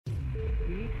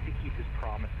He needs to keep his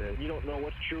promises. You don't know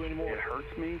what's true anymore. It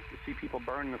hurts me to see people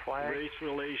burning the flag. Race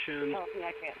relations. Tells me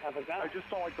I can't have a gun. I just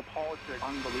don't like the politics.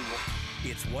 Unbelievable.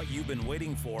 It's what you've been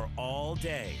waiting for all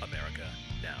day. America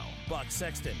Now. Buck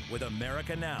Sexton with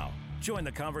America Now. Join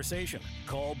the conversation.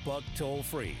 Call Buck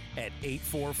toll-free at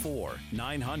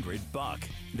 844-900-BUCK.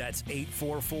 That's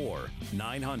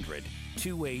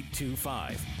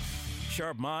 844-900-2825.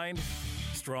 Sharp mind,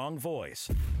 strong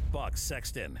voice. Buck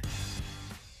Sexton.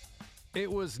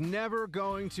 It was never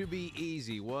going to be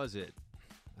easy, was it?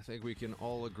 I think we can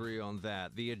all agree on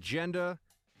that. The agenda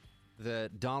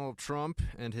that Donald Trump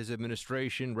and his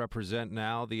administration represent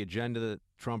now, the agenda that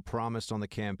Trump promised on the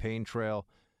campaign trail,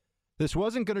 this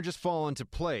wasn't going to just fall into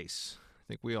place. I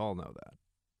think we all know that.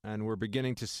 And we're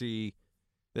beginning to see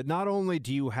that not only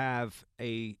do you have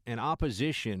an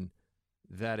opposition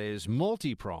that is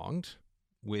multi-pronged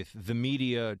with the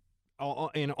media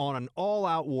on an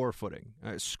all-out war footing,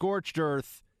 scorched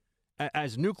earth,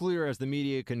 as nuclear as the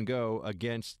media can go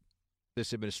against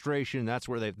this administration. That's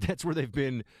where they've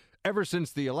been ever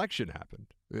since the election happened,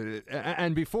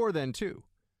 and before then too.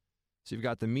 So you've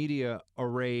got the media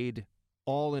arrayed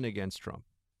all in against Trump.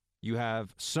 You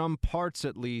have some parts,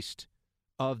 at least,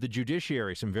 of the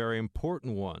judiciary, some very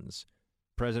important ones.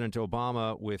 President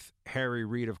Obama, with Harry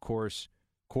Reid, of course,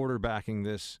 quarterbacking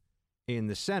this in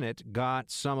the Senate,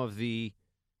 got some of the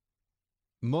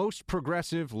most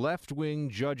progressive left-wing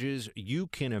judges you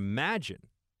can imagine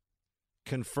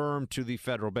confirmed to the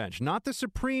federal bench. Not the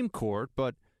Supreme Court,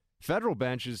 but federal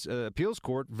bench's appeals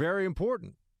court, very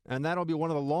important. And that'll be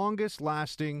one of the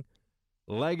longest-lasting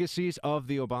legacies of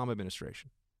the Obama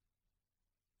administration.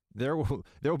 There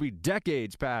will be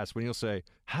decades pass when you'll say,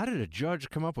 how did a judge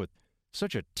come up with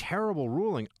such a terrible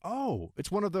ruling? Oh,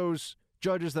 it's one of those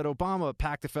judges that Obama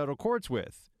packed the federal courts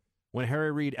with when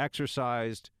Harry Reid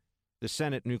exercised the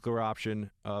Senate nuclear option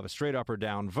of a straight up or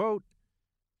down vote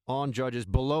on judges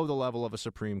below the level of a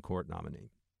Supreme Court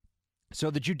nominee. So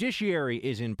the judiciary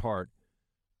is in part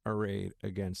arrayed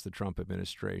against the Trump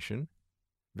administration.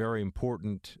 Very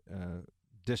important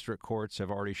district courts have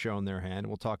already shown their hand.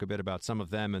 We'll talk a bit about some of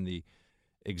them and the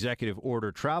executive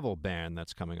order travel ban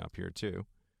that's coming up here too,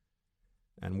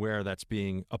 and where that's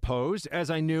being opposed,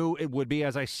 as I knew it would be,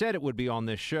 as I said it would be on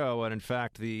this show. And in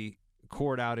fact, the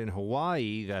court out in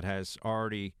Hawaii that has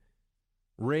already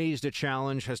raised a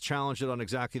challenge, has challenged it on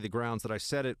exactly the grounds that I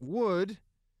said it would,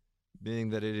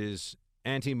 being that it is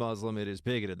anti-Muslim, it is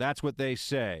bigoted. That's what they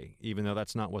say, even though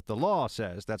that's not what the law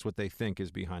says. That's what they think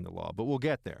is behind the law. But we'll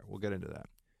get there. We'll get into that.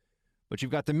 But you've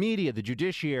got the media, the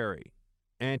judiciary,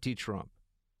 anti-Trump.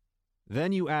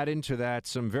 Then you add into that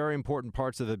some very important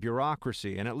parts of the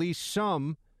bureaucracy, and at least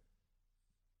some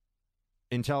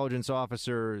intelligence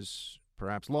officers,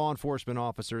 perhaps law enforcement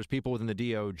officers, people within the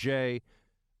DOJ,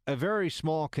 a very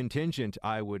small contingent,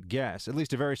 I would guess, at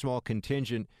least a very small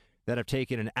contingent that have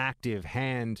taken an active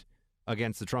hand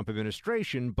against the Trump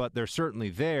administration, but they're certainly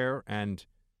there, and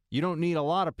you don't need a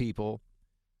lot of people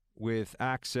with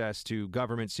access to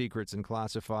government secrets and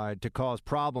classified to cause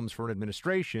problems for an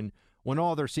administration when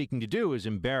all they're seeking to do is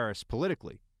embarrass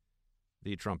politically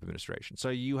the Trump administration. So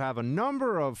you have a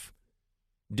number of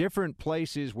different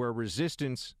places where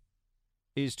resistance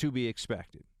is to be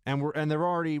expected. And they're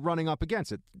already running up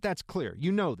against it. That's clear.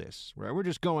 You know this, right? We're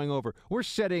just going over. We're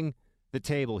setting the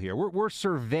table here. We're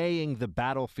surveying the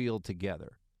battlefield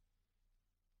together.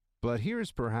 But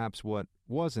here's perhaps what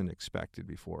wasn't expected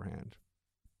beforehand.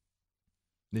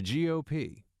 The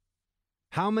GOP.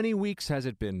 How many weeks has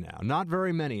it been now? Not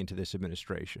very many into this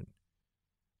administration.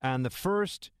 And the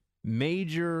first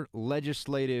major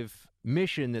legislative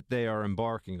mission that they are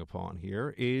embarking upon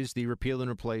here is the repeal and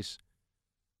replace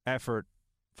effort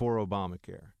for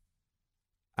Obamacare.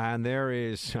 And there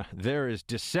is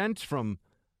dissent from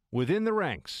within the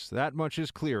ranks. That much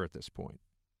is clear at this point.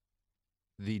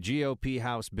 The GOP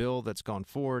House bill that's gone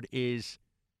forward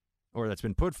that's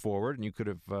been put forward, and you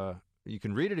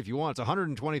can read it if you want. It's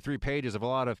 123 pages of a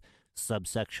lot of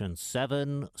subsection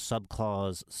 7,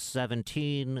 subclause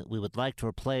 17, we would like to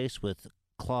replace with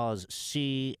clause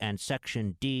C and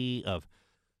section D of.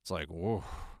 It's like, whoa,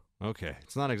 okay.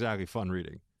 It's not exactly fun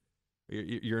reading.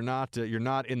 You're not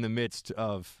in the midst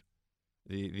of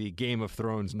the Game of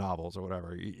Thrones novels or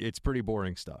whatever. It's pretty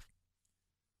boring stuff.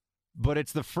 But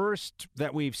it's the first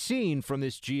that we've seen from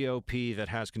this GOP that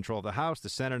has control of the House, the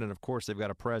Senate, and of course they've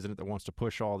got a president that wants to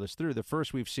push all this through. The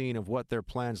first we've seen of what their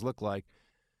plans look like.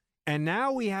 And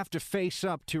now we have to face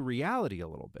up to reality a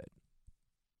little bit.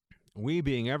 We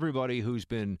being everybody who's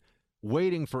been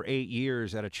waiting for 8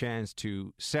 years at a chance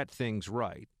to set things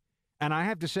right. And I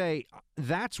have to say,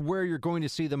 that's where you're going to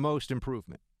see the most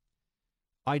improvement.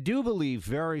 I do believe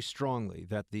very strongly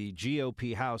that the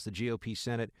GOP House, the GOP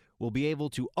Senate, will be able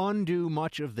to undo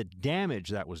much of the damage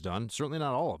that was done. Certainly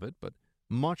not all of it, but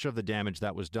much of the damage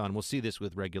that was done. We'll see this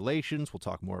with regulations. We'll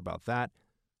talk more about that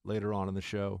later on in the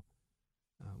show.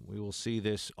 We will see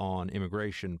this on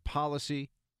immigration policy,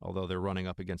 although they're running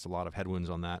up against a lot of headwinds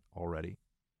on that already.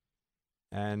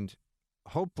 And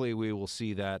hopefully we will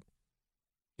see that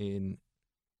in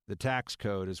the tax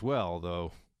code as well,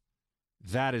 though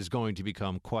that is going to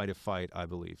become quite a fight, I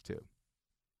believe, too.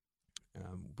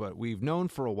 But we've known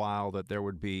for a while that there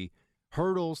would be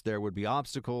hurdles, there would be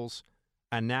obstacles,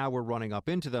 and now we're running up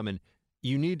into them. And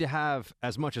you need to have,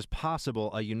 as much as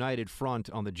possible, a united front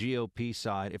on the GOP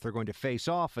side if they're going to face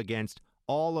off against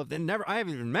all of them. I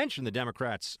haven't even mentioned the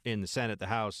Democrats in the Senate, the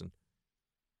House, and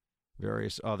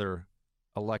various other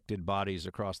elected bodies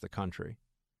across the country.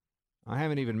 I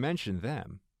haven't even mentioned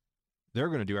them. They're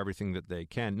going to do everything that they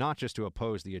can, not just to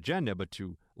oppose the agenda, but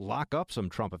to lock up some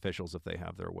Trump officials if they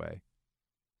have their way.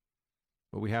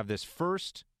 But we have this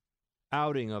first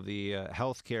outing of the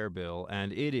health care bill,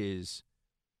 and it is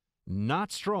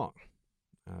not strong.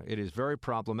 It is very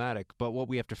problematic. But what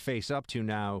we have to face up to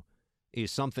now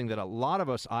is something that a lot of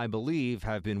us, I believe,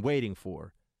 have been waiting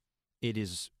for. It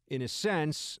is, in a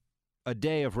sense, a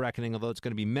day of reckoning, although it's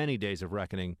going to be many days of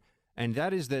reckoning. And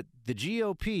that is that the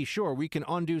GOP, sure, we can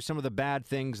undo some of the bad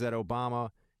things that Obama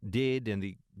did and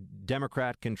the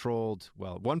Democrat-controlled,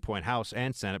 well, at one point House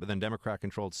and Senate, but then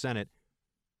Democrat-controlled Senate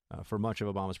for much of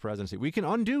Obama's presidency. We can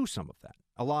undo some of that,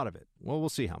 a lot of it. Well, we'll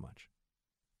see how much.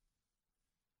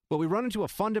 But we run into a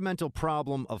fundamental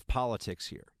problem of politics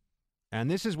here.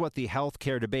 And this is what the health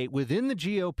care debate within the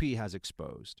GOP has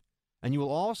exposed. And you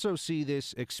will also see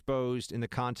this exposed in the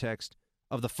context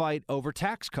of the fight over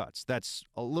tax cuts. That's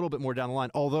a little bit more down the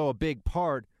line, although a big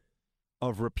part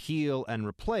of repeal and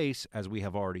replace, as we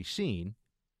have already seen,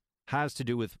 has to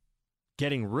do with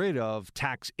getting rid of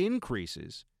tax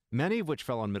increases, many of which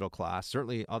fell on middle class.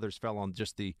 Certainly others fell on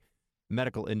just the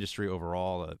medical industry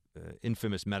overall,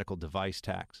 infamous medical device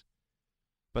tax.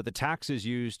 But the taxes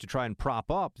used to try and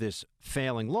prop up this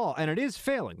failing law, and it is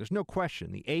failing. There's no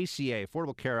question. The ACA,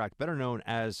 Affordable Care Act, better known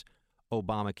as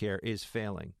Obamacare, is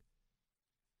failing.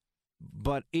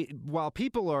 But while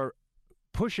people are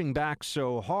pushing back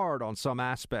so hard on some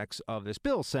aspects of this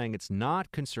bill, saying it's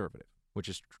not conservative, which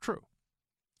is true.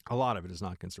 A lot of it is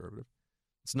not conservative.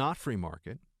 It's not free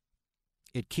market.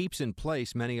 It keeps in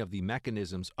place many of the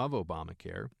mechanisms of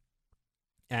Obamacare.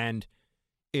 And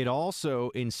it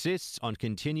also insists on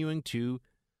continuing to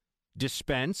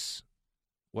dispense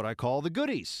what I call the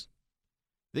goodies,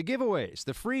 the giveaways,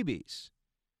 the freebies.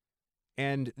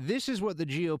 And this is what the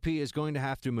GOP is going to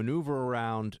have to maneuver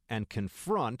around and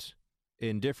confront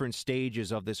in different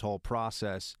stages of this whole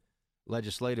process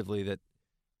legislatively, that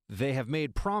they have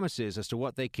made promises as to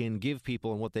what they can give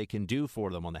people and what they can do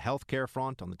for them on the health care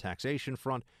front, on the taxation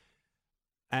front.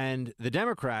 And the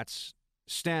Democrats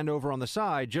stand over on the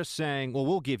side just saying, well,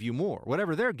 we'll give you more.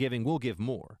 Whatever they're giving, we'll give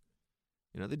more.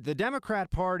 You know, the Democrat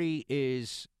Party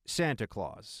is Santa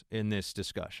Claus in this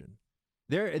discussion.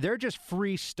 They're just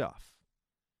free stuff.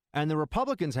 And the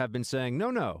Republicans have been saying,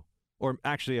 no. Or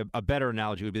actually, a better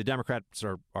analogy would be the Democrats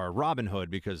are Robin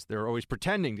Hood, because they're always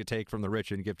pretending to take from the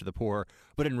rich and give to the poor.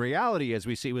 But in reality, as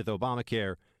we see with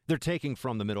Obamacare, they're taking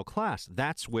from the middle class.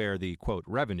 That's where the, quote,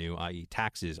 revenue, i.e.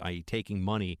 taxes, i.e. taking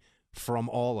money from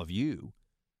all of you,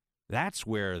 that's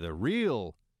where the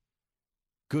real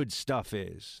good stuff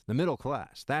is, the middle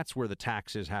class. That's where the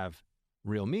taxes have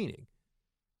real meaning.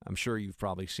 I'm sure you've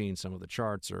probably seen some of the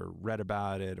charts or read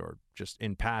about it, or just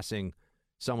in passing,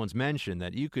 someone's mentioned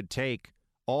that you could take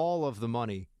all of the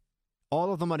money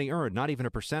earned, not even a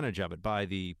percentage of it, by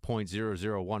the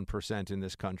 0.001% in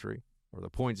this country, or the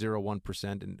 0.01%,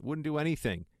 and it wouldn't do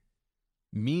anything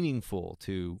meaningful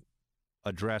to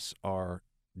address our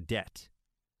debt,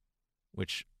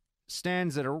 which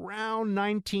stands at around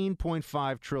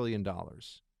 $19.5 trillion.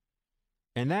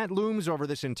 And that looms over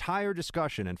this entire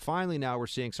discussion. And finally, now we're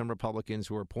seeing some Republicans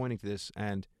who are pointing to this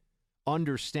and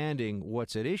understanding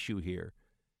what's at issue here.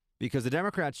 Because the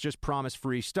Democrats just promise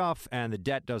free stuff and the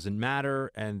debt doesn't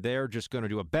matter, and they're just going to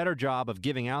do a better job of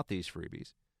giving out these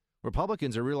freebies.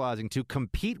 Republicans are realizing to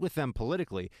compete with them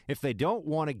politically, if they don't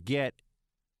want to get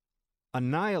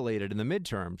annihilated in the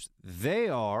midterms, they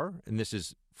are, and this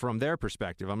is from their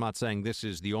perspective, I'm not saying this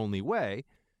is the only way,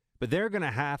 but they're going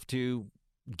to have to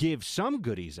give some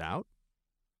goodies out.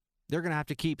 They're going to have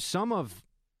to keep some of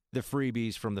the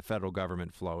freebies from the federal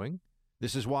government flowing.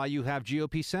 This is why you have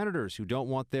GOP senators who don't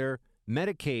want their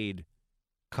Medicaid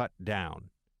cut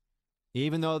down,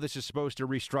 even though this is supposed to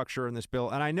restructure in this bill.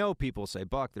 And I know people say,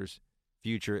 Buck, there's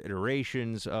future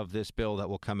iterations of this bill that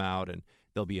will come out, and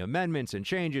there'll be amendments and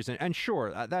changes. And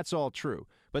sure, that's all true.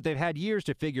 But they've had years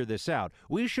to figure this out.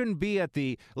 We shouldn't be at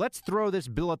the let's throw this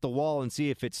bill at the wall and see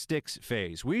if it sticks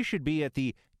phase. We should be at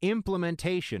the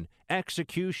implementation,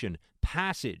 execution,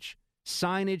 passage,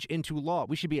 signage into law.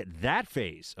 We should be at that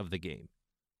phase of the game.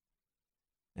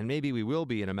 And maybe we will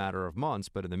be in a matter of months,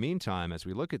 but in the meantime, as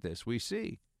we look at this, we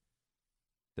see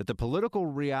that the political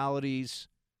realities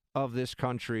of this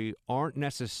country aren't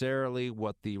necessarily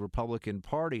what the Republican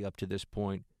Party up to this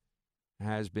point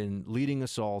has been leading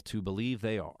us all to believe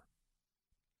they are.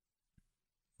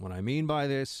 What I mean by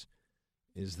this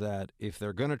is that if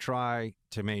they're going to try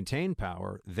to maintain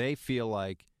power, they feel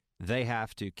like they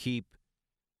have to keep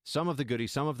some of the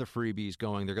goodies, some of the freebies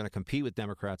going. They're going to compete with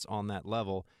Democrats on that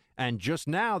level. And just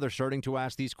now they're starting to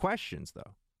ask these questions,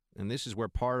 though. And this is where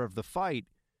part of the fight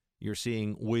you're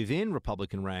seeing within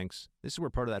Republican ranks, this is where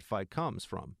part of that fight comes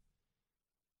from.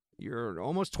 You're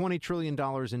almost $20 trillion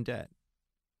in debt.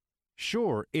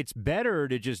 Sure, it's better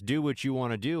to just do what you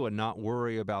want to do and not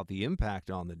worry about the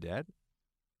impact on the debt,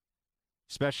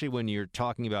 especially when you're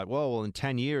talking about, well, in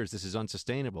 10 years, this is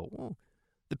unsustainable. Well,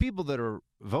 the people that are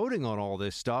voting on all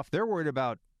this stuff, they're worried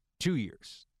about 2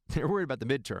 years. They're worried about the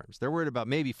midterms. They're worried about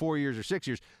maybe 4 years or 6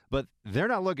 years, but they're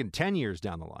not looking 10 years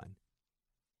down the line.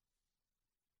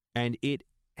 And it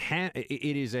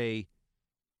is a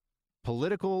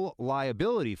political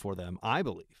liability for them, I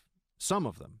believe, some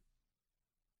of them,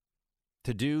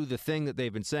 to do the thing that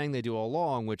they've been saying they do all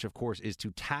along, which, of course, is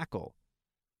to tackle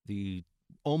the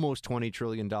almost $20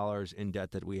 trillion in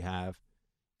debt that we have,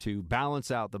 to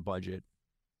balance out the budget.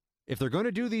 If they're going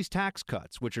to do these tax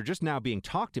cuts, which are just now being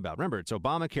talked about, remember, it's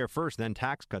Obamacare first, then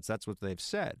tax cuts. That's what they've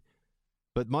said.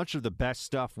 But much of the best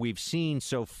stuff we've seen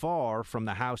so far from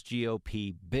the House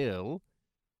GOP bill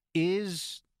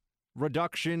is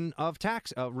reduction of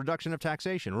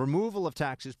taxation, removal of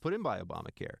taxes put in by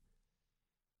Obamacare.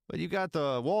 But you got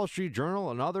the Wall Street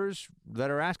Journal and others that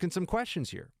are asking some questions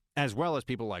here, as well as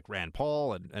people like Rand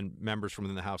Paul and members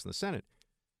from the House and the Senate.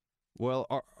 Well,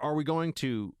 are we going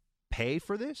to pay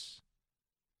for this?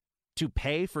 To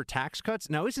pay for tax cuts?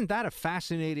 Now, isn't that a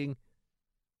fascinating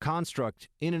construct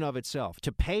in and of itself?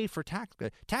 To pay for tax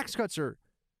cuts. Tax cuts are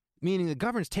meaning the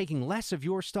government's taking less of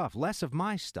your stuff, less of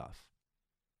my stuff.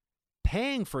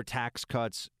 Paying for tax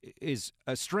cuts is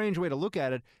a strange way to look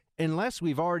at it, unless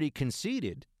we've already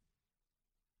conceded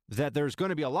that there's going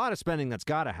to be a lot of spending that's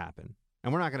got to happen,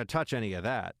 and we're not going to touch any of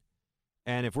that.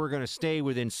 And if we're going to stay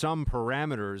within some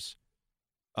parameters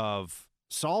of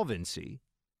solvency,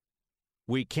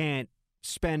 we can't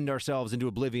spend ourselves into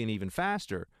oblivion even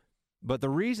faster. But the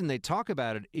reason they talk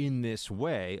about it in this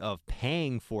way of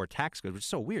paying for tax cuts, which is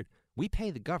so weird, we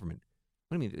pay the government.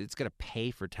 What do you mean? It's going to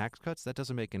pay for tax cuts? That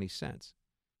doesn't make any sense.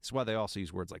 That's why they also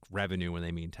use words like revenue when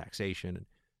they mean taxation, and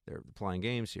they're playing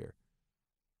games here.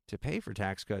 To pay for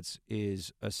tax cuts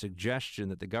is a suggestion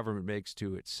that the government makes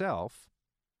to itself,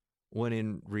 when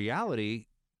in reality,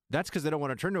 that's because they don't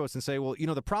want to turn to us and say, well, you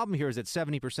know, the problem here is that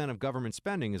 70% of government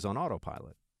spending is on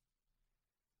autopilot.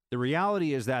 The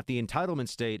reality is that the entitlement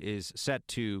state is set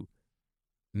to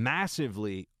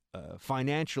massively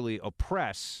financially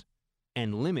oppress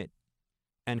and limit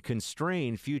and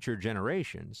constrain future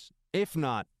generations, if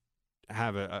not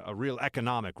have a real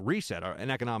economic reset or an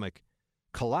economic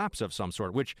collapse of some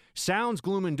sort, which sounds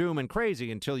gloom and doom and crazy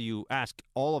until you ask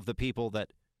all of the people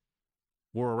that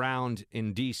were around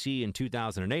in D.C. in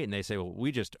 2008, and they say, well,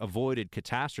 we just avoided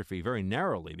catastrophe very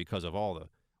narrowly because of all the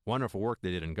wonderful work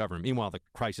they did in government. Meanwhile, the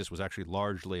crisis was actually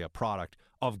largely a product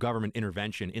of government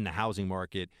intervention in the housing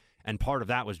market, and part of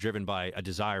that was driven by a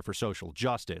desire for social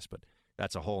justice, but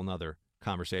that's a whole nother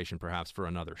conversation perhaps for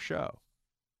another show.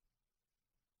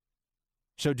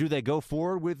 So do they go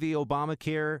forward with the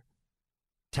Obamacare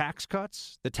tax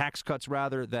cuts, the tax cuts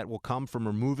rather that will come from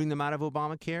removing them out of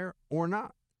Obamacare, or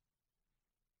not?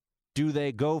 Do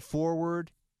they go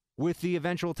forward with the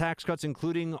eventual tax cuts,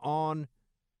 including on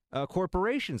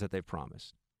corporations that they've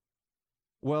promised?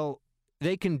 Well,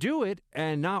 they can do it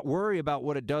and not worry about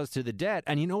what it does to the debt.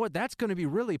 And you know what? That's going to be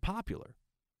really popular.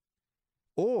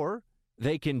 Or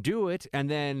they can do it and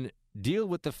then deal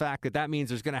with the fact that that means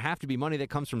there's going to have to be money that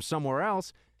comes from somewhere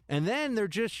else. And then they're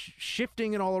just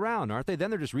shifting it all around, aren't they? Then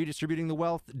they're just redistributing the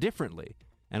wealth differently.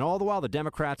 And all the while, the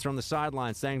Democrats are on the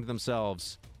sidelines saying to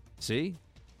themselves, see,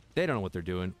 they don't know what they're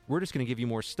doing. We're just going to give you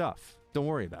more stuff. Don't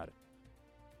worry about it.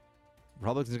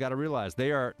 Republicans got to realize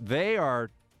they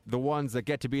are the ones that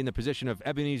get to be in the position of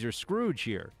Ebenezer Scrooge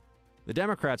here. The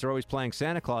Democrats are always playing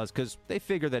Santa Claus because they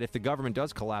figure that if the government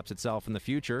does collapse itself in the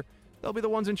future, they'll be the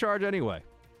ones in charge anyway.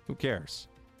 Who cares?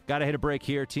 Got to hit a break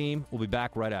here, team. We'll be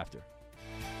back right after.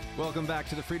 Welcome back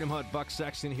to the Freedom Hut. Buck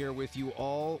Sexton here with you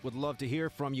all. Would love to hear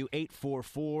from you.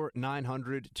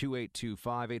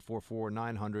 844-900-2825,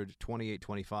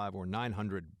 844-900-2825, or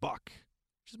 900-BUCK,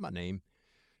 which is my name.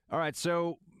 All right,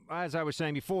 so as I was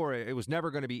saying before, it was never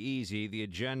going to be easy. The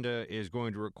agenda is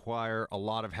going to require a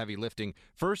lot of heavy lifting.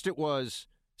 First, it was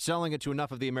selling it to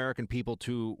enough of the American people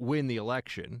to win the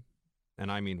election.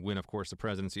 And I mean win, of course, the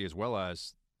presidency as well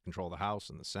as control the House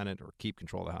and the Senate, or keep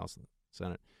control of the House and the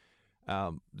Senate.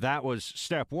 That was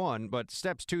step one, but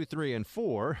steps 2, 3, and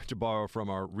 4, to borrow from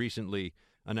our recently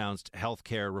announced health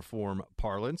care reform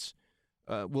parlance,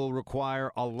 will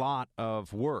require a lot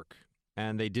of work.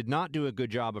 And they did not do a good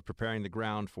job of preparing the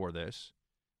ground for this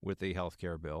with the health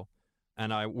care bill.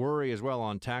 And I worry as well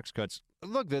on tax cuts.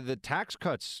 Look, the tax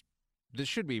cuts, this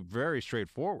should be very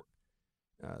straightforward.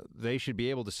 They should be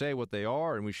able to say what they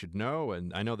are, and we should know.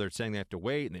 And I know they're saying they have to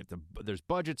wait, and there's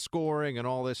budget scoring and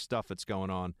all this stuff that's going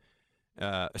on.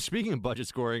 Speaking of budget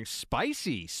scoring,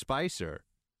 Spicer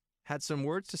had some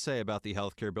words to say about the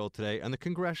health care bill today, and the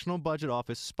Congressional Budget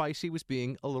Office, Spicy was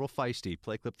being a little feisty.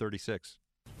 Play clip 36.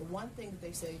 The one thing that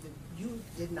they say that you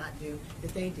did not do,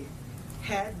 that they did,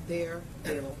 had their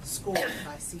bill scored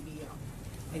by CBO,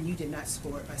 and you did not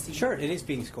score it by CBO. Sure, it is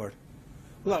being scored.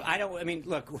 Look,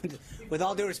 with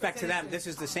all due respect to them, this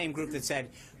is the same group that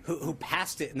said, who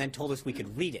passed it and then told us we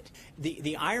could read it.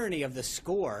 The irony of the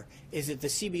score is that the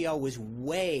CBO was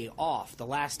way off the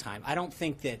last time. I don't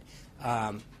think that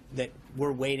that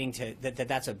we're waiting to,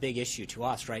 that's a big issue to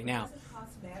us right now. Doesn't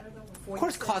cost matter, though, Of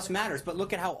course cost matters, but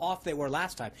look at how off they were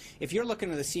last time. If you're looking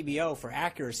at the CBO for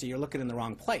accuracy, you're looking in the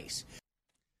wrong place.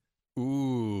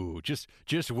 Ooh, just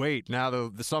wait.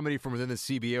 Now somebody from within the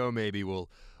CBO maybe will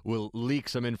leak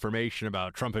some information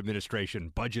about Trump administration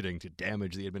budgeting to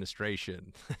damage the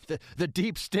administration. the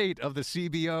deep state of the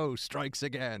CBO strikes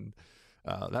again.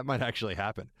 That might actually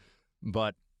happen.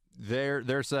 But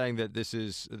they're saying that this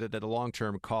is that the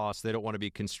long-term costs, they don't want to be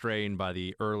constrained by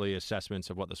the early assessments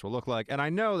of what this will look like. And I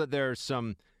know that there's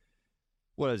some,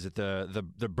 what is it,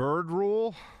 the Byrd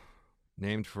rule,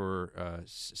 named for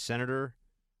Senator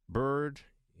Byrd,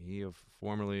 he of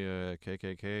formerly a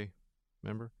KKK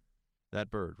member. That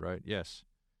Byrd, right? Yes.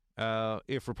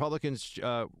 If Republicans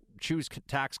choose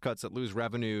tax cuts that lose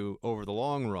revenue over the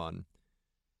long run,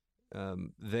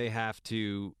 they have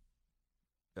to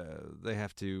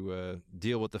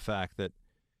deal with the fact that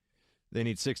they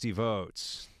need 60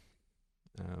 votes,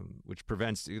 which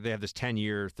prevents. They have this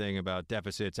 10-year thing about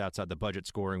deficits outside the budget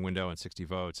scoring window and 60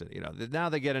 votes. And, now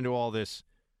they get into all this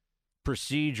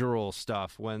procedural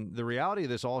stuff when the reality of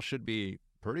this all should be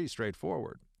pretty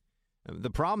straightforward. The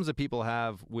problems that people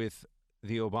have with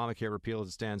the Obamacare repeal as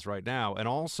it stands right now, and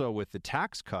also with the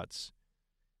tax cuts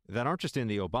that aren't just in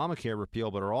the Obamacare repeal,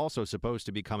 but are also supposed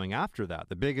to be coming after that.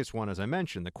 The biggest one, as I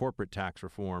mentioned, the corporate tax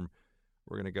reform.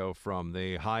 We're going to go from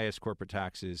the highest corporate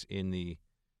taxes in the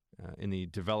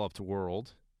developed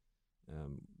world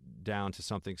down to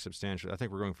something substantial. I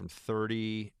think we're going from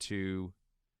 30 to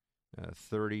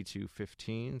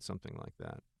 15, something like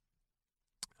that.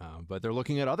 But they're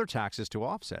looking at other taxes to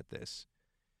offset this.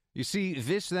 You see,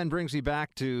 this then brings me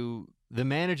back to the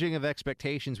managing of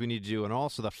expectations we need to do, and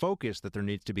also the focus that there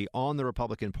needs to be on the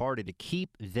Republican Party to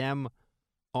keep them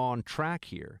on track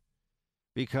here.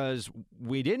 Because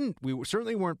we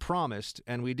certainly weren't promised,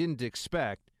 and we didn't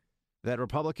expect that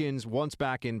Republicans, once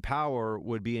back in power,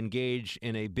 would be engaged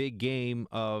in a big game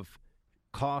of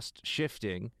cost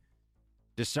shifting,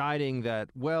 deciding that,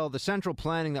 well, the central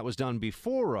planning that was done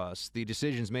before us, the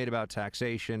decisions made about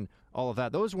taxation, all of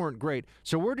that, those weren't great.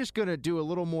 So we're just going to do a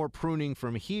little more pruning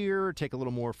from here, take a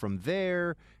little more from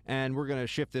there, and we're going to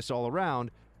shift this all around.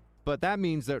 But that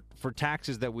means that for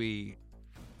taxes that we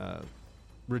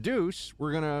reduce,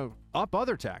 we're going to up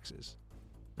other taxes.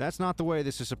 That's not the way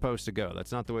this is supposed to go.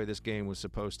 That's not the way this game was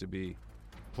supposed to be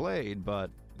played, but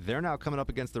they're now coming up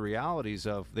against the realities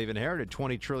of they've inherited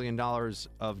 $20 trillion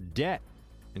of debt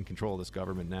in control of this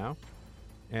government now.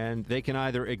 And they can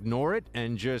either ignore it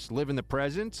and just live in the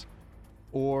present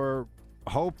or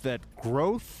hope that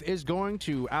growth is going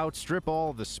to outstrip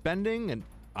all of the spending. And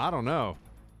I don't know.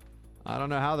 I don't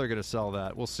know how they're going to sell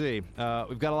that. We'll see.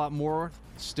 We've got a lot more.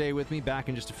 Stay with me. Back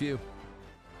in just a few.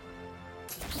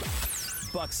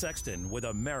 Buck Sexton with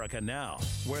America Now,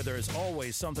 where there's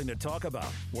always something to talk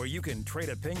about, where you can trade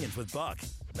opinions with Buck.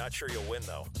 Not sure you'll win,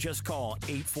 though. Just call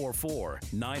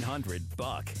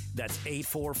 844-900-BUCK. That's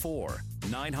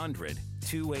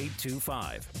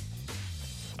 844-900-2825.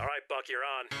 All right, Buck, you're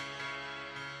on.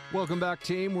 Welcome back,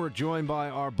 team. We're joined by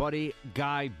our buddy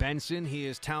Guy Benson. He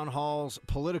is Town Hall's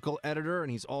political editor, and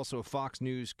he's also a Fox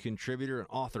News contributor and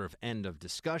author of End of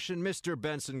Discussion. Mr.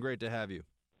 Benson, great to have you.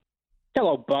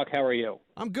 Hello, Buck. How are you?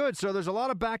 I'm good. So there's a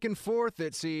lot of back and forth,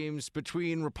 it seems,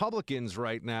 between Republicans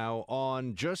right now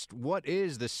on just what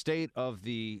is the state of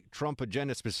the Trump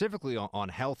agenda, specifically on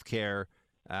health care.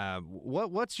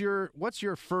 What's your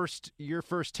first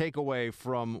takeaway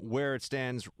from where it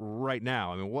stands right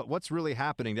now? I mean, what's really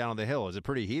happening down on the Hill? Is it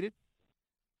pretty heated?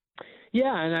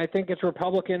 Yeah, and I think it's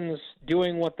Republicans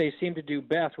doing what they seem to do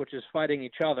best, which is fighting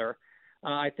each other.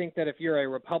 I think that if you're a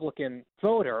Republican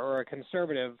voter or a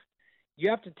conservative, you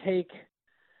have to take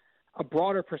a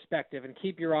broader perspective and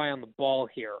keep your eye on the ball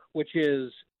here, which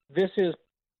is this is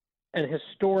an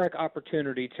historic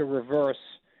opportunity to reverse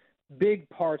big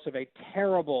parts of a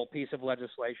terrible piece of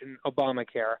legislation,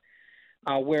 Obamacare,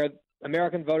 where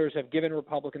American voters have given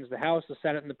Republicans the House, the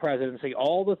Senate, and the presidency,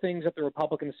 all the things that the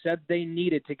Republicans said they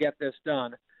needed to get this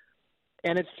done.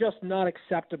 And it's just not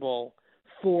acceptable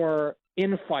for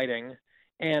infighting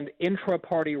and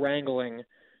intra-party wrangling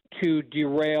to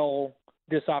derail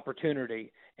this opportunity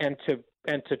and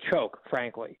to choke,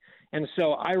 frankly. And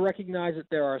so I recognize that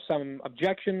there are some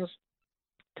objections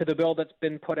to the bill that's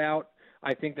been put out.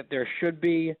 I think that there should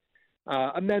be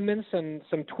amendments and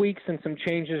some tweaks and some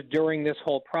changes during this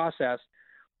whole process.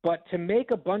 But to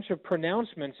make a bunch of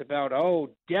pronouncements about,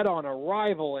 dead on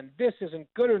arrival and this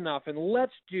isn't good enough and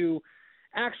let's do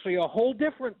actually a whole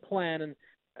different plan, and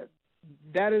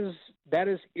that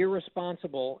is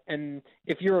irresponsible. And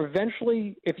if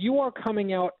you are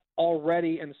coming out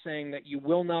already and saying that you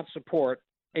will not support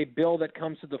a bill that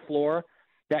comes to the floor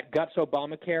that guts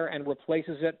Obamacare and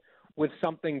replaces it with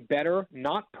something better,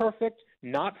 not perfect,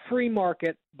 not free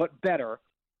market, but better,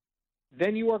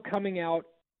 then you are coming out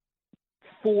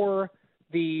for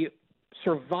the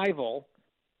survival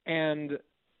and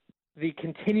the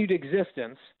continued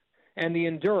existence and the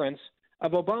endurance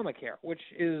of Obamacare, which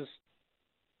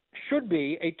should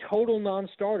be a total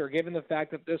non-starter given the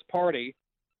fact that this party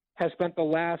has spent the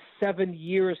last 7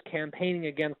 years campaigning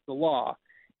against the law.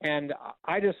 And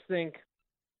I just think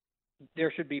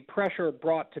there should be pressure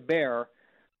brought to bear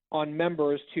on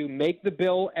members to make the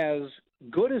bill as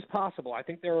good as possible. I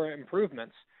think there are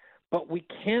improvements, but we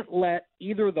can't let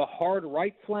either the hard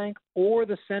right flank or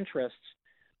the centrists,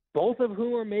 both of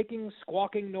whom are making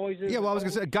squawking noises. Yeah, well, I was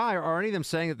going to say, Guy, are any of them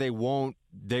saying that they won't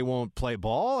play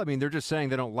ball? I mean, they're just saying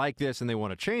they don't like this and they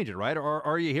want to change it, right? Or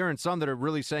are you hearing some that are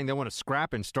really saying they want to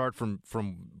scrap and start from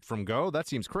go? That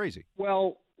seems crazy.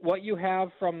 Well, what you have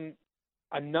from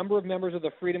a number of members of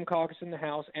the Freedom Caucus in the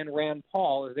House and Rand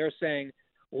Paul is they're saying,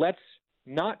 let's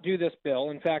not do this bill.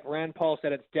 In fact, Rand Paul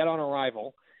said it's dead on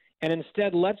arrival. And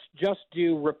instead, let's just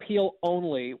do repeal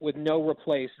only with no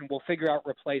replace, and we'll figure out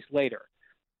replace later.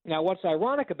 Now, what's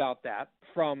ironic about that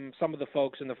from some of the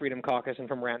folks in the Freedom Caucus and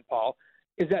from Rand Paul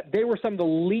is that they were some of the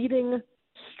leading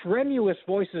strenuous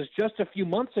voices just a few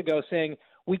months ago saying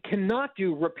we cannot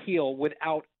do repeal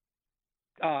without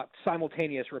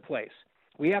simultaneous replace.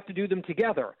 We have to do them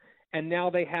together. And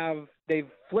now they've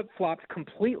flip-flopped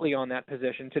completely on that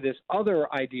position to this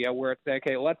other idea where it's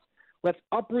okay, let's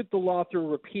uproot the law through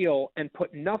repeal and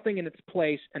put nothing in its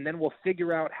place, and then we'll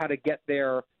figure out how to get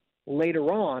there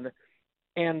later on.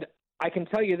 And I can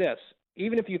tell you this,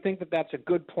 even if you think that that's a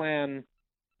good plan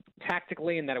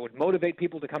tactically and that it would motivate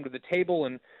people to come to the table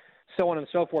and so on and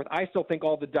so forth, I still think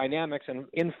all the dynamics and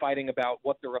infighting about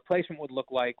what the replacement would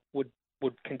look like would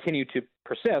continue to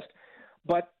persist.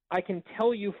 But I can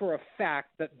tell you for a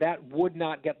fact that would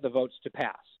not get the votes to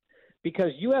pass,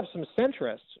 because you have some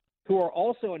centrists who are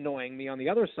also annoying me on the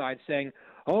other side saying,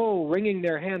 wringing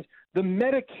their hands, the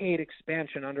Medicaid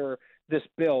expansion under this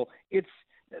bill,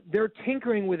 they're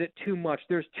tinkering with it too much.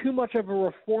 There's too much of a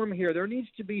reform here. There needs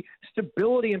to be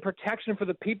stability and protection for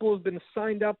the people who've been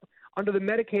signed up under the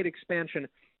Medicaid expansion.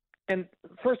 And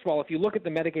first of all, if you look at the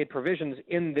Medicaid provisions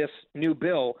in this new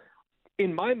bill,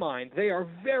 in my mind, they are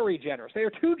very generous. They are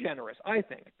too generous, I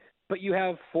think. But you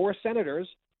have 4 senators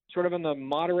sort of on the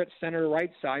moderate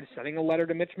center-right side sending a letter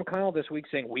to Mitch McConnell this week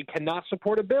saying we cannot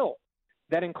support a bill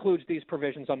that includes these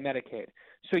provisions on Medicaid.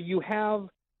 So you have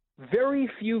very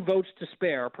few votes to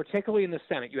spare, particularly in the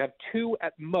Senate. You have 2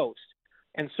 at most.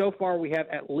 And so far we have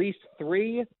at least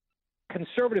 3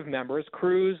 conservative members,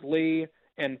 Cruz, Lee,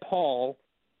 and Paul,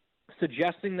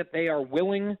 suggesting that they are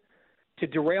willing to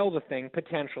derail the thing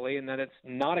potentially and that it's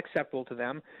not acceptable to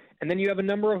them. And then you have a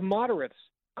number of moderates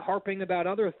carping about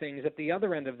other things at the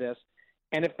other end of this.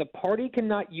 And if the party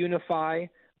cannot unify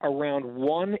around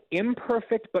one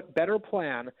imperfect but better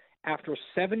plan after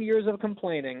 7 years of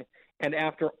complaining and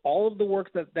after all of the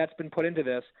work that's been put into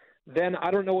this, then I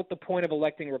don't know what the point of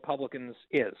electing Republicans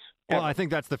is. Well, I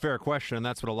think that's the fair question, and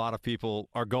that's what a lot of people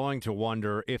are going to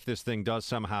wonder if this thing does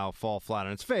somehow fall flat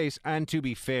on its face. And to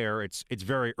be fair, it's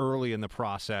very early in the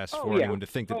process for anyone to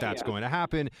think that that's going to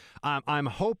happen. I'm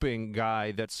hoping,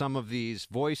 Guy, that some of these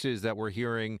voices that we're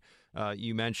hearing,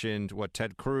 you mentioned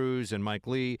Ted Cruz and Mike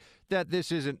Lee, that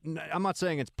this isn't, I'm not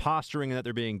saying it's posturing and that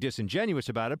they're being disingenuous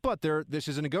about it, but this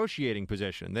is a negotiating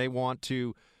position. They want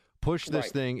to push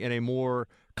this thing in a more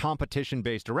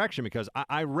competition-based direction, because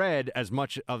I read as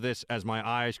much of this as my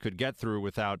eyes could get through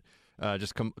without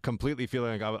just completely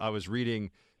feeling like I was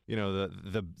reading,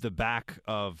 the back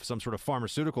of some sort of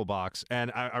pharmaceutical box.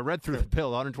 And I read through the bill,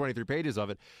 123 pages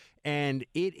of it, and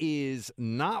it is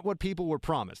not what people were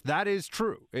promised. That is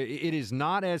true. It is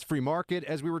not as free market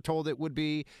as we were told it would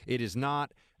be. It is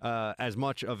not as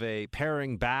much of a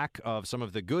paring back of some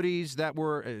of the goodies that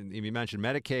were, you mentioned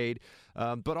Medicaid,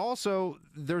 but also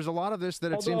there's a lot of this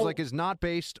that it seems like is not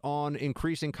based on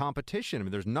increasing competition. I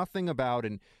mean, there's nothing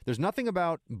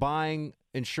about buying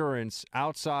insurance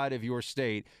outside of your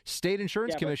state. State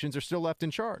insurance commissions are still left in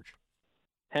charge.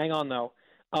 Hang on, though.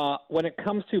 When it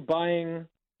comes to buying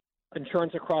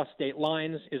insurance across state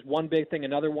lines is one big thing.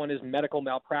 Another one is medical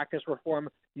malpractice reform.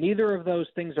 Neither of those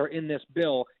things are in this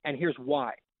bill, and here's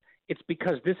why. It's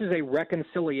because this is a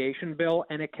reconciliation bill,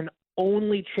 and it can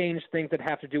only change things that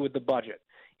have to do with the budget.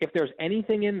 If there's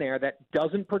anything in there that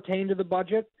doesn't pertain to the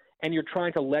budget and you're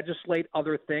trying to legislate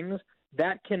other things,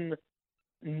 that can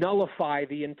nullify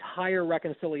the entire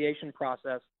reconciliation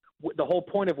process, the whole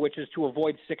point of which is to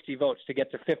avoid 60 votes, to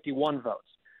get to 51 votes,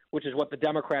 which is what the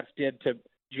Democrats did to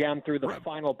jam through the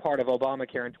final part of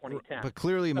Obamacare in 2010. But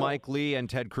clearly Mike Lee and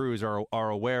Ted Cruz are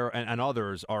aware, and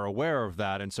others are aware of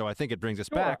that, and so I think it brings us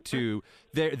back to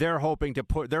they're hoping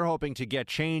to get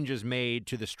changes made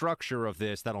to the structure of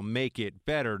this that'll make it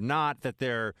better, not that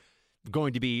they're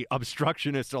going to be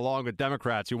obstructionists along with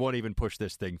Democrats who won't even push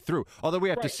this thing through. Although we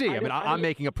have to see. I'm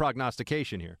making a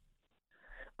prognostication here.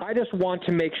 I just want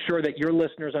to make sure that your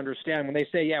listeners understand when they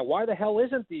say, why the hell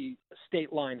isn't the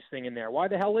state lines thing in there? Why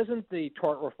the hell isn't the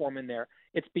tort reform in there?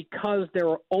 It's because there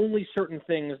are only certain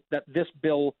things that this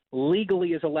bill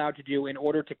legally is allowed to do in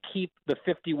order to keep the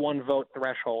 51 vote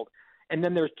threshold. And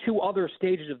then there's two other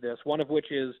stages of this, one of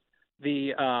which is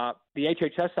the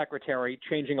HHS secretary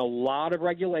changing a lot of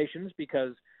regulations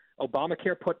because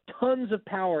Obamacare put tons of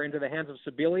power into the hands of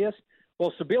Sebelius.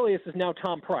 Well, Sebelius is now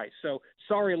Tom Price. So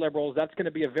sorry, liberals, that's going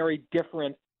to be a very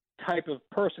different type of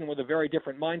person with a very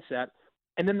different mindset.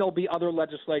 And then there'll be other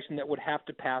legislation that would have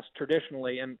to pass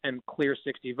traditionally and clear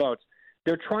 60 votes.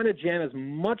 They're trying to jam as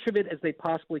much of it as they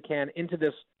possibly can into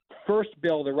this first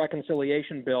bill, the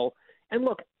reconciliation bill. And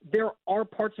look, there are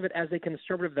parts of it as a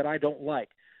conservative that I don't like.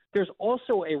 There's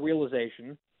also a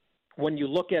realization when you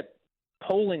look at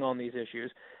polling on these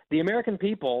issues, the American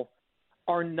people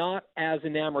are not as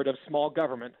enamored of small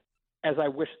government as I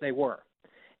wish they were.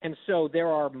 And so there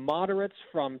are moderates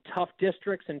from tough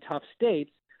districts and tough states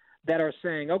that are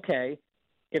saying, okay,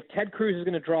 if Ted Cruz is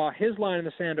going to draw his line in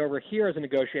the sand over here as a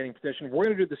negotiating position, we're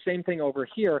going to do the same thing over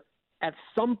here. At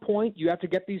some point, you have to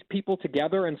get these people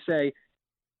together and say,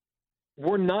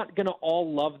 we're not going to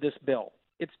all love this bill.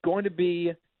 It's going to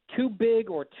be too big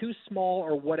or too small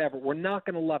or whatever. We're not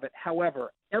going to love it.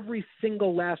 However, every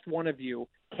single last one of you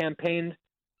campaigned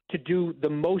to do the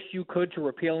most you could to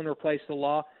repeal and replace the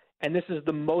law, and this is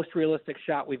the most realistic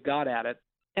shot we've got at it.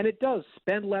 And it does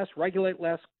spend less, regulate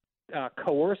less,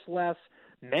 coerce less,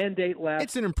 mandate less.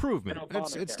 It's an improvement.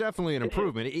 It's definitely an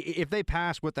improvement. If they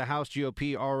pass what the House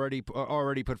GOP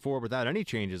already put forward without any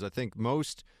changes, I think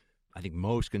most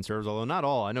conservatives, although not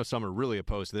all, I know some are really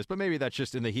opposed to this, but maybe that's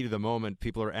just in the heat of the moment.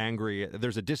 People are angry.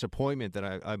 There's a disappointment that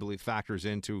I believe factors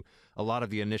into a lot of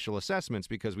the initial assessments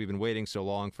because we've been waiting so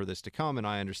long for this to come, and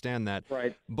I understand that.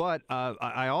 Right. But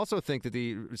I also think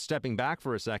that stepping back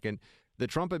for a second, the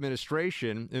Trump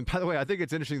administration, and by the way, I think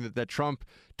it's interesting that Trump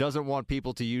doesn't want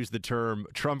people to use the term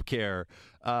Trump care.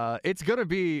 It's going to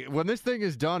be, when this thing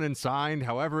is done and signed,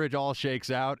 however it all shakes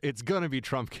out, it's going to be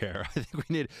Trump care. I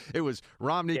think it was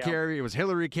Romney care, it was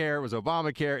Hillary care, it was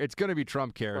Obamacare. It's going to be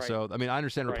Trump care. Right. So, I mean, I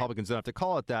understand Republicans don't have to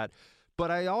call it that.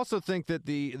 But I also think that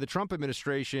the Trump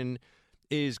administration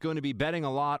is going to be betting a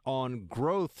lot on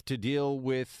growth to deal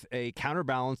with a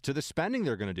counterbalance to the spending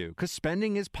they're going to do, because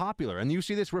spending is popular. And you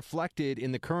see this reflected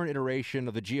in the current iteration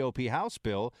of the GOP House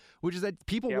bill, which is that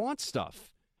people want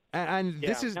stuff. And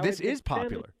this is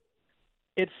popular.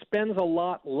 It spends a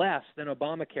lot less than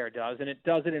Obamacare does, and it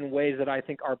does it in ways that I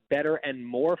think are better and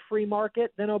more free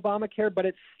market than Obamacare, but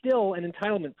it's still an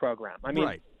entitlement program. I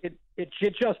mean, it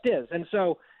just is. And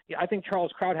so I think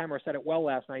Charles Krauthammer said it well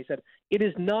last night. He said, it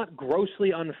is not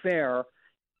grossly unfair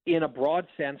in a broad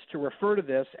sense to refer to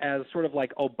this as sort of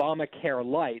like Obamacare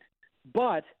light,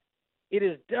 but it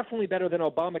is definitely better than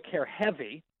Obamacare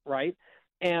heavy, right?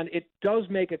 And it does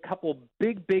make a couple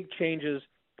big changes,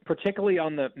 particularly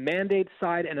on the mandate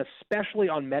side and especially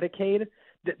on Medicaid.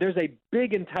 There's a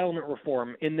big entitlement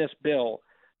reform in this bill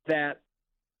that,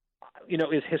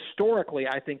 is historically,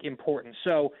 I think, important.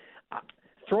 So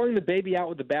throwing the baby out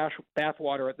with the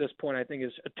bathwater at this point, I think,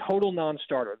 is a total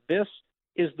non-starter. This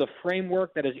is the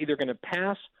framework that is either going to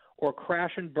pass or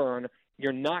crash and burn.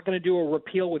 You're not going to do a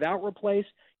repeal without replace.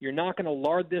 You're not going to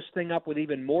lard this thing up with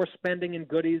even more spending and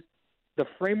goodies. The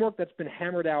framework that's been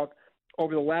hammered out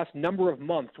over the last number of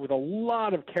months with a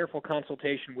lot of careful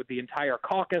consultation with the entire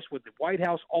caucus, with the White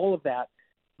House, all of that,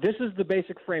 this is the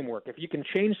basic framework. If you can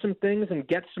change some things and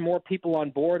get some more people on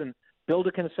board and build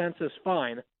a consensus,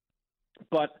 fine.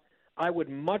 But I would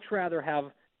much rather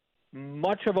have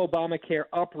much of Obamacare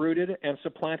uprooted and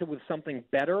supplanted with something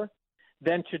better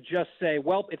than to just say,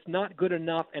 well, it's not good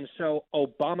enough, and so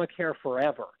Obamacare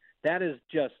forever. That is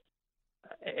just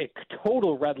a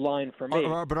total red line for me.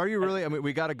 But are you really, I mean,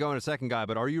 we got to go in a second, Guy,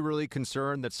 but are you really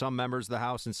concerned that some members of the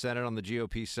House and Senate on the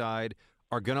GOP side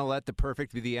are going to let the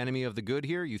perfect be the enemy of the good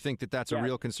here? You think that that's a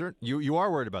real concern? You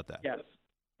are worried about that? Yes,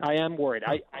 I am worried.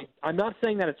 I'm not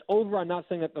saying that it's over. I'm not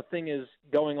saying that the thing is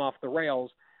going off the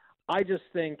rails. I just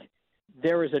think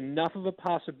there is enough of a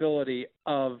possibility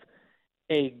of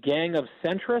a gang of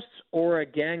centrists or a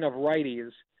gang of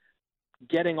righties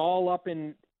getting all up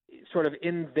in sort of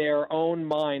in their own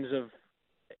minds of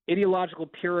ideological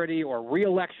purity or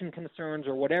re-election concerns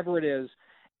or whatever it is,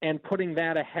 and putting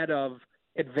that ahead of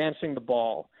advancing the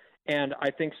ball. And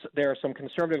I think there are some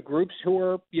conservative groups who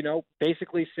are,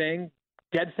 basically saying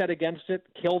dead set against it,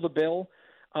 kill the bill.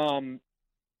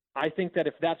 I think that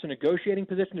if that's a negotiating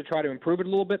position to try to improve it a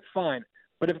little bit, fine.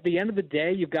 But if at the end of the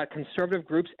day you've got conservative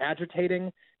groups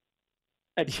agitating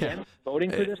against voting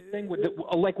for this thing, with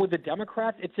the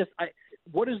Democrats, it's just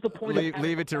what is the point?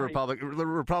 Leave it to Republicans.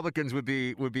 Republicans would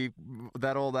be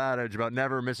that old adage about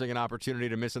never missing an opportunity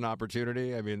to miss an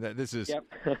opportunity. I mean, this is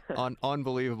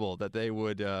unbelievable that they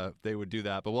would do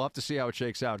that. But we'll have to see how it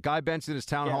shakes out. Guy Benson is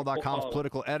townhall.com's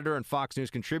political editor and Fox News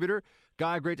contributor.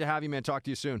 Guy, great to have you, man. Talk to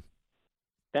you soon.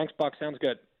 Thanks, Buck. Sounds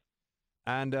good.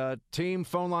 And team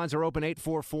phone lines are open,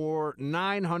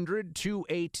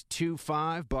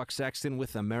 844-900-2825. Buck Sexton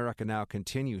with America Now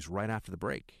continues right after the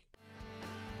break.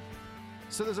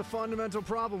 So there's a fundamental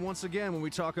problem, once again, when we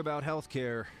talk about health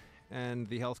care and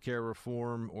the health care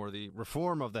reform, or the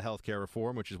reform of the health care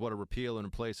reform, which is what a repeal in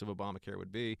place of Obamacare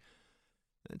would be.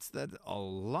 It's that a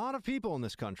lot of people in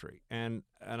this country, and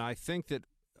I think that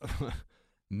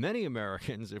many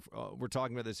Americans, if we're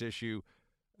talking about this issue,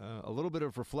 a little bit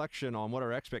of reflection on what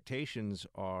our expectations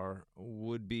are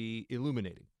would be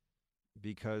illuminating,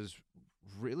 because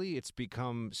really it's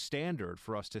become standard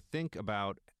for us to think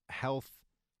about health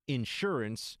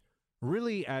insurance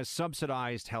really as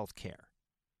subsidized health care.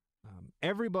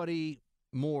 Everybody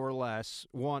more or less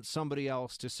wants somebody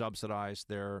else to subsidize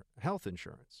their health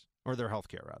insurance, or their health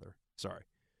care rather. Sorry.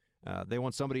 They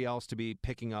want somebody else to be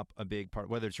picking up a big part,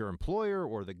 whether it's your employer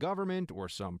or the government or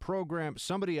some program.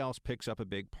 Somebody else picks up a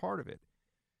big part of it.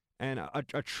 And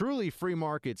a truly free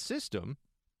market system,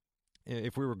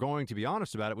 if we were going to be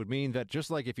honest about it, would mean that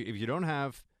just like if you don't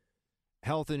have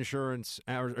health insurance,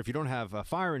 or if you don't have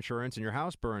fire insurance and your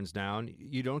house burns down,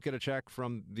 you don't get a check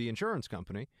from the insurance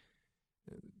company.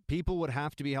 People would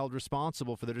have to be held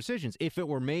responsible for their decisions. If it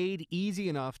were made easy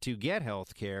enough to get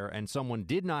health care and someone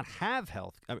did not have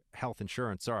health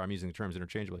insurance, sorry, I'm using the terms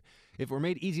interchangeably. If it were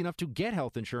made easy enough to get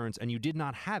health insurance and you did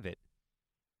not have it,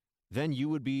 then you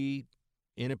would be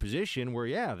in a position where,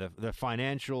 the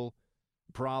financial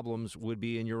problems would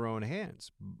be in your own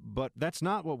hands. But that's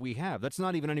not what we have. That's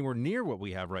not even anywhere near what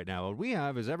we have right now. What we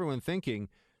have is everyone thinking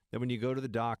that when you go to the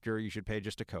doctor, you should pay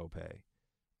just a copay.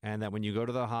 And that when you go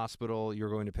to the hospital, you're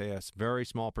going to pay a very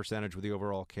small percentage with the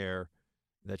overall care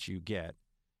that you get.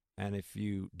 And if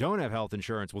you don't have health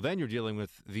insurance, well, then you're dealing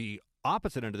with the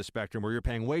opposite end of the spectrum where you're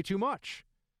paying way too much.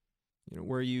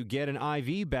 Where you get an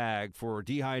IV bag for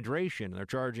dehydration, and they're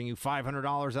charging you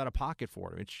 $500 out of pocket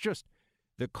for it. It's just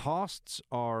the costs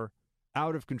are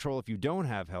out of control if you don't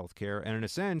have health care. And in a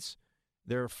sense,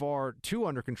 they're far too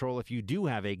under control if you do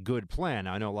have a good plan.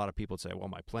 Now, I know a lot of people say, well,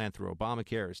 my plan through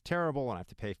Obamacare is terrible and I have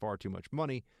to pay far too much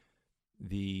money.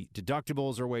 The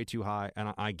deductibles are way too high,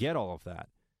 and I get all of that.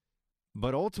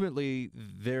 But ultimately,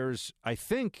 there's, I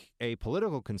think, a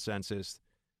political consensus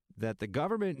that the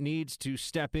government needs to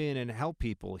step in and help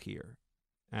people here.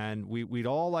 And we'd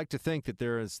all like to think that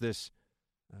there is this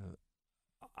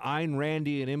Ayn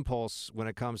Randian impulse when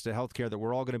it comes to healthcare that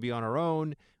we're all going to be on our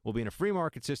own, we'll be in a free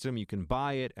market system, you can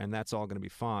buy it, and that's all going to be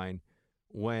fine.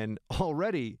 When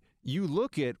already you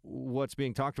look at what's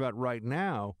being talked about right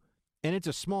now, and it's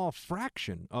a small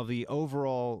fraction of the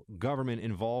overall government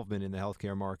involvement in the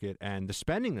healthcare market and the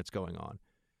spending that's going on.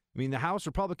 I mean, the House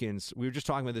Republicans, we were just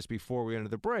talking about this before we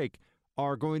ended the break,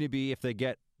 are going to be, if they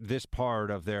get this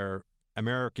part of their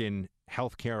American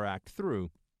Health Care Act through,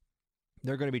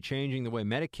 they're going to be changing the way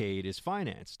Medicaid is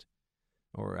financed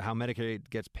or how Medicaid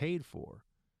gets paid for.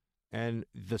 And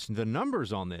the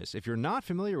numbers on this, if you're not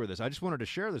familiar with this, I just wanted to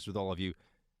share this with all of you.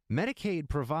 Medicaid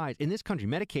provides, in this country,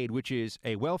 Medicaid, which is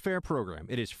a welfare program,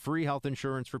 it is free health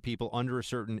insurance for people under a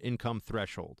certain income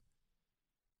threshold.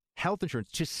 Health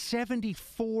insurance to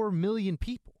 74 million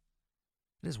people.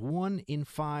 That is 1 in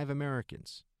 5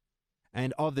 Americans.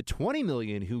 And of the 20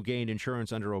 million who gained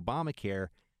insurance under Obamacare,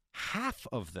 half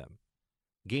of them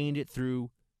gained it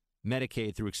through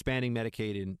Medicaid, through expanding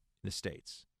Medicaid in the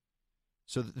states.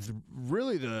 So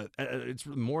really, it's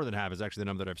more than half is actually the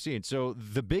number that I've seen. So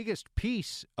the biggest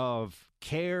piece of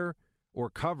care or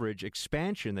coverage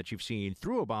expansion that you've seen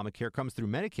through Obamacare comes through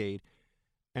Medicaid.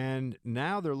 And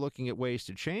now they're looking at ways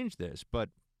to change this. But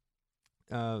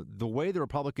the way the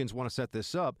Republicans want to set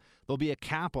this up, there'll be a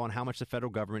cap on how much the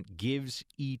federal government gives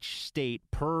each state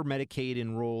per Medicaid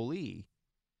enrollee.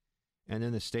 And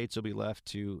then the states will be left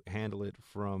to handle it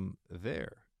from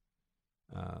there.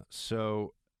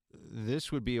 So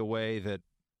this would be a way that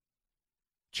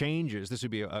changes. This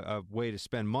would be a way to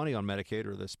spend money on Medicaid,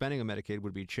 or the spending of Medicaid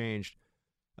would be changed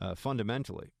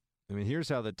fundamentally. I mean, here's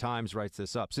how the Times writes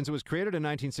this up. Since it was created in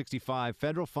 1965,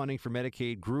 federal funding for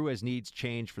Medicaid grew as needs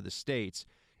changed for the states.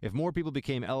 If more people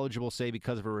became eligible, say,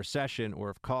 because of a recession, or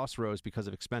if costs rose because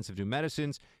of expensive new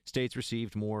medicines, states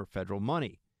received more federal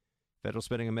money. Federal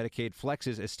spending on Medicaid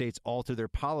flexes as states alter their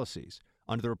policies.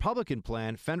 Under the Republican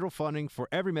plan, federal funding for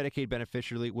every Medicaid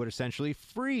beneficiary would essentially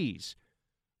freeze,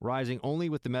 rising only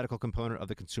with the medical component of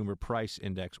the Consumer Price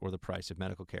Index, or the price of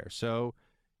medical care. So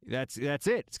that's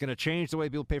it. It's going to change the way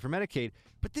people pay for Medicaid.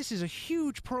 But this is a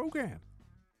huge program.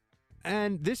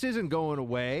 And this isn't going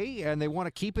away, and they want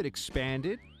to keep it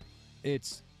expanded.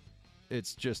 It's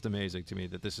just amazing to me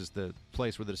that this is the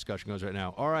place where the discussion goes right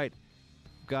now. All right.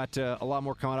 Got a lot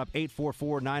more coming up.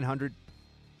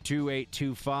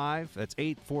 844-900-2825. That's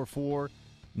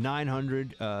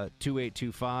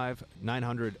 844-900-2825.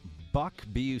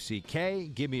 900-BUCK, B-U-C-K.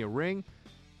 Give me a ring.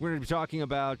 We're going to be talking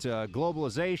about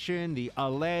globalization, the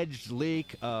alleged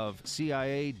leak of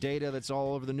CIA data that's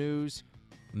all over the news.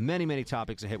 Many, many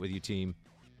topics ahead with you, team.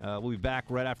 We'll be back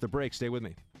right after the break. Stay with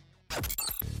me.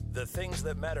 The things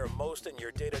that matter most in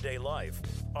your day-to-day life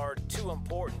are too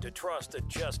important to trust to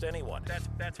just anyone.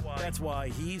 That's why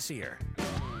he's here.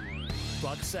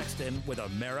 Buck Sexton with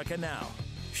America Now.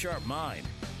 Sharp mind,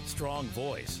 strong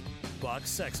voice. Buck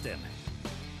Sexton.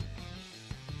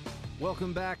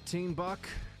 Welcome back, Team Buck.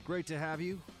 Great to have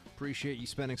you. Appreciate you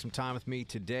spending some time with me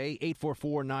today.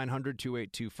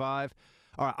 844-900-2825.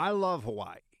 All right, I love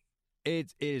Hawaii.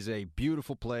 It is a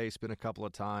beautiful place. Been a couple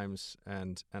of times,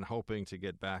 and hoping to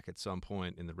get back at some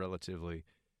point in the relatively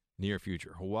near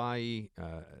future. Hawaii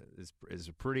is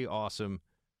a pretty awesome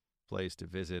place to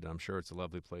visit. I'm sure it's a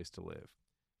lovely place to live.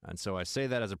 And so I say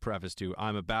that as a preface to,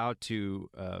 I'm about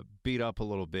to beat up a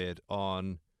little bit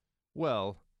on,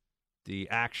 well, the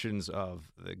actions of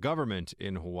the government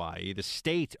in Hawaii, the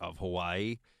state of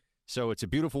Hawaii. So it's a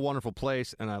beautiful, wonderful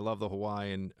place, and I love the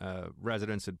Hawaiian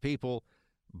residents and people.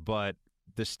 But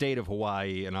the state of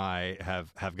Hawaii and I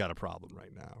have got a problem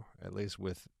right now, at least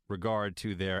with regard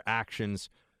to their actions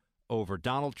over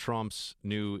Donald Trump's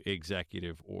new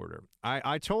executive order.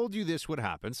 I told you this would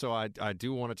happen, so I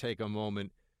do want to take a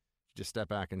moment to just step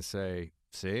back and say,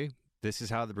 see, this is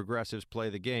how the progressives play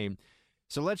the game.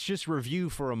 So let's just review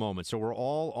for a moment so we're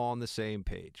all on the same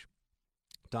page.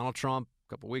 Donald Trump, a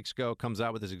couple weeks ago, comes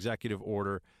out with his executive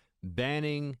order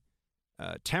banning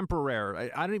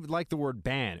temporary. I don't even like the word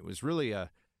ban. It was really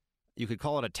you could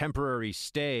call it a temporary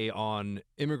stay on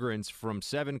immigrants from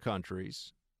 7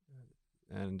 countries.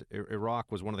 And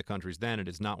Iraq was one of the countries then. It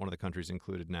is not one of the countries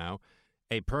included now.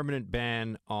 A permanent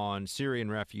ban on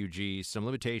Syrian refugees, some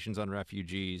limitations on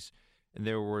refugees. And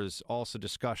there was also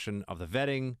discussion of the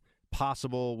vetting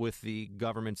possible with the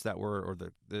governments that were, or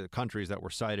the countries that were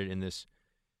cited in this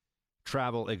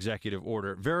travel executive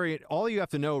order. All you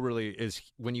have to know really is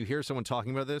when you hear someone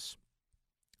talking about this,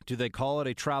 do they call it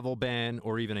a travel ban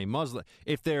or even a Muslim?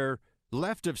 If they're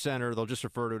left of center, they'll just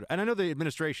refer to it. And I know the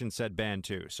administration said ban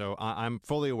too, so I'm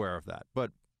fully aware of that.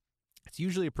 But it's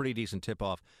usually a pretty decent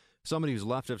tip-off. Somebody who's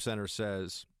left of center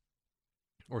says,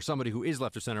 or somebody who is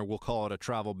left of center will call it a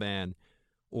travel ban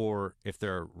or if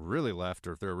they're really left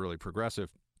or if they're really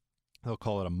progressive, they'll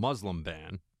call it a Muslim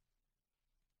ban,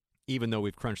 even though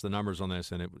we've crunched the numbers on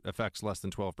this and it affects less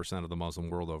than 12% of the Muslim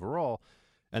world overall.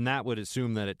 And that would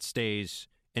assume that it stays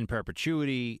in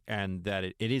perpetuity and that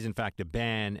it is, in fact, a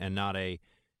ban and not a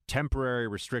temporary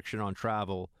restriction on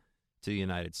travel to the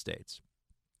United States.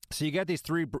 So you get these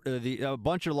a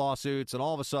bunch of lawsuits, and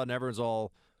all of a sudden everyone's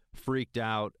all freaked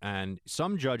out. And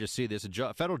some judges see this.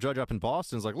 A federal judge up in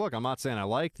Boston is like, look, I'm not saying I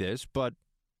like this, but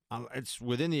it's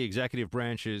within the executive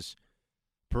branch's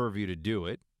purview to do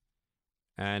it.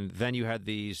 And then you had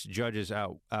these judges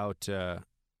out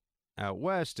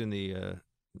west in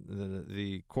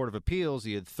the Court of Appeals.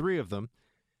 You had 3 of them,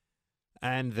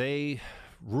 and they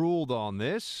ruled on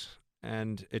this.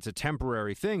 And it's a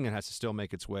temporary thing that has to still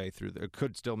make its way through. It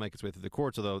could still make its way through the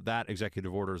courts, although that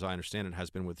executive order, as I understand it,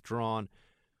 has been withdrawn.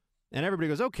 And everybody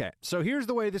goes, okay, so here's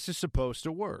the way this is supposed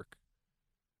to work.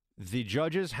 The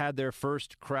judges had their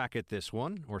first crack at this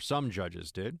one, or some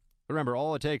judges did. Remember,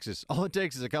 all it takes is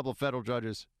a couple of federal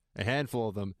judges, a handful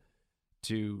of them,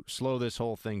 to slow this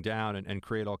whole thing down and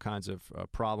create all kinds of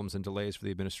problems and delays for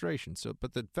the administration.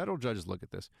 But the federal judges look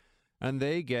at this, and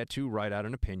they get to write out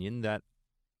an opinion that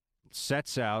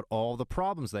sets out all the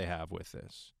problems they have with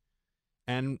this.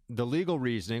 And the legal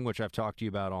reasoning, which I've talked to you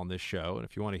about on this show, and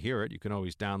if you want to hear it, you can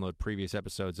always download previous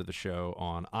episodes of the show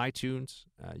on iTunes.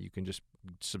 You can just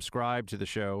subscribe to the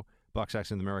show, Buck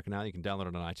Sexton in America Now. You can download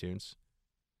it on iTunes.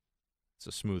 It's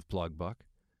a smooth plug, Buck.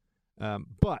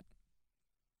 But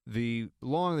the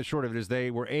long and the short of it is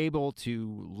they were able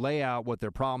to lay out what their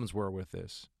problems were with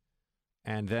this.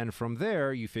 And then from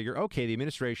there, you figure, okay, the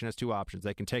administration has 2 options.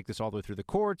 They can take this all the way through the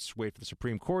courts, wait for the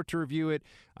Supreme Court to review it.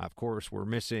 Of course, we're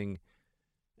missing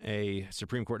a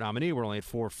Supreme Court nominee. We're only at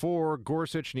 4-4.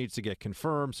 Gorsuch needs to get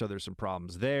confirmed, so there's some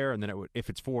problems there. And then if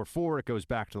it's 4-4, it goes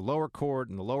back to the lower court,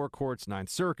 and the lower court's Ninth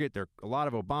Circuit. There are a lot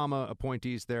of Obama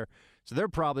appointees there, so they're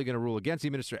probably going to rule against the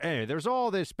administration. Anyway, there's all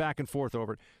this back and forth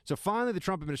over it. So finally, the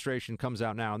Trump administration comes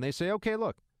out now, and they say, okay,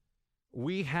 look,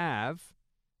 we have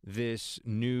this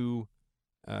new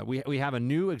we have a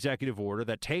new executive order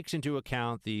that takes into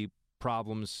account the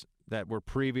problems that were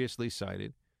previously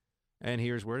cited, and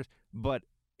here's where it is. But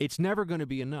it's never going to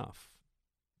be enough.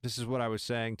 This is what I was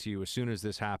saying to you as soon as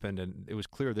this happened, and it was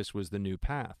clear this was the new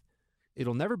path.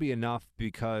 It'll never be enough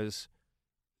because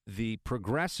the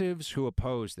progressives who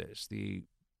oppose this, the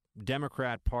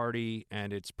Democrat Party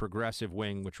and its progressive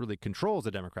wing, which really controls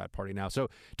the Democrat Party now. So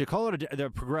to call it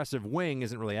the progressive wing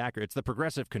isn't really accurate. It's the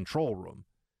progressive control room.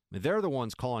 They're the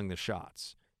ones calling the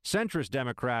shots. Centrist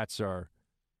Democrats are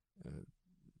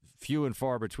few and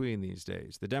far between these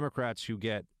days. The Democrats who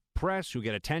get press, who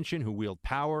get attention, who wield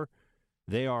power,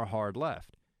 they are hard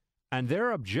left. And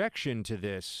their objection to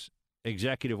this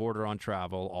executive order on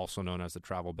travel, also known as the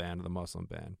travel ban or the Muslim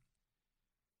ban,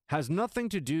 has nothing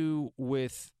to do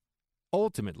with,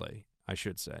 ultimately, I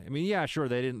should say. I mean, yeah, sure,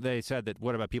 they said that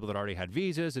what about people that already had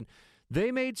visas? And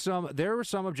there were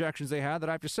some objections they had that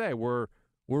I have to say were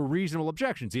reasonable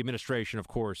objections. The administration, of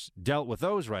course, dealt with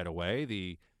those right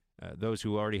away. Those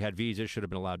who already had visas should have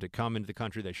been allowed to come into the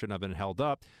country. They shouldn't have been held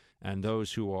up. And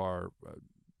those who are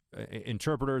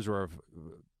interpreters or have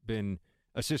been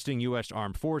assisting U.S.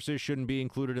 armed forces shouldn't be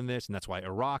included in this. And that's why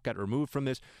Iraq got removed from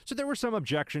this. So there were some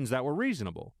objections that were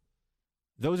reasonable.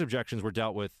 Those objections were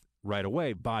dealt with right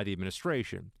away by the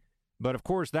administration. But, of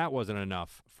course, that wasn't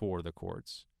enough for the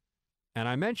courts. And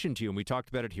I mentioned to you, and we talked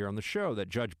about it here on the show, that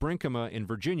Judge Brinkema in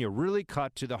Virginia really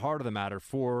cut to the heart of the matter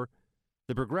for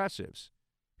the progressives,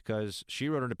 because she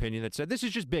wrote an opinion that said this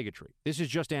is just bigotry. This is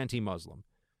just anti-Muslim.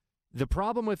 The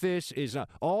problem with this is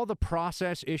all the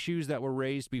process issues that were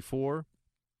raised before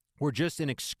were just an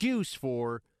excuse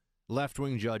for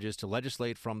left-wing judges to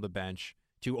legislate from the bench,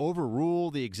 to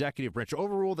overrule the executive branch, to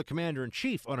overrule the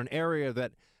commander-in-chief on an area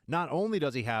that not only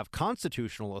does he have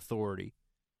constitutional authority,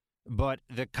 but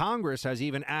the Congress has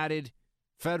even added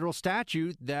federal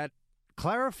statute that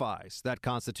clarifies that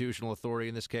constitutional authority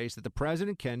in this case, that the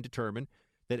president can determine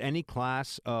that any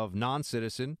class of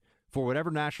non-citizen, for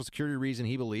whatever national security reason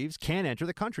he believes, can enter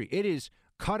the country. It is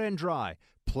cut and dry,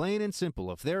 plain and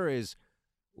simple. If there is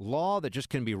law that just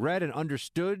can be read and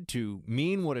understood to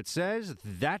mean what it says,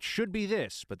 that should be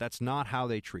this, but that's not how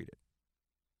they treat it.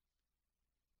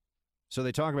 So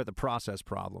they talk about the process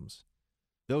problems.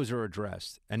 Those are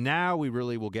addressed. And now we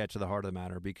really will get to the heart of the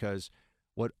matter, because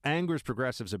what angers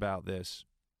progressives about this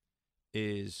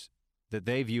is that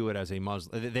they view it as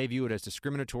they view it as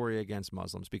discriminatory against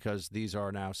Muslims, because these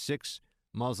are now 6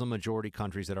 Muslim majority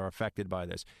countries that are affected by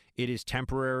this. It is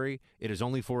temporary. It is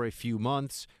only for a few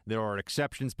months. There are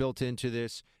exceptions built into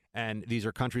this. and these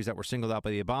are countries that were singled out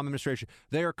by the Obama administration.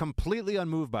 They are completely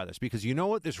unmoved by this because you know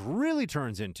what this really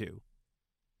turns into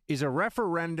is a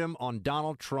referendum on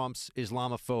Donald Trump's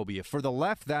Islamophobia. For the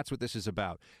left, that's what this is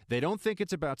about. They don't think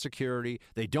it's about security.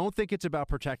 They don't think it's about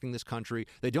protecting this country.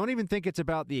 They don't even think it's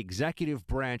about the executive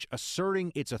branch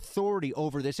asserting its authority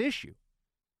over this issue.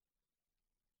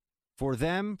 For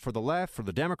them, for the left, for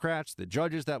the Democrats, the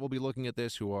judges that will be looking at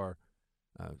this who are,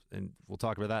 and we'll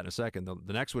talk about that in a second,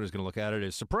 the next one is going to look at it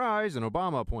as surprise, an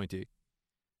Obama appointee.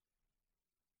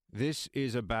 This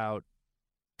is about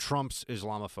Trump's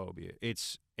Islamophobia.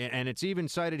 It's even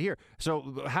cited here.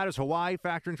 So how does Hawaii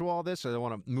factor into all this? I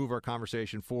want to move our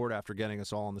conversation forward after getting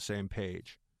us all on the same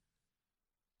page.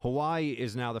 Hawaii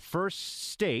is now the first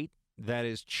state that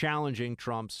is challenging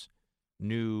Trump's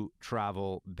new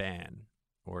travel ban,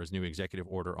 or his new executive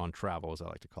order on travel, as I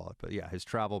like to call it. But yeah, his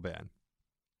travel ban.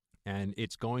 And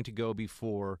it's going to go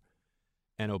before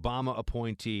an Obama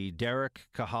appointee, Derek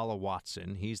Kahala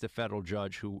Watson. He's the federal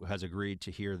judge who has agreed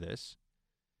to hear this.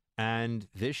 And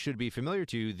this should be familiar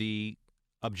to you. The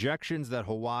objections that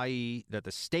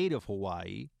the state of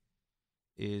Hawaii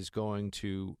is going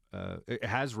to,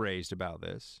 has raised about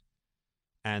this.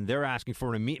 And they're asking for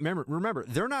an immediate, remember,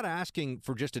 they're not asking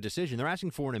for just a decision. They're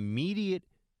asking for an immediate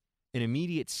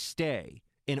stay,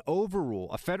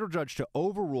 a federal judge to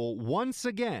overrule once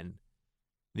again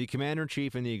the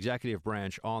commander-in-chief and the executive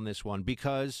branch on this one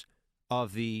because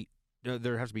of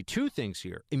there has to be two things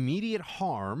here: immediate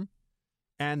harm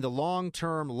and the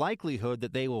long-term likelihood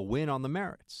that they will win on the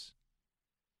merits.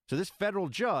 So this federal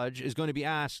judge is going to be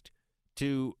asked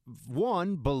to,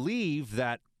 one, believe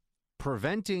that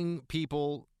preventing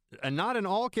people, and not in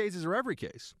all cases or every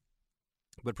case,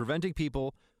 but preventing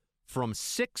people from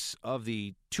 6 of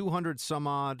the 200 some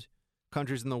odd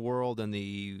countries in the world and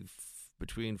the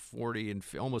between 40 and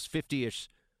almost 50-ish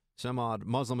some odd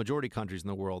Muslim majority countries in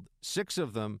the world, 6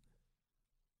 of them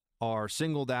are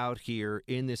singled out here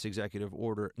in this executive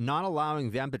order. Not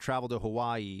allowing them to travel to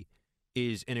Hawaii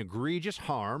is an egregious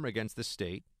harm against the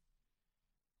state.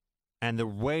 And the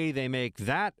way they make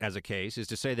that as a case is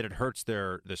to say that it hurts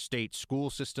the state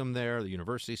school system there, the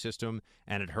university system,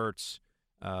 and it hurts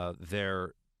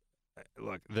they're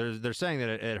saying that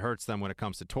it hurts them when it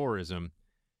comes to tourism.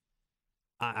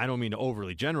 I don't mean to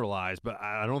overly generalize, but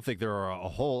I don't think there are a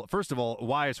whole. First of all,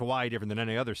 why is Hawaii different than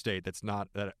any other state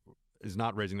that is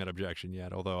not raising that objection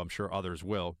yet? Although I'm sure others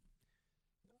will.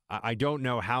 I don't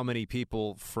know how many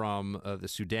people from the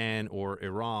Sudan or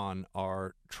Iran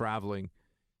are traveling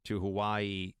to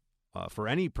Hawaii for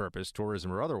any purpose,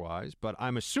 tourism or otherwise, but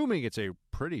I'm assuming it's a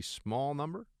pretty small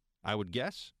number, I would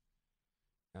guess.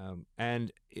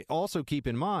 And also keep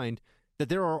in mind that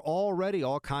there are already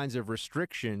all kinds of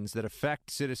restrictions that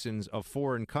affect citizens of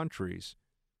foreign countries.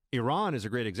 Iran is a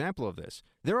great example of this.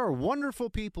 There are wonderful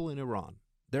people in Iran.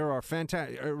 There are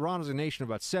fantastic. Iran is a nation of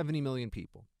about 70 million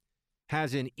people,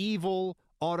 has an evil,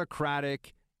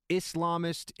 autocratic,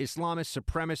 Islamist,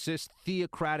 supremacist,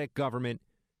 theocratic government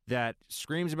that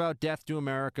screams about death to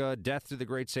America, death to the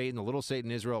great Satan, the little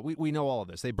Satan Israel. We know all of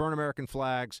this. They burn American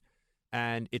flags,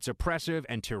 and it's oppressive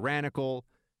and tyrannical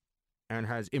and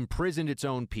has imprisoned its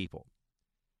own people.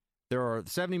 There are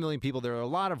 70 million people. There are a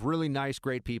lot of really nice,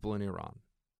 great people in Iran.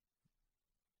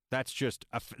 That's just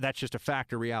a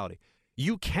fact of reality.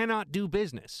 You cannot do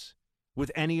business with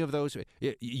any of those.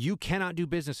 You cannot do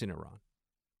business in Iran.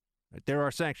 There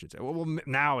are sanctions. Well,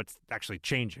 now it's actually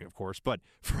changing, of course, but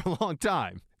for a long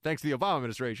time, thanks to the Obama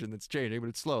administration, that's changing, but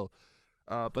it's slow.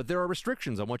 But there are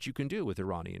restrictions on what you can do with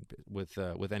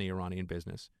any Iranian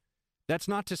business. That's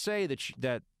not to say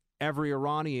that every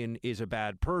Iranian is a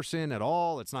bad person at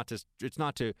all. It's not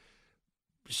to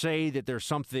say that there's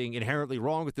something inherently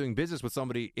wrong with doing business with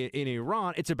somebody in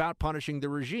Iran. It's about punishing the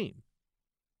regime.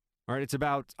 All right, it's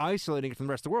about isolating it from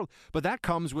the rest of the world. But that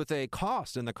comes with a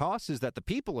cost, and the cost is that the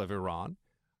people of Iran,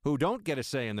 who don't get a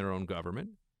say in their own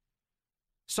government,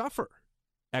 suffer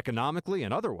economically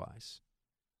and otherwise.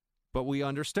 But we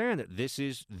understand that this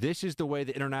is the way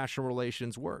that international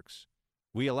relations works.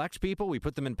 We elect people, we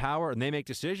put them in power, and they make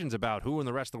decisions about who in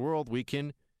the rest of the world we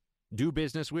can do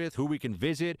business with, who we can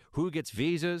visit, who gets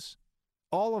visas,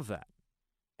 all of that.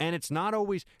 And it's not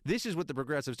always, this is what the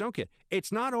progressives don't get.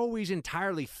 It's not always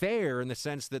entirely fair in the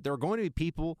sense that there are going to be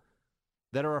people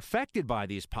that are affected by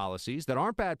these policies that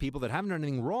aren't bad people, that haven't done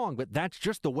anything wrong, but that's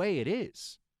just the way it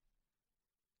is.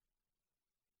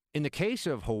 In the case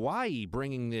of Hawaii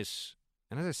bringing this,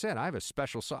 and as I said, I have a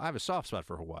soft spot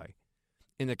for Hawaii.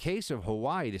 In the case of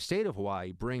Hawaii, the state of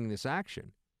Hawaii bringing this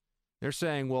action, they're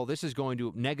saying, well, this is going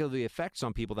to negatively affect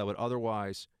some people that would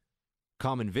otherwise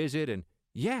come and visit. And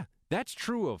yeah, that's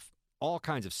true of all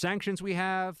kinds of sanctions we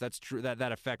have. That's true.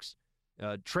 That affects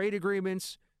trade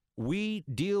agreements. We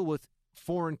deal with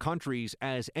foreign countries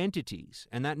as entities,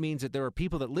 and that means that there are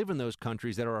people that live in those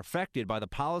countries that are affected by the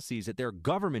policies that their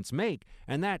governments make,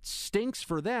 and that stinks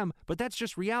for them, but that's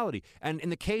just reality. And in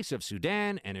the case of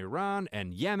Sudan and Iran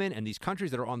and Yemen and these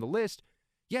countries that are on the list,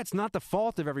 yeah, it's not the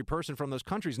fault of every person from those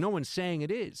countries. No one's saying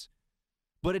it is.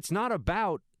 But it's not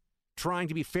about trying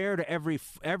to be fair to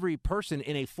every person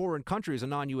in a foreign country as a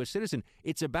non-U.S. citizen.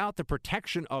 It's about the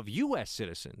protection of U.S.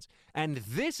 citizens. And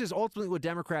this is ultimately what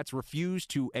Democrats refuse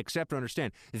to accept or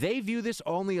understand. They view this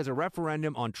only as a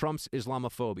referendum on Trump's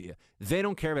Islamophobia. They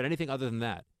don't care about anything other than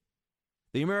that.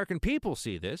 The American people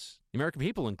see this. The American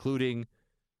people, including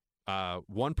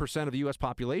 1% of the U.S.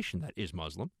 population that is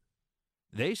Muslim,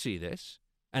 they see this,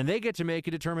 and they get to make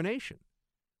a determination.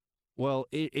 Well,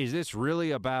 is this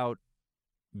really about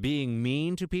being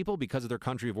mean to people because of their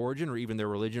country of origin or even their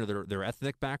religion or their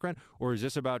ethnic background? Or is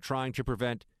this about trying to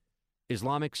prevent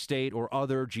Islamic State or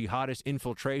other jihadist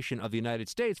infiltration of the United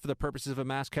States for the purposes of a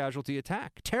mass casualty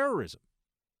attack? Terrorism.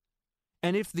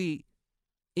 And if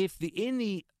in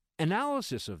the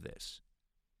analysis of this,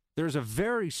 there's a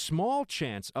very small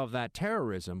chance of that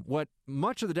terrorism, what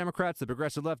much of the Democrats, the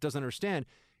progressive left, doesn't understand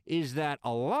is that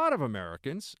a lot of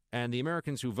Americans, and the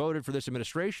Americans who voted for this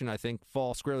administration, I think,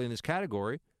 fall squarely in this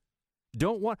category,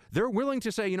 they're willing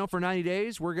to say, for 90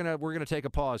 days, we're gonna take a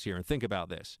pause here and think about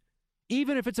this.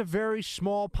 Even if it's a very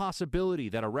small possibility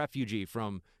that a refugee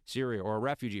from Syria or a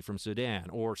refugee from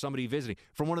Sudan or somebody visiting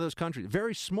from one of those countries,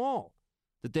 very small,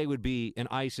 that they would be an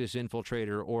ISIS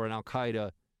infiltrator or an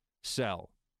Al-Qaeda cell,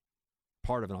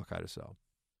 part of an Al-Qaeda cell.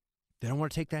 They don't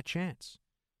want to take that chance.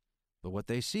 But what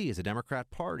they see is a Democrat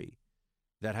Party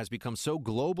that has become so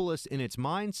globalist in its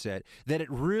mindset that it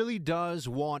really does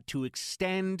want to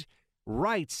extend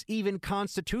rights, even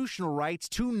constitutional rights,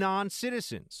 to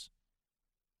non-citizens.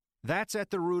 That's at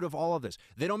the root of all of this.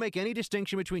 They don't make any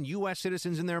distinction between U.S.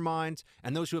 citizens in their minds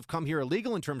and those who have come here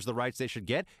illegal in terms of the rights they should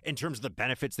get, in terms of the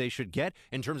benefits they should get,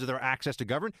 in terms of their access to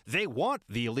government. They want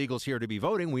the illegals here to be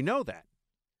voting. We know that.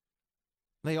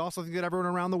 They also think that everyone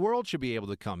around the world should be able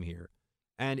to come here.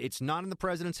 And it's not in the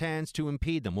president's hands to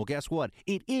impede them. Well, guess what?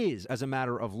 It is as a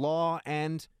matter of law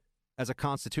and as a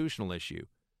constitutional issue.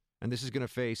 And this is going to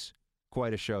face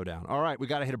quite a showdown. All right, we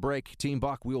got to hit a break. Team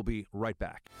Buck, we'll be right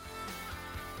back.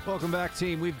 Welcome back,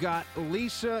 team. We've got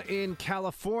Lisa in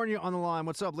California on the line.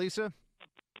 What's up, Lisa?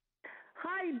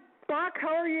 Hi, Buck.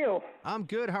 How are you? I'm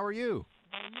good. How are you?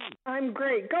 I'm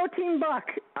great. Go Team Buck.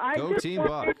 Go Team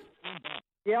Buck.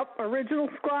 Yep, original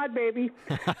squad, baby.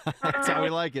 That's how we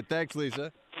like it. Thanks,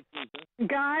 Lisa.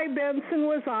 Guy Benson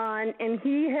was on, and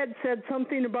he had said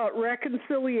something about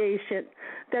reconciliation,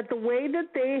 that the way that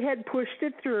they had pushed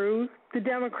it through, the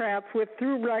Democrats,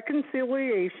 through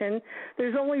reconciliation,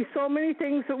 there's only so many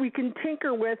things that we can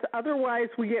tinker with. Otherwise,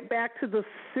 we get back to the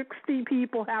 60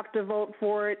 people have to vote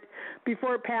for it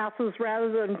before it passes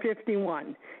rather than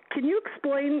 51. Can you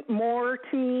explain more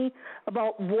to me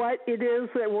about what it is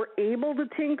that we're able to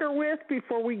tinker with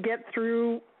before we get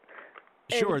through?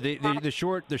 Sure. The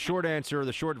short answer,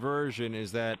 the short version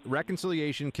is that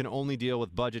reconciliation can only deal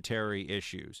with budgetary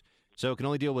issues. So it can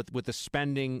only deal with the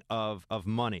spending of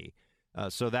money.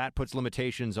 So that puts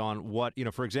limitations on what,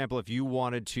 for example, if you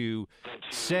wanted to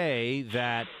say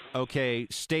that, okay,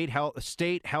 state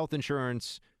health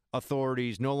insurance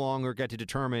authorities no longer get to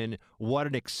determine what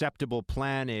an acceptable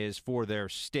plan is for their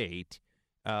state,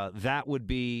 that would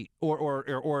be,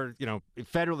 the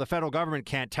federal government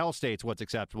can't tell states what's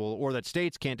acceptable, or that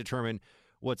states can't determine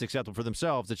what's acceptable for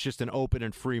themselves. It's just an open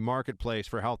and free marketplace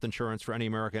for health insurance for any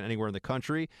American anywhere in the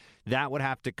country. That would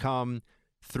have to come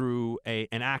through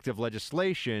an act of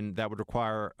legislation that would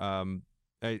require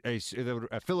a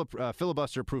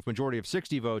filibuster-proof majority of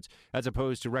 60 votes, as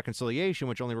opposed to reconciliation,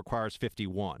 which only requires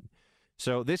 51.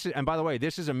 So this is, and by the way,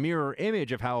 this is a mirror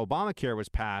image of how Obamacare was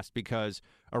passed, because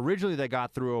originally they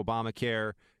got through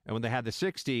Obamacare and when they had the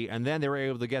 60, and then they were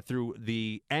able to get through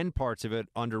the end parts of it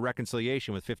under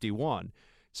reconciliation with 51.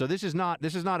 So this is not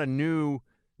a new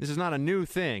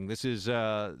thing. This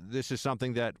is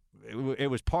something that it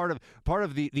was part of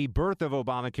the birth of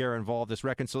Obamacare involved this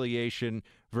reconciliation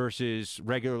versus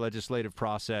regular legislative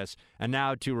process, and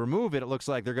now to remove it, it looks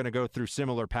like they're going to go through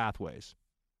similar pathways.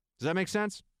 Does that make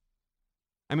sense?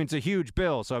 I mean, it's a huge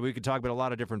bill, so we could talk about a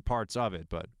lot of different parts of it,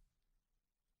 but...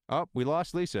 Oh, we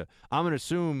lost Lisa. I'm going to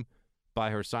assume by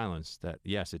her silence that,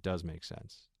 yes, it does make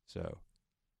sense. So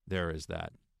there is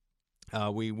that.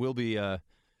 We will be... let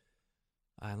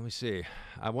me see.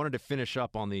 I wanted to finish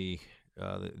up on the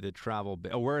travel...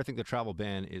 where I think the travel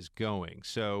ban is going.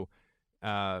 So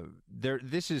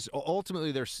this is...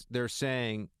 Ultimately, they're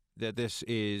saying that this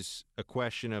is a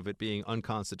question of it being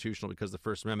unconstitutional because of the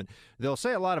First Amendment. They'll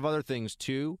say a lot of other things,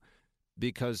 too,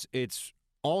 because it's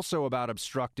also about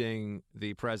obstructing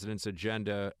the president's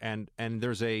agenda. And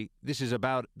this is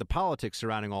about the politics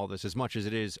surrounding all this as much as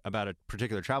it is about a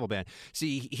particular travel ban.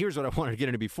 See, here's what I wanted to get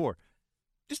into before.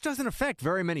 This doesn't affect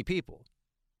very many people.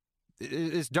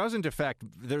 This doesn't affect,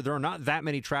 there are not that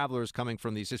many travelers coming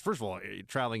from these. First of all,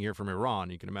 traveling here from Iran,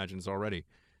 you can imagine it's already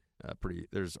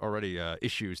there's already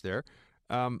issues there.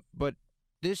 But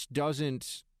this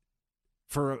doesn't,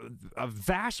 for a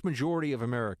vast majority of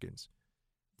Americans,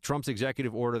 Trump's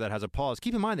executive order that has a pause.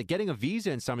 Keep in mind that getting a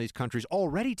visa in some of these countries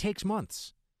already takes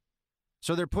months.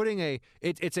 So they're putting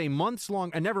it's a months long,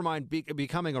 and never mind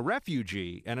becoming a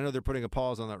refugee. And I know they're putting a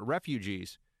pause on the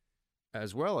refugees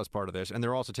as well as part of this. And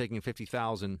they're also taking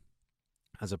 50,000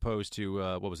 as opposed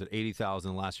to,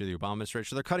 80,000 last year, the Obama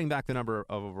administration. So they're cutting back the number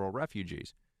of overall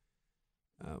refugees.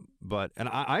 But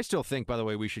I still think, by the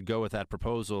way, we should go with that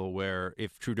proposal where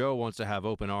if Trudeau wants to have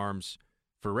open arms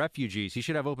for refugees, he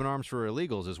should have open arms for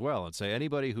illegals as well, and say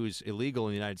anybody who's illegal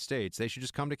in the United States, they should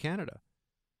just come to Canada.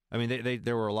 I mean,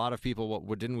 there were a lot of people.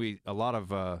 A lot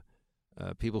of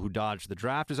people who dodged the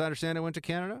draft, as I understand it, went to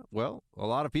Canada. Well, a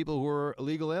lot of people who were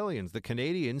illegal aliens. The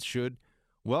Canadians should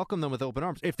welcome them with open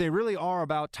arms. If they really are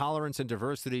about tolerance and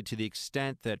diversity to the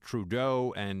extent that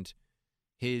Trudeau and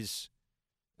his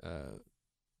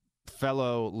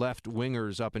fellow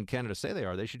left-wingers up in Canada say they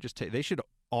are, they should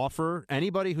offer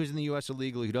anybody who's in the U.S.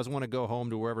 illegally who doesn't want to go home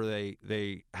to wherever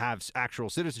they have actual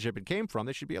citizenship and came from,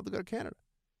 they should be able to go to Canada.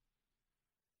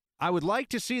 I would like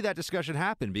to see that discussion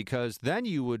happen, because then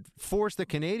you would force the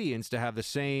Canadians to have the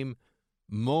same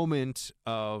moment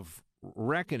of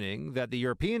reckoning that the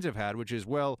Europeans have had, which is,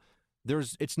 well,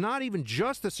 it's not even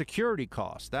just the security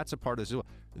cost. That's a part of this.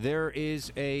 There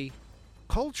is a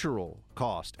cultural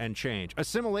cost and change.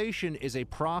 Assimilation is a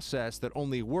process that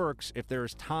only works if there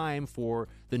is time for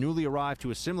the newly arrived to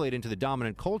assimilate into the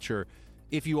dominant culture.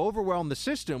 If you overwhelm the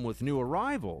system with new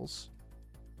arrivals,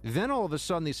 then all of a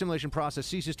sudden the assimilation process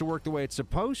ceases to work the way it's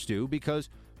supposed to, because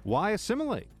why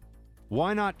assimilate?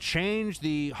 Why not change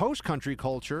the host country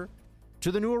culture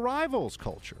to the new arrivals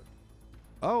culture?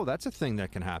 Oh, that's a thing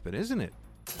that can happen, isn't it?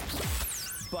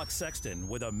 Buck Sexton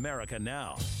with America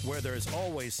Now, where there's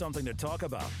always something to talk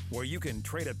about, where you can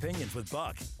trade opinions with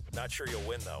Buck. Not sure you'll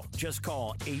win, though. Just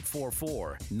call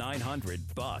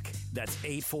 844-900-BUCK. That's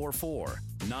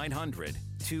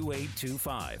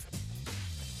 844-900-2825.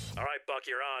 All right, Buck,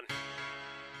 you're on.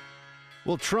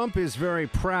 Well, Trump is very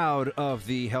proud of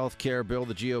the health care bill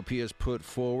the GOP has put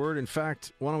forward. In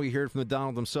fact, why don't we hear it from the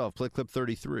Donald himself? Play clip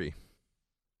 33.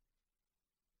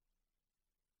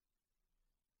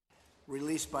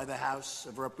 Released by the House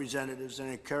of Representatives and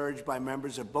encouraged by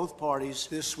members of both parties.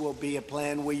 This will be a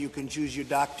plan where you can choose your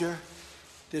doctor.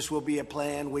 This will be a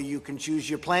plan where you can choose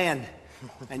your plan.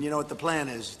 And you know what the plan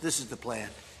is? This is the plan.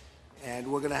 And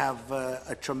we're going to have I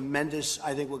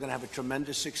think we're going to have a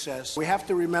tremendous success. We have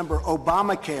to remember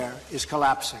Obamacare is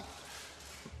collapsing.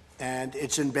 And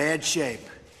it's in bad shape.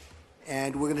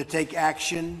 And we're going to take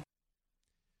action.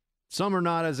 Some are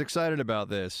not as excited about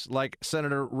this, like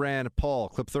Senator Rand Paul,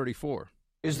 clip 34.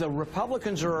 Is the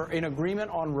Republicans are in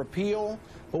agreement on repeal,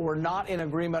 but we're not in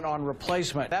agreement on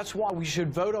replacement. That's why we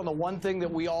should vote on the one thing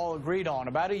that we all agreed on.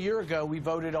 About a year ago, we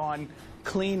voted on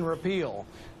clean repeal.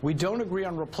 We don't agree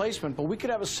on replacement, but we could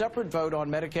have a separate vote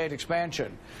on Medicaid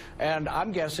expansion. And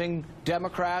I'm guessing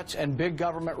Democrats and big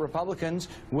government Republicans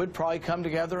would probably come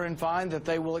together and find that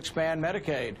they will expand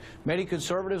Medicaid. Many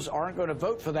conservatives aren't going to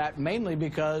vote for that, mainly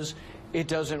because it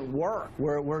doesn't work.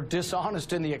 We're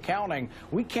dishonest in the accounting.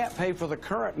 We can't pay for the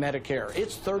current Medicare.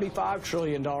 It's $35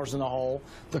 trillion in the hole.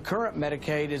 The current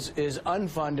Medicaid is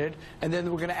unfunded, and then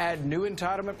we're going to add new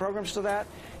entitlement programs to that.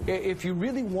 If you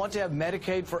really want to have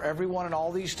Medicaid for everyone in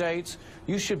all these states,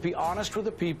 you should be honest with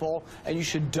the people, and you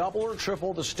should double or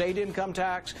triple the state income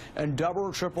tax and double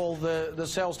or triple the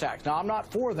sales tax. Now, I'm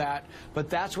not for that, but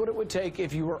that's what it would take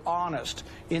if you were honest.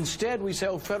 Instead, we say,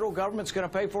 oh, federal government's going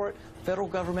to pay for it. Federal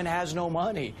government has no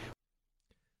money.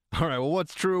 All right, well,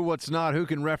 what's true, what's not? Who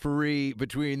can referee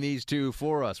between these two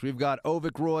for us? We've got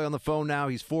Ovik Roy on the phone now.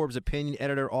 He's Forbes opinion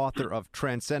editor, author of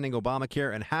Transcending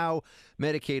Obamacare and How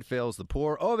Medicaid Fails the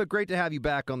Poor. Ovik, great to have you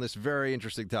back on this very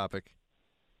interesting topic.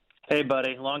 Hey,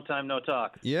 buddy. Long time no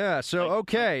talk. Yeah. So,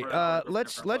 okay,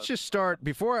 let's just start.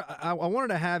 Before I wanted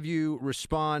to have you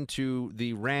respond to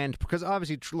the Rand, because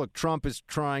obviously, look, Trump is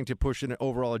trying to push an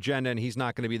overall agenda, and he's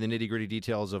not going to be in the nitty-gritty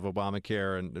details of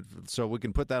Obamacare, and so we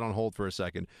can put that on hold for a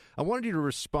second. I wanted you to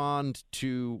respond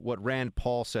to what Rand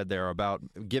Paul said there about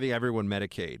giving everyone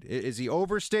Medicaid. Is he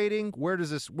overstating? Where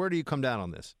do you come down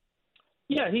on this?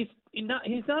 Yeah, he's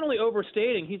not only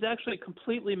overstating, he's actually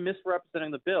completely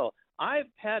misrepresenting the bill. I've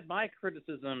had my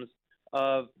criticisms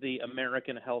of the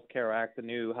American Health Care Act, the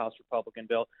new House Republican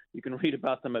bill. You can read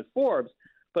about them at Forbes.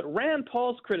 But Rand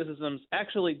Paul's criticisms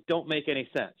actually don't make any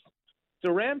sense. So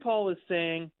Rand Paul is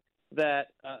saying that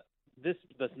this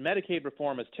Medicaid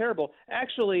reform is terrible.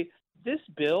 Actually, this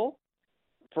bill,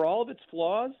 for all of its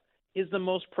flaws, is the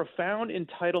most profound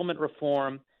entitlement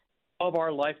reform of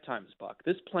our lifetimes, Buck.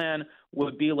 This plan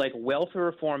would be like welfare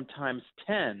reform times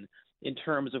 10 in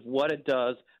terms of what it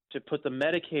does to put the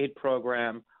Medicaid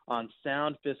program on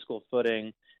sound fiscal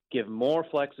footing, give more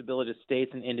flexibility to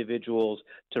states and individuals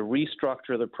to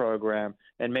restructure the program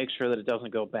and make sure that it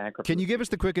doesn't go bankrupt. Can you give us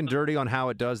the quick and dirty on how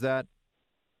it does that?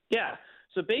 Yeah.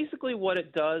 So basically what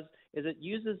it does is it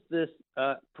uses this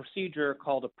procedure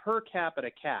called a per capita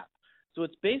cap. So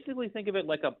it's basically, think of it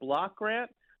like a block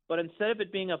grant, but instead of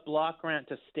it being a block grant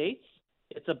to states,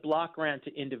 it's a block grant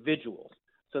to individuals.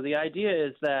 So the idea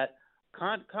is that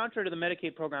contrary to the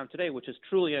Medicaid program today, which is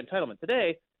truly an entitlement,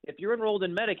 today, if you're enrolled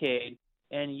in Medicaid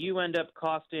and you end up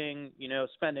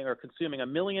spending or consuming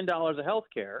 $1 million of health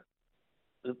care,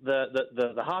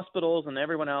 the hospitals and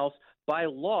everyone else by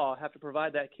law have to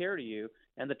provide that care to you,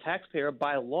 and the taxpayer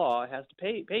by law has to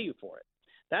pay you for it.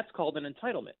 That's called an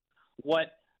entitlement.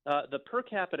 What the per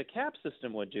capita cap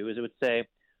system would do is it would say,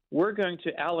 we're going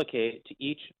to allocate to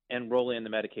each enrollee in the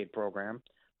Medicaid program,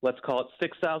 let's call it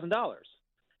 $6,000.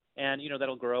 And,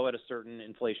 that'll grow at a certain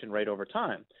inflation rate over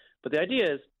time. But the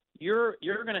idea is you're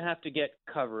going to have to get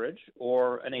coverage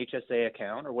or an HSA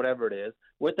account or whatever it is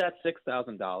with that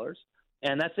 $6,000,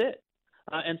 and that's it.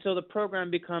 And so the program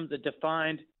becomes a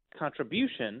defined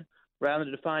contribution rather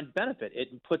than a defined benefit.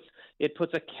 It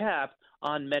puts a cap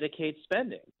on Medicaid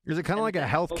spending. Is it kind of like a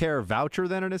health care voucher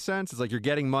then, in a sense? It's like you're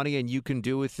getting money and you can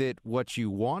do with it what you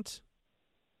want?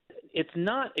 It's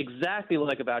not exactly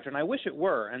like a voucher, and I wish it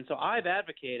were. And so I've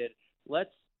advocated let's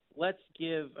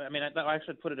give – I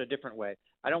should put it a different way.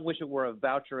 I don't wish it were a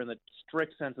voucher in the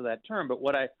strict sense of that term, but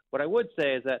what I would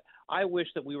say is that I wish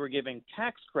that we were giving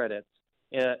tax credits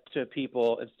to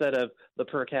people instead of the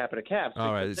per capita caps.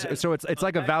 All right. So it's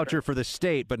like a voucher for the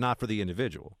state, but not for the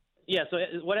individual. Yeah. So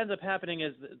what ends up happening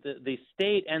is the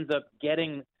state ends up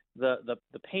getting the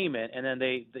payment, and then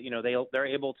they're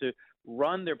able to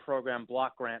run their program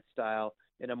block grant style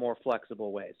in a more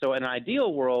flexible way. So in an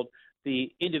ideal world,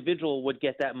 the individual would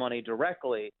get that money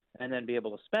directly and then be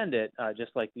able to spend it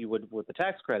just like you would with the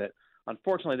tax credit.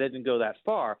 Unfortunately, they didn't go that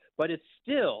far, but it's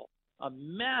still a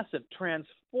massive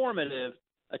transformative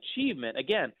achievement.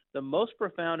 Again, the most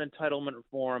profound entitlement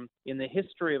reform in the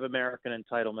history of American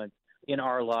entitlement in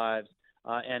our lives,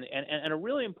 and a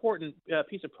really important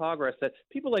piece of progress that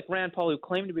people like Rand Paul, who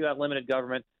claim to be about limited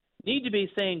government, need to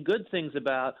be saying good things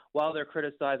about while they're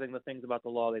criticizing the things about the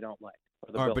law they don't like.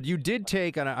 All right, but you did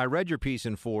take, and I read your piece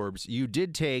in Forbes, you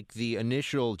did take the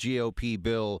initial GOP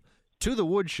bill to the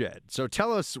woodshed. So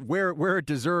tell us where it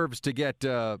deserves to get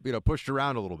pushed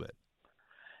around a little bit.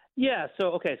 Yeah,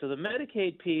 so the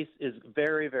Medicaid piece is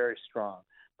very, very strong.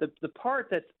 The part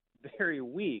that's very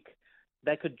weak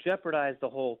that could jeopardize the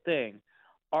whole thing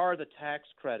are the tax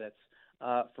credits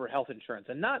for health insurance,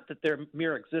 and not that they're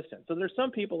mere existence. So there's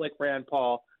some people like Rand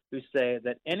Paul who say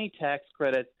that any tax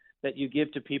credit that you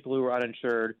give to people who are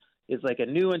uninsured is like a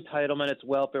new entitlement, it's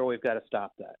welfare, we've got to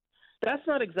stop that. That's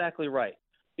not exactly right,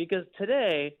 because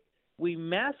today we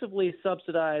massively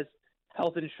subsidize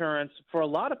health insurance for a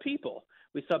lot of people.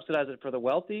 We subsidize it for the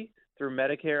wealthy through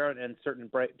Medicare and certain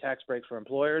tax breaks for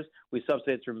employers. We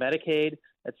subsidize it through Medicaid,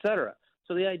 et cetera.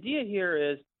 So the idea here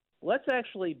is let's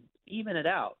actually even it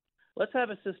out. Let's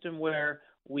have a system where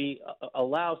we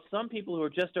allow some people who are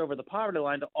just over the poverty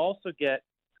line to also get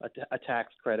a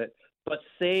tax credit, but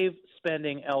save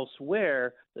spending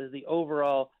elsewhere. The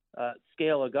overall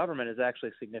scale of government is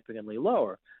actually significantly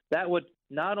lower. That would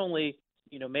not only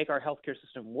make our healthcare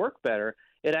system work better,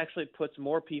 it actually puts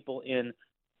more people in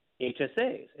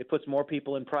HSAs. It puts more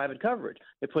people in private coverage.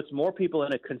 It puts more people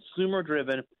in a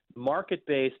consumer-driven,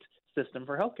 market-based system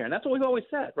for healthcare. And that's what we've always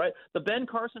said, right? The Ben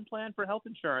Carson plan for health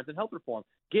insurance and health reform,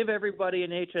 give everybody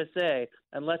an HSA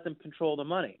and let them control the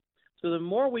money. So the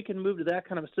more we can move to that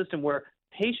kind of a system where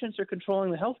patients are controlling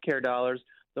the healthcare dollars,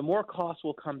 the more costs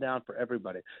will come down for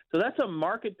everybody. So that's a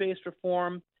market-based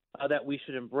reform that we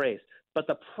should embrace. But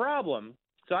the problem,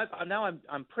 so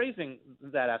I'm praising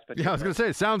that aspect. Yeah, I was going to say,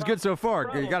 it sounds good so far.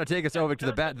 You got to take us over to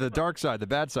the dark side, the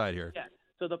bad side here. Yeah.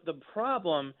 So the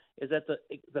problem is that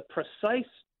the precise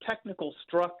technical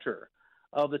structure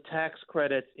of the tax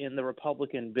credits in the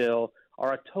Republican bill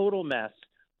are a total mess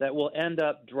that will end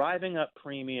up driving up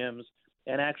premiums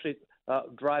and actually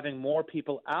driving more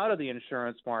people out of the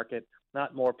insurance market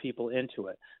not more people into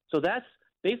it. So that's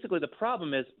basically the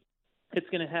problem is it's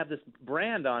going to have this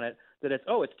brand on it that it's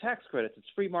tax credits, it's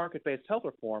free market-based health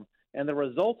reform, and the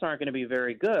results aren't going to be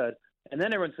very good. And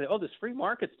then everyone say, oh, this free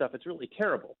market stuff, it's really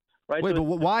terrible. Right? Wait, so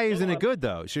but why isn't it good,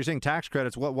 though? So you're saying tax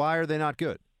credits. Why are they not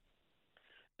good?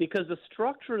 Because the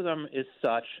structure of them is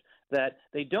such that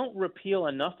they don't repeal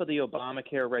enough of the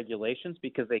Obamacare regulations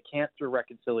because they can't through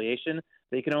reconciliation.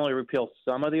 They can only repeal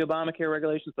some of the Obamacare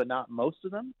regulations, but not most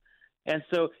of them. And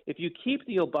so if you keep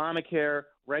the Obamacare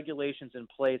regulations in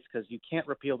place because you can't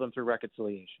repeal them through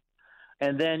reconciliation,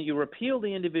 and then you repeal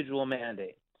the individual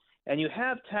mandate, and you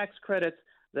have tax credits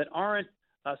that aren't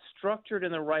structured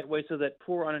in the right way so that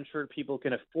poor uninsured people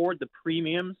can afford the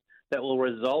premiums that will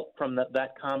result from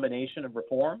that combination of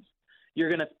reforms, you're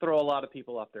going to throw a lot of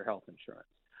people off their health insurance.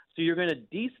 So you're going to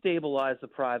destabilize the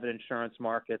private insurance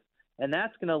markets, and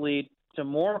that's going to lead to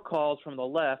more calls from the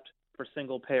left for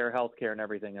single-payer health care and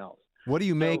everything else. What do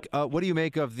you make? What do you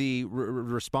make of the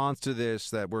response to this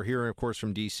that we're hearing, of course,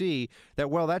 from D.C. That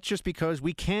that's just because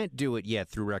we can't do it yet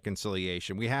through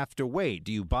reconciliation. We have to wait.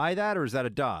 Do you buy that, or is that a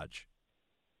dodge?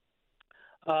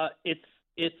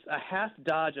 It's a half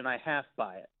dodge and I half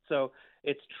buy it. So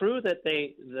it's true that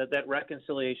that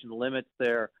reconciliation limits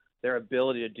their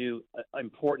ability to do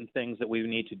important things that we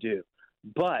need to do,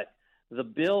 but the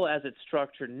bill as it's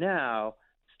structured now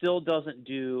still doesn't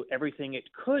do everything it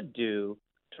could do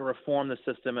to reform the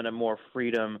system in a more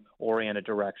freedom-oriented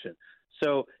direction.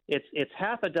 So it's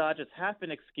half a dodge, it's half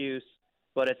an excuse,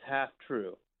 but it's half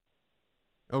true.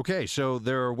 Okay, so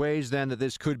there are ways then that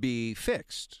this could be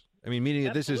fixed. I mean, meaning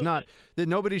that this is not that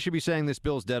nobody should be saying this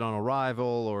bill's dead on arrival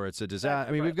or it's a disaster.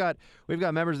 I mean, we've got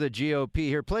members of the GOP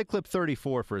here. Play clip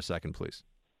 34 for a second, please.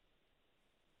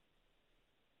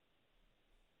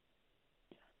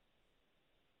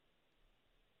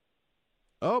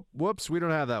 Oh, whoops, we don't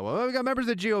have that one. Well, we got members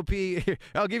of the GOP.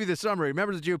 I'll give you the summary.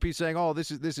 Members of the GOP saying, "Oh, this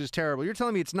is terrible." You're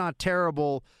telling me it's not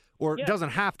terrible, or it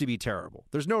doesn't have to be terrible.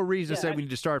 There's no reason to say we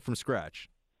need to start from scratch.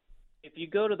 If you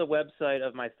go to the website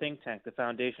of my think tank, the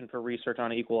Foundation for Research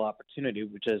on Equal Opportunity,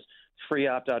 which is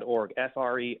freop.org,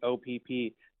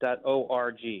 FREOPP.org,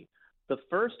 the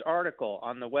first article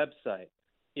on the website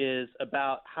is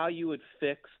about how you would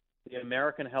fix the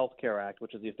American Health Care Act,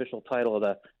 which is the official title of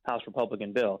the House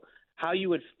Republican bill, how you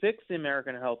would fix the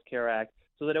American Health Care Act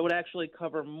so that it would actually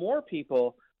cover more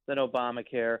people than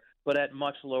Obamacare, but at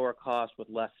much lower cost with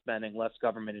less spending, less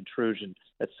government intrusion,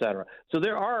 et cetera. So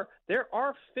there are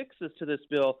fixes to this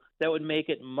bill that would make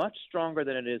it much stronger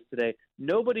than it is today.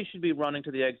 Nobody should be running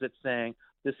to the exit saying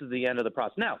this is the end of the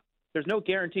process. Now, there's no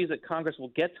guarantees that Congress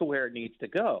will get to where it needs to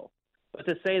go. But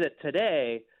to say that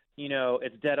today,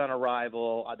 it's dead on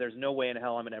arrival, there's no way in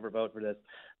hell I'm going to ever vote for this,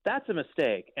 that's a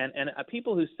mistake. And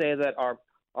people who say that are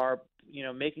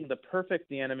making the perfect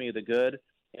the enemy of the good.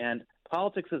 And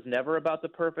politics is never about the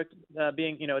perfect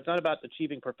being, it's not about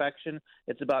achieving perfection.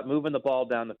 It's about moving the ball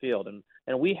down the field.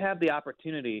 And we have the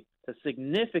opportunity to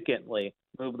significantly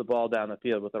move the ball down the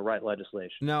field with the right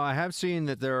legislation. Now, I have seen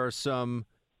that there are some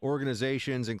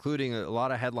organizations, including a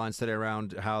lot of headlines today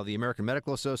around how the American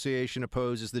Medical Association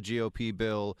opposes the GOP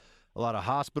bill. A lot of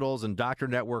hospitals and doctor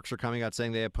networks are coming out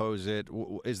saying they oppose it.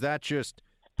 Is that just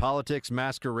politics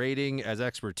masquerading as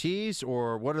expertise,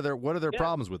 or what are their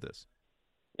problems with this?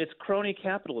 It's crony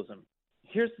capitalism.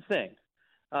 Here's the thing.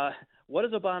 What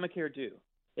does Obamacare do?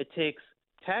 It takes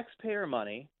taxpayer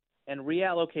money and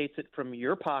reallocates it from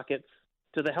your pockets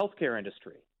to the healthcare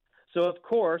industry. So, of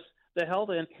course, the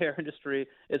healthcare industry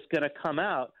is going to come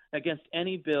out against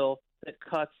any bill that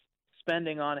cuts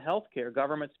spending on healthcare,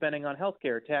 government spending on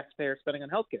healthcare, taxpayer spending on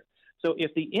healthcare. So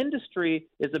if the industry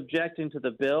is objecting to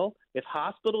the bill, if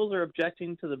hospitals are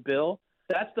objecting to the bill,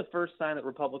 that's the first sign that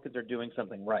Republicans are doing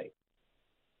something right.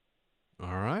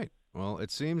 All right. Well,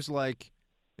 it seems like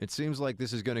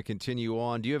this is going to continue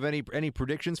on. Do you have any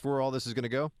predictions for where all this is going to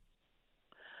go?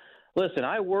 Listen,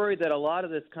 I worry that a lot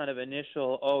of this kind of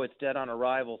initial, it's dead on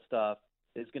arrival stuff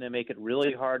is going to make it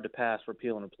really hard to pass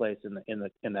repeal and replace in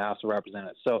the House of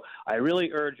Representatives. So I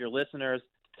really urge your listeners to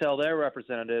tell their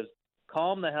representatives,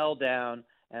 calm the hell down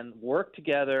and work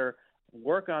together,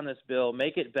 work on this bill,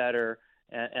 make it better,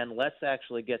 and let's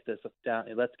actually get this down.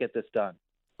 Let's get this done.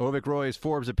 Avik Roy is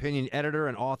Forbes opinion editor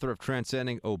and author of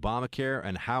Transcending Obamacare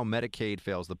and How Medicaid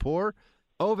Fails the Poor.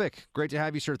 Avik, great to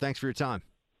have you, sir. Thanks for your time.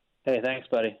 Hey, thanks,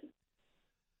 buddy.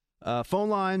 Phone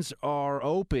lines are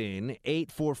open,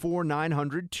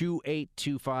 844-900-2825,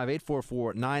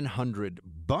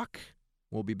 844-900-BUCK.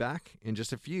 We'll be back in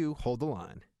just a few. Hold the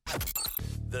line.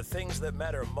 The things that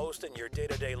matter most in your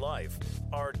day-to-day life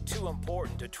are too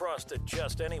important to trust to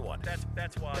just anyone.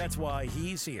 That's why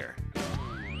he's here.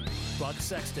 Buck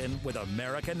Sexton with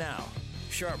America Now.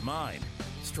 Sharp mind,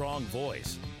 strong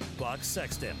voice. Buck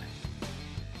Sexton.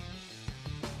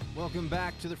 Welcome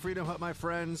back to the Freedom Hut, my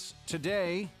friends.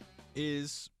 Today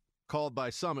is called,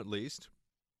 by some at least,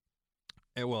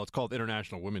 well, it's called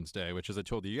International Women's Day, which, as I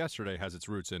told you yesterday, has its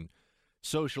roots in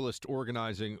socialist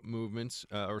organizing movements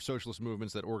or socialist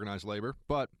movements that organize labor.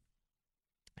 But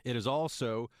it is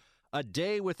also a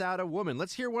day without a woman.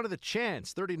 Let's hear one of the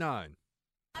chants. 39.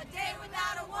 A day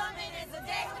without a woman is a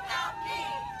day without me.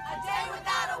 A day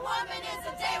without a woman is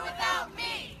a day without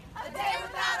me. A day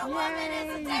without a woman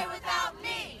is a day without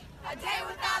me. A day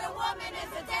without a woman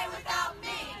is a day without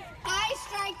me. I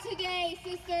strike today,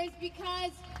 sisters,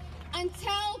 because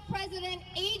until President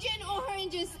Agent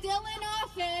Orange is still in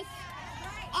office,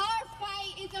 our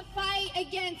fight is a fight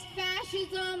against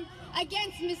fascism,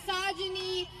 against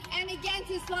misogyny, and against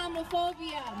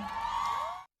Islamophobia.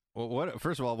 Well,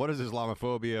 first of all, what does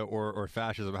Islamophobia or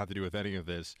fascism have to do with any of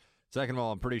this? Second of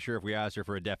all, I'm pretty sure if we asked her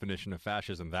for a definition of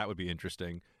fascism, that would be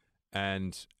interesting.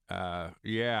 And,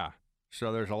 yeah,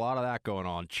 so there's a lot of that going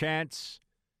on. Chants,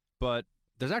 but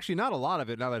there's actually not a lot of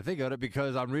it now that I think of it,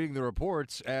 because I'm reading the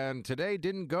reports, and today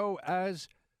didn't go as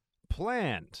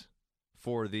planned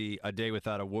for the A Day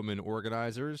Without a Woman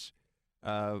organizers.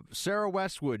 Sarah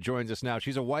Westwood joins us now.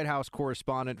 She's a White House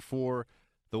correspondent for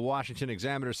the Washington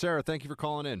Examiner. Sarah, thank you for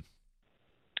calling in.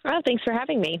 Thanks for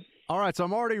having me. All right, so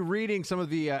I'm already reading some of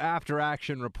the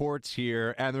after-action reports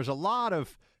here, and there's a lot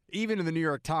of, even in the New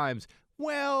York Times,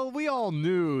 well, we all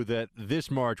knew that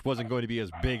this march wasn't going to be as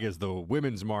big as the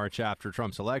Women's March after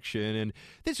Trump's election, and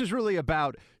this is really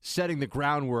about setting the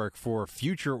groundwork for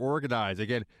future organizing.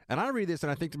 Again, and I read this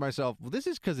and I think to myself, well, this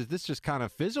is because this just kind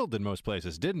of fizzled in most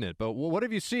places, didn't it? But what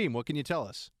have you seen? What can you tell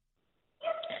us?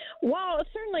 Well,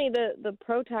 certainly the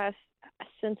protests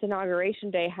since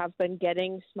Inauguration Day have been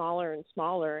getting smaller and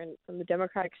smaller, and from the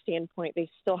Democratic standpoint, they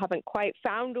still haven't quite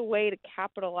found a way to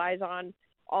capitalize on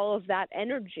all of that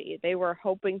energy. They were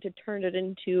hoping to turn it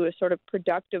into a sort of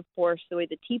productive force the way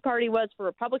the Tea Party was for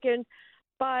Republicans.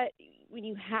 But when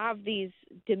you have these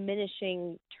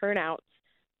diminishing turnouts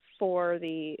for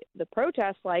the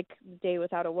protests, like the Day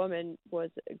Without a Woman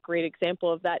was a great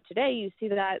example of that today, you see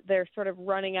that they're sort of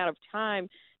running out of time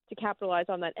to capitalize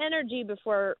on that energy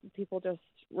before people just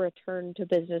return to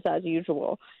business as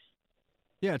usual.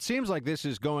 Yeah, it seems like this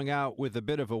is going out with a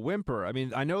bit of a whimper. I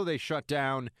mean, I know they shut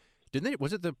down. Didn't they?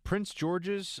 Was it the Prince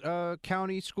George's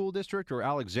County School District or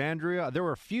Alexandria? There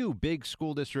were a few big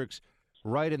school districts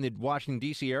right in the Washington,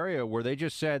 D.C. area where they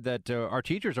just said that our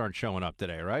teachers aren't showing up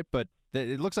today, right? But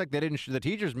it looks like they didn't. The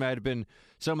teachers might have been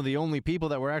some of the only people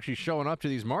that were actually showing up to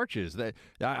these marches.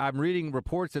 I'm reading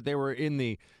reports that they were in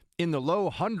the low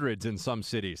hundreds in some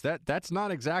cities. That's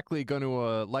not exactly going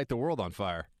to light the world on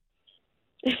fire.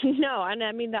 No, and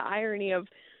I mean the irony of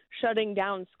shutting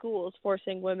down schools,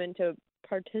 forcing women to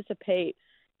participate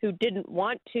who didn't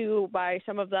want to, by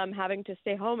some of them having to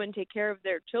stay home and take care of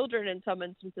their children in some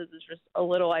instances, is just a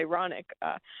little ironic.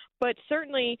 But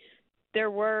certainly there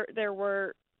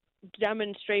were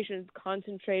demonstrations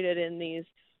concentrated in these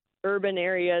urban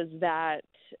areas that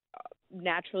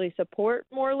naturally support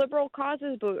more liberal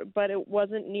causes, but it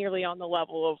wasn't nearly on the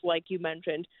level of, like you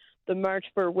mentioned, the March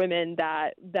for Women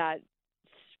that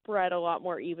spread a lot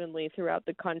more evenly throughout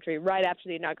the country right after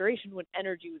the inauguration, when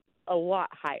energy was a lot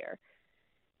higher.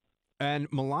 And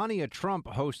Melania Trump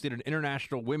hosted an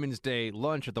International Women's Day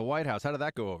lunch at the White House. How did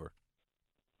that go over?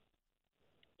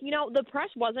 You know, the press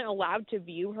wasn't allowed to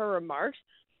view her remarks,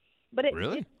 but it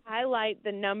really did highlight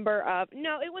the number of –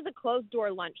 no, it was a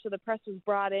closed-door lunch, so the press was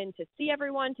brought in to see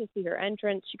everyone, to see her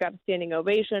entrance. She got a standing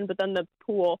ovation, but then the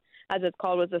pool, as it's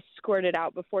called, was escorted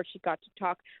out before she got to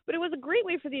talk. But it was a great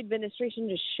way for the administration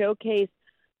to showcase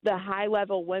the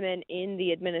high-level women in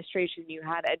the administration. You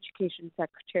had Education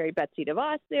Secretary Betsy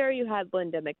DeVos there. You had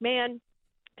Linda McMahon,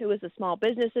 who was a small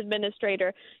business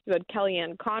administrator. You had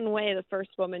Kellyanne Conway, the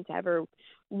first woman to ever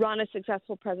run a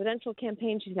successful presidential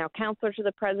campaign. She's now counselor to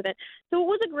the president. So it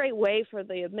was a great way for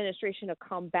the administration to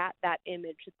combat that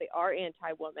image that they are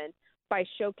anti-women by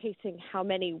showcasing how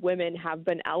many women have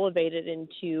been elevated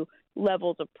into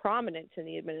levels of prominence in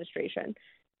the administration.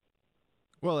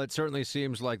 Well, it certainly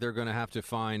seems like they're going to have to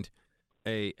find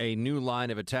a new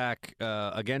line of attack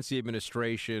against the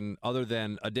administration other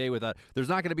than a day without. There's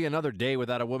not going to be another day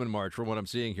without a woman march from what I'm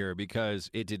seeing here, because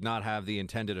it did not have the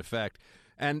intended effect.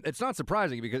 And it's not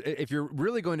surprising, because if you're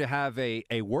really going to have a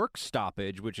work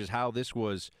stoppage, which is how this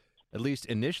was at least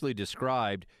initially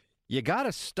described, you got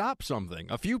to stop something.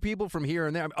 A few people from here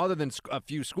and there, other than a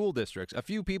few school districts, a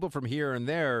few people from here and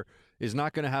there is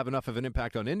not going to have enough of an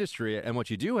impact on industry. And what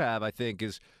you do have, I think,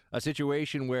 is a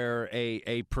situation where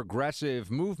a progressive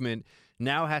movement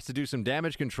now has to do some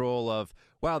damage control of,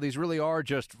 wow, these really are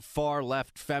just far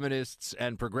left feminists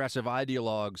and progressive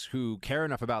ideologues who care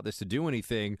enough about this to do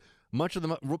anything. Much of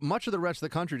the rest of the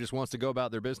country just wants to go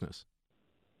about their business.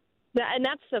 And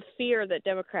that's the fear that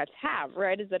Democrats have,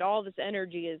 right, is that all this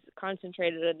energy is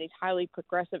concentrated in these highly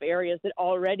progressive areas that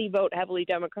already vote heavily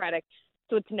Democratic.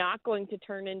 So it's not going to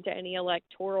turn into any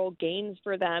electoral gains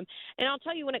for them. And I'll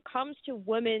tell you, when it comes to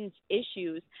women's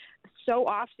issues, so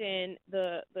often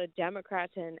the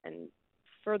Democrats and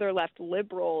further left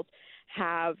liberals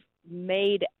have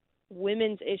made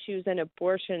women's issues and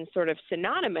abortion sort of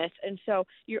synonymous. And so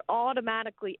you're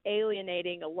automatically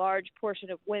alienating a large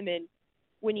portion of women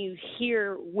when you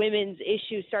hear women's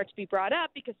issues start to be brought up,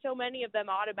 because so many of them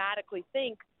automatically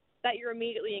think that you're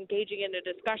immediately engaging in a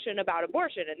discussion about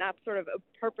abortion. And that's sort of a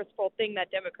purposeful thing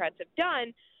that Democrats have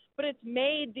done. But it's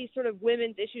made these sort of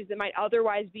women's issues that might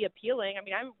otherwise be appealing. I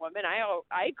mean, I'm a woman.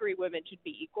 I agree women should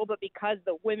be equal. But because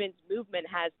the women's movement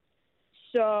has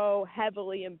so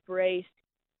heavily embraced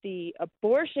the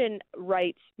abortion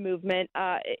rights movement,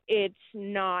 it's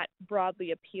not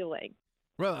broadly appealing.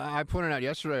 Well, I pointed out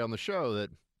yesterday on the show that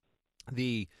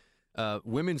the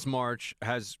Women's March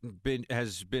has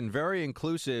been very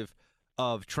inclusive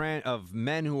of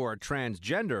men who are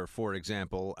transgender, for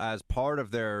example, as part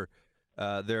of their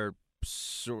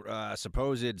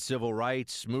supposed civil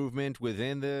rights movement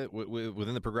within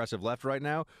the progressive left right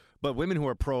now. But women who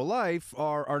are pro-life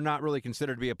are not really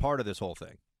considered to be a part of this whole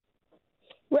thing.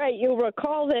 Right. You'll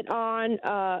recall that on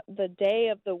the day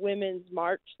of the Women's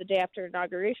March, the day after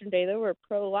Inauguration Day, there were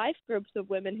pro-life groups of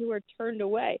women who were turned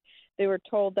away. They were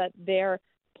told that their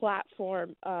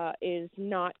platform is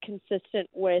not consistent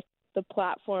with the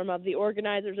platform of the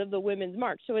organizers of the Women's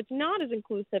March. So it's not as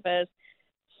inclusive as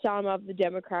some of the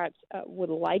Democrats would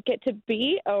like it to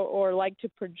be or like to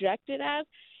project it as.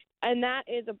 And that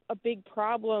is a big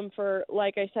problem for,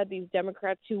 like I said, these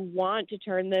Democrats who want to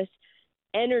turn this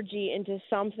energy into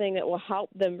something that will help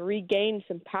them regain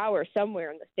some power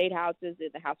somewhere in the state houses, in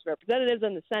the House of Representatives,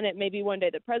 in the Senate, maybe one day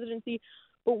the presidency.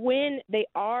 But when they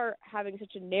are having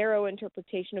such a narrow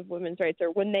interpretation of women's rights,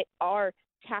 or when they are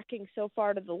tacking so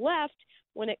far to the left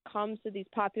when it comes to these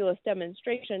populist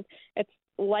demonstrations, it's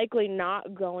likely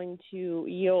not going to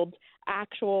yield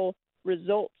actual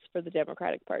results for the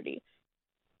Democratic Party.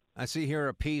 I see here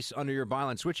a piece under your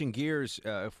byline. Switching gears,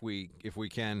 if we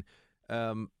can.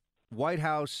 White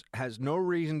House has no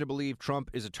reason to believe Trump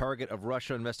is a target of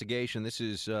Russia investigation. This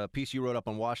is a piece you wrote up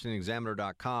on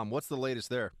WashingtonExaminer.com. What's the latest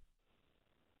there?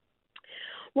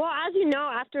 Well, as you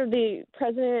know, after the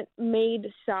president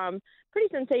made some pretty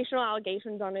sensational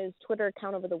allegations on his Twitter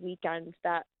account over the weekend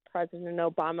that President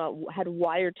Obama had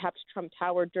wiretapped Trump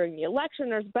Tower during the election,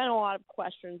 there's been a lot of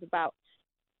questions about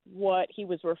what he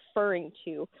was referring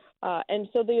to. And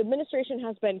so the administration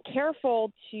has been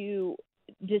careful to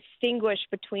distinguish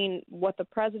between what the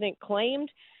president claimed,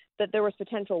 that there was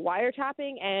potential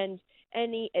wiretapping, and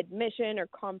any admission or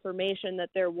confirmation that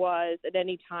there was at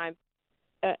any time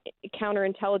a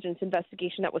counterintelligence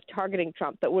investigation that was targeting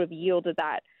Trump that would have yielded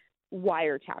that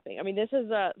wiretapping. I mean, this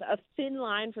is a thin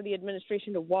line for the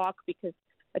administration to walk, because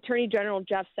Attorney General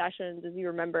Jeff Sessions, as you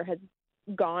remember, has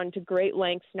gone to great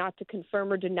lengths not to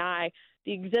confirm or deny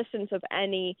the existence of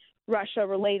any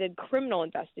Russia-related criminal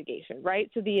investigation, right?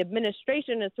 So the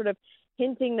administration is sort of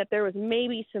hinting that there was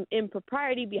maybe some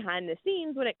impropriety behind the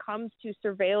scenes when it comes to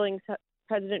surveilling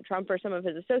President Trump or some of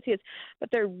his associates,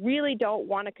 but they really don't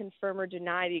want to confirm or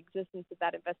deny the existence of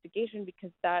that investigation,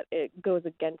 because that it goes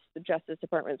against the Justice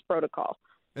Department's protocol.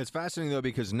 It's fascinating, though,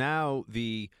 because now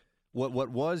what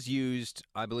was used,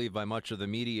 I believe, by much of the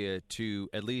media to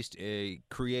at least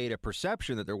create a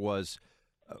perception that there was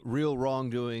real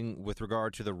wrongdoing with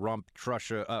regard to the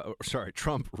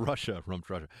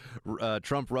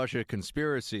Trump-Russia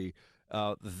conspiracy.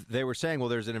 They were saying, well,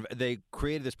 they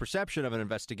created this perception of an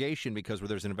investigation because where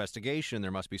there's an investigation,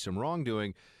 there must be some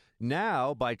wrongdoing.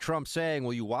 Now, by Trump saying,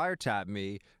 well, you wiretap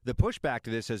me, the pushback to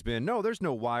this has been, no, there's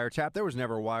no wiretap. There was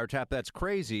never a wiretap. That's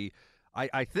crazy.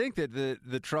 I think that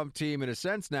the Trump team, in a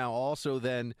sense now, also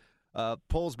then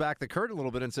pulls back the curtain a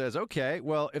little bit and says, okay,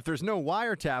 well, if there's no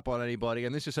wiretap on anybody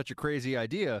and this is such a crazy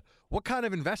idea, what kind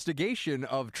of investigation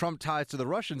of Trump ties to the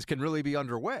Russians can really be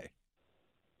underway?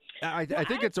 I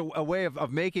think it's a way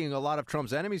of making a lot of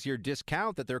Trump's enemies here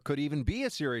discount that there could even be a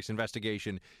serious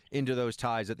investigation into those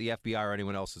ties that the FBI or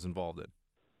anyone else is involved in.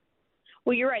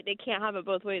 Well, you're right. They can't have it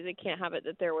both ways. They can't have it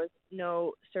that there was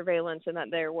no surveillance and that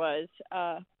there was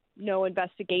no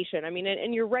investigation. I mean,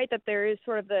 and you're right that there is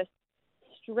sort of this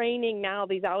raining now.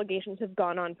 These allegations have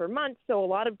gone on for months, so a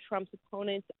lot of Trump's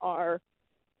opponents are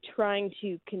trying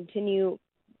to continue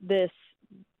this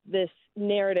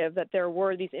narrative that there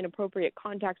were these inappropriate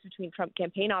contacts between Trump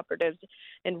campaign operatives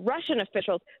and Russian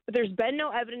officials, but there's been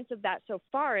no evidence of that so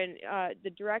far. And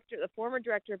the former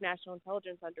director of national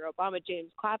intelligence under Obama,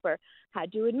 James Clapper,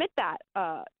 had to admit that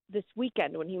this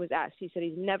weekend when he was asked. He said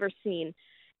he's never seen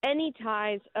any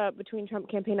ties between Trump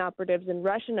campaign operatives and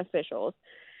Russian officials.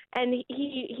 And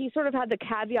he sort of had the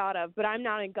caveat of, but I'm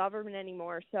not in government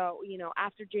anymore, so,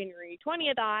 after January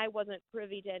 20th, I wasn't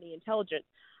privy to any intelligence.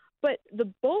 But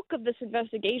the bulk of this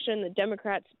investigation that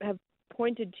Democrats have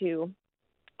pointed to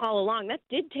all along, that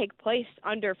did take place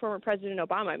under former President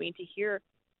Obama. I mean, to hear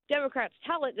Democrats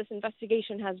tell it, this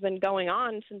investigation has been going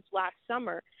on since last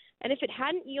summer. And if it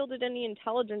hadn't yielded any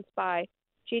intelligence by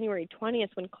January 20th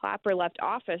when Clapper left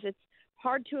office, it's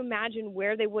hard to imagine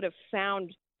where they would have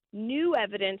found new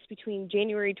evidence between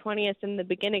January 20th and the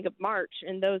beginning of March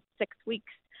in those 6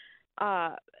 weeks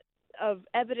of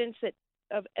evidence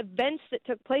of events that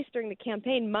took place during the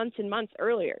campaign months and months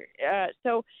earlier.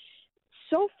 So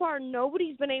far,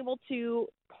 nobody's been able to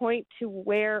point to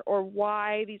where or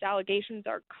why these allegations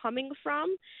are coming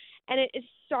from. And it is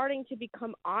starting to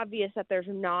become obvious that there's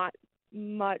not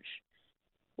much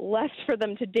left for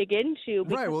them to dig into.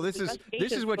 Right. Well, this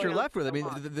is what you're left with. I mean,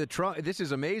 the Trump. This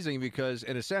is amazing because,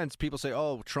 in a sense, people say,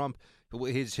 "Oh, Trump,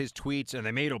 his tweets, and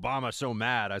they made Obama so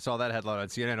mad." I saw that headline on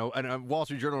CNN and Wall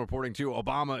Street Journal reporting too.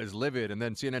 Obama is livid, and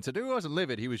then CNN said, "He wasn't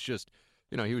livid. He was just,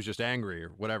 he was just angry or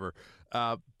whatever."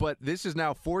 But this is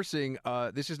now forcing.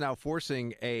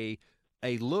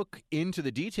 A look into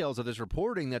the details of this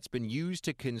reporting that's been used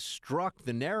to construct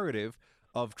the narrative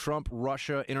of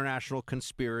Trump-Russia international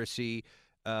conspiracy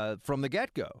from the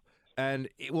get-go. And,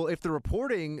 if the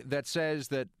reporting that says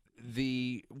that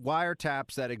the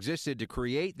wiretaps that existed to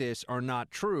create this are not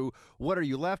true, what are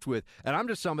you left with? And I'm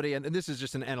just somebody, and this is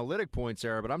just an analytic point,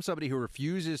 Sarah, but I'm somebody who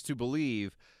refuses to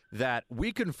believe that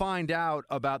we can find out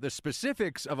about the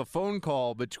specifics of a phone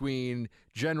call between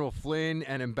General Flynn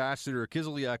and Ambassador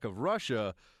Kislyak of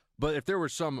Russia, but if there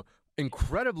was some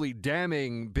incredibly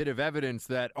damning bit of evidence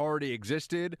that already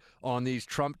existed on these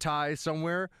Trump ties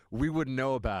somewhere, we wouldn't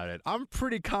know about it. I'm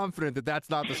pretty confident that that's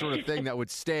not the sort of thing that would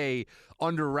stay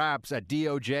under wraps at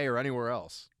DOJ or anywhere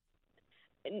else.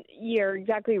 You're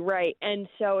exactly right. And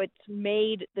so it's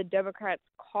made the Democrats'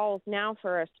 calls now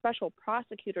for a special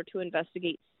prosecutor to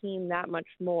investigate seem that much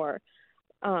more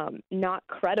not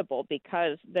credible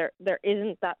because there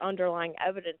isn't that underlying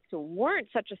evidence to warrant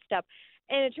such a step.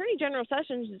 And Attorney General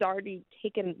Sessions has already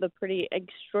taken the pretty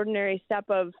extraordinary step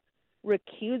of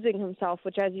recusing himself,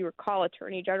 which, as you recall,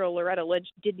 Attorney General Loretta Lynch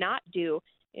did not do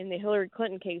in the Hillary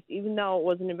Clinton case, even though it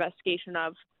was an investigation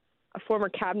of a former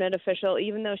cabinet official,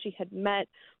 even though she had met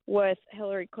with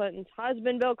Hillary Clinton's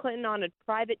husband, Bill Clinton, on a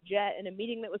private jet in a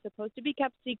meeting that was supposed to be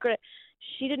kept secret.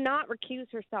 She did not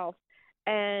recuse herself.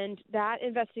 And that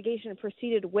investigation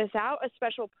proceeded without a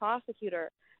special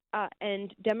prosecutor.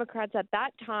 And Democrats at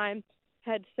that time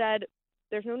had said,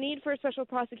 there's no need for a special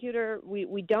prosecutor.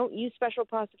 We don't use special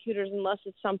prosecutors unless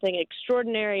it's something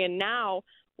extraordinary. And now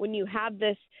when you have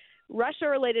this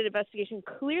Russia-related investigation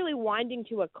clearly winding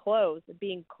to a close,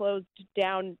 being closed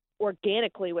down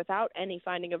organically without any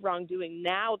finding of wrongdoing,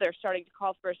 now they're starting to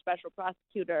call for a special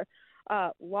prosecutor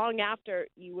long after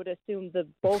you would assume the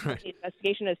bulk of the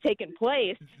investigation has taken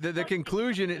place. The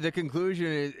conclusion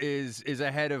is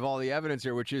ahead of all the evidence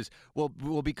here, which is well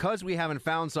because we haven't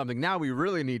found something, now we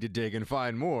really need to dig and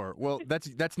find more. Well, that's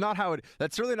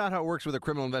certainly not how it works with a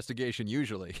criminal investigation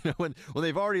usually. When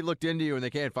they've already looked into you and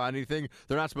they can't find anything,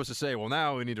 they're not supposed to say, well,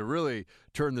 now we need to really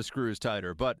turn the screws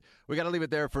tighter. But we got to leave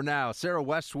it there for now. Sarah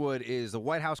Westwood is the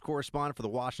White House correspondent for the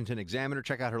Washington Examiner.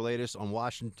 Check out her latest on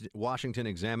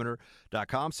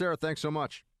WashingtonExaminer.com. Sarah, thanks so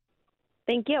much.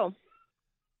 Thank you.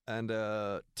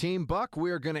 And Team Buck,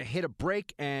 we're going to hit a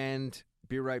break and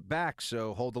be right back,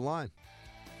 so hold the line.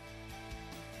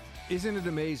 Isn't it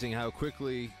amazing how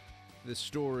quickly this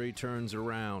story turns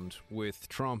around with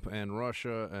Trump and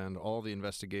Russia and all the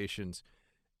investigations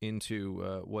into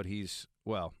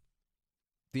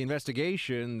the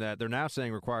investigation that they're now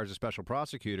saying requires a special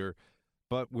prosecutor,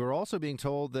 but we're also being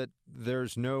told that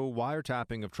there's no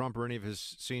wiretapping of Trump or any of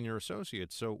his senior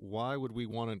associates. So why would we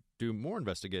want to do more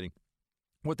investigating?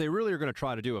 What they really are going to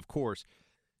try to do, of course,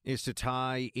 is to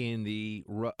tie in the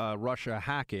Russia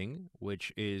hacking,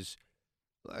 which is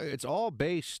it's all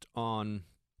based on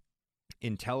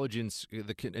intelligence,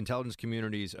 the intelligence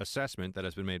community's assessment that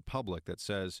has been made public that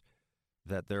says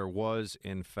that there was,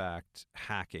 in fact,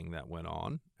 hacking that went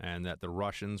on and that the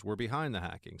Russians were behind the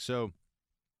hacking. So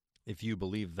if you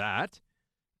believe that,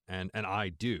 and I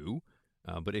do.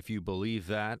 But if you believe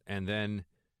that and then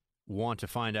want to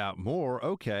find out more,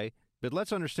 okay. But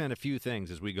let's understand a few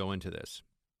things as we go into this.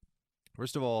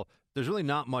 First of all, there's really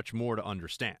not much more to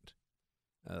understand.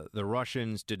 The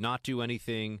Russians did not do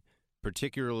anything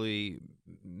particularly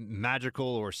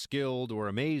magical or skilled or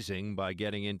amazing by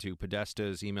getting into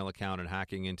Podesta's email account and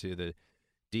hacking into the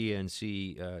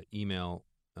DNC email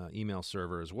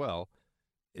server as well.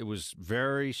 It was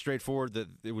very straightforward. That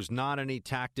it was not any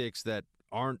tactics that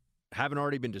haven't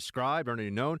already been described, already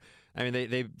known. I mean,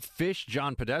 they fished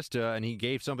John Podesta, and he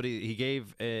gave somebody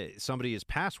his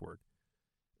password.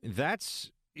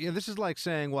 That's this is like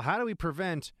saying, well, how do we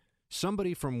prevent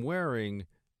somebody from wearing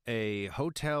a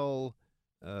hotel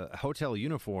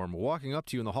uniform, walking up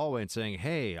to you in the hallway and saying,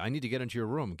 "Hey, I need to get into your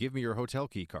room. Give me your hotel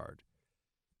key card."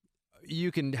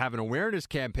 You can have an awareness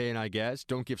campaign, I guess.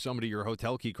 Don't give somebody your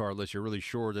hotel key card unless you're really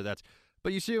sure that that's.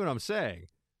 But you see what I'm saying?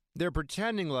 They're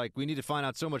pretending like we need to find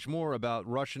out so much more about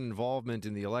Russian involvement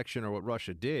in the election or what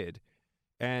Russia did.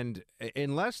 And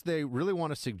unless they really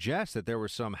want to suggest that there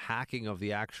was some hacking of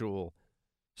the actual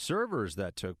servers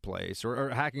that took place or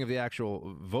hacking of the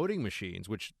actual voting machines,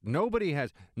 which nobody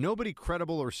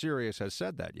credible or serious has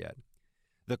said that yet.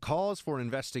 The calls for an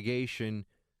investigation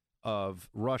of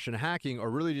Russian hacking are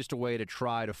really just a way to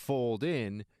try to fold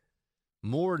in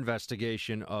more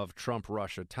investigation of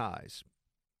Trump-Russia ties.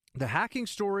 The hacking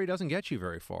story doesn't get you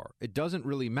very far. It doesn't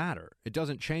really matter. It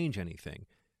doesn't change anything.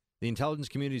 The intelligence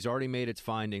community's already made its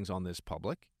findings on this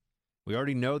public. We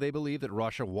already know they believe that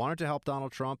Russia wanted to help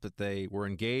Donald Trump, that they were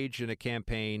engaged in a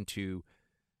campaign to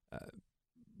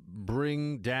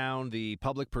bring down the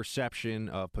public perception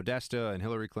of Podesta and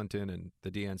Hillary Clinton and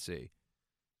the DNC.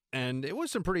 And it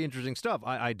was some pretty interesting stuff.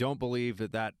 I don't believe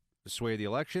that swayed the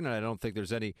election, and I don't think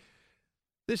there's any.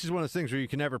 This is one of those things where you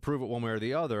can never prove it one way or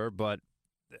the other, but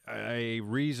a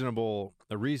reasonable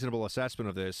assessment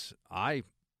of this, I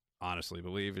honestly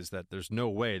believe, is that there's no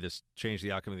way this changed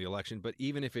the outcome of the election. But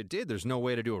even if it did, there's no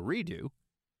way to do a redo.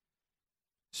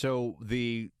 So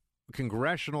the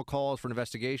congressional calls for an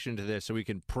investigation into this so we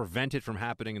can prevent it from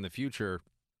happening in the future,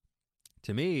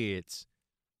 to me, it's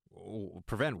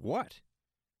prevent what?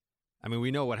 I mean,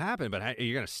 we know what happened, but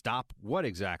you're going to stop what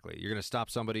exactly? You're going to stop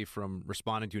somebody from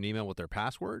responding to an email with their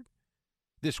password?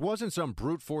 This wasn't some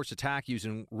brute force attack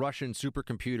using Russian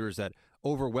supercomputers that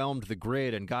overwhelmed the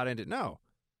grid and got into. No,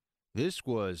 this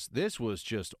was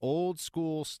just old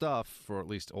school stuff, or at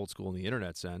least old school in the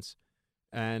internet sense,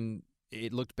 and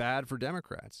it looked bad for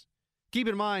Democrats. Keep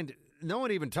in mind, no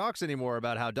one even talks anymore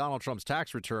about how Donald Trump's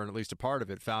tax return, at least a part of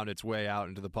it, found its way out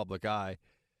into the public eye,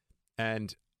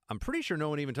 and I'm pretty sure no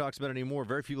one even talks about it anymore.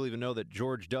 Very few people even know that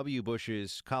George W.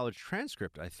 Bush's college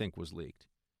transcript, I think, was leaked.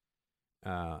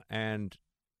 And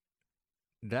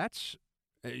that's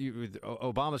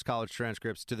Obama's college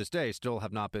transcripts to this day still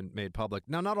have not been made public.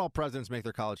 Now, not all presidents make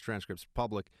their college transcripts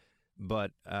public,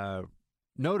 but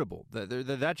notable.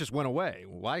 That just went away.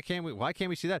 Why can't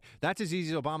we see that? That's as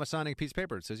easy as Obama signing a piece of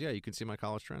paper. It says, yeah, you can see my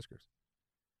college transcripts.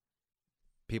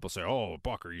 People say, oh,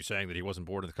 Buck, are you saying that he wasn't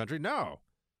born in the country? No.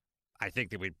 I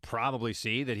think that we'd probably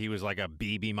see that he was like a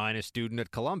B minus student at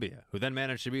Columbia, who then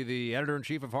managed to be the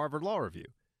editor-in-chief of Harvard Law Review.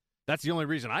 That's the only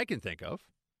reason I can think of.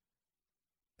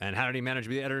 And how did he manage to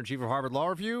be the editor-in-chief of Harvard Law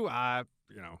Review? I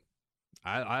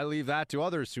leave that to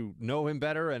others who know him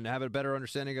better and have a better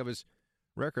understanding of his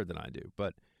record than I do.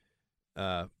 But,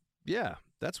 yeah,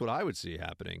 that's what I would see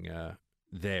happening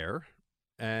there.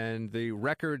 And the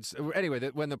records – anyway,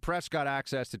 when the press got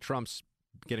access to Trump's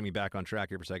 – getting me back on track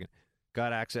here for a second –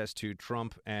 got access to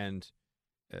Trump and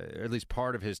at least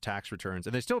part of his tax returns.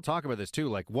 And they still talk about this, too.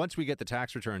 Like, once we get the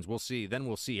tax returns, we'll see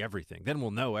everything. Then we'll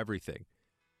know everything.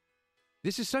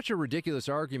 This is such a ridiculous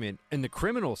argument in the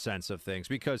criminal sense of things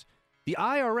because the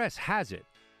IRS has it.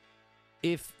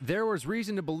 If there was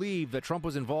reason to believe that Trump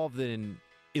was involved in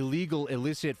illegal,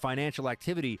 illicit financial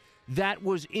activity that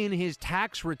was in his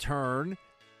tax return,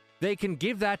 they can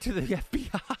give that to the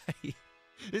FBI.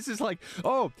 This is like,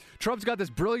 oh, Trump's got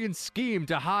this brilliant scheme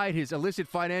to hide his illicit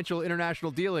financial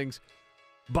international dealings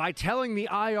by telling the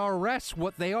IRS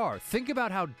what they are. Think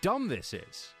about how dumb this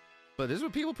is. But this is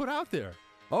what people put out there.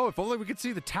 Oh, if only we could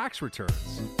see the tax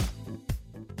returns.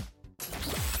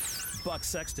 Buck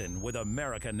Sexton with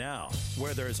America Now,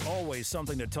 where there's always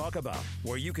something to talk about,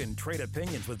 where you can trade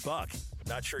opinions with Buck.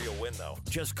 Not sure you'll win, though.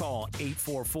 Just call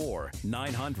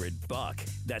 844-900-BUCK.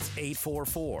 That's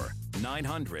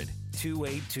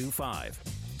 844-900-2825.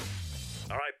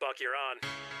 All right, Buck, you're on.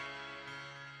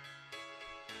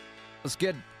 Let's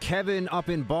get Kevin up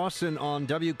in Boston on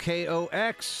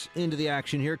WKOX into the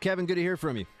action here. Kevin, good to hear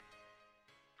from you.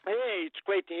 Hey, Hey, it's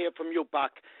great to hear from you,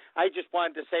 Buck. I just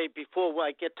wanted to say before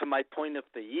I get to my point of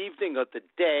the evening or the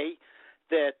day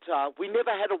that we never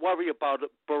had to worry about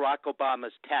Barack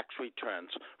Obama's tax returns.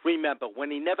 Remember, when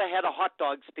he never had a hot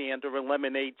dog stand or a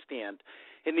lemonade stand,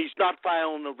 and he's not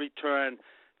filing a return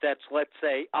that's, let's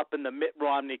say, up in the Mitt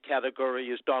Romney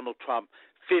category as Donald Trump,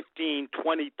 15,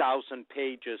 20,000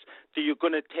 pages. So you're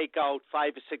going to take out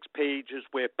 5 or 6 pages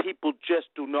where people just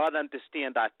do not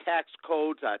understand our tax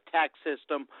codes, our tax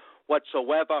system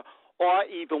whatsoever, or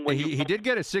even when he did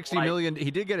get a $60 million.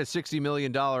 He did get a $60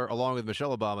 million, along with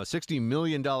Michelle Obama, $60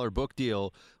 million book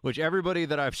deal, which everybody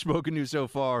that I've spoken to so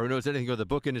far who knows anything about the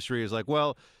book industry is like,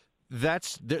 well,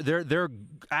 they're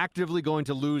actively going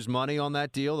to lose money on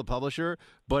that deal, the publisher,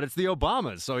 but it's the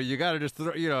Obamas, so you got to just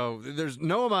there's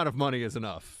no amount of money is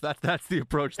enough. That's the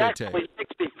approach they take. Actually,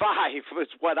 65 was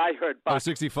what I heard. Oh,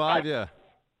 65, yeah.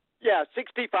 Yeah,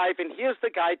 65, and here's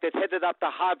the guy that headed up the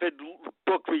Harvard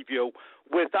Book Review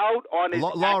without on his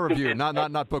law review,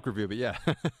 not book review, but yeah,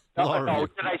 law review.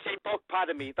 Did I say book?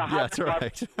 Pardon me. The Yeah, that's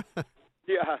Harvard right.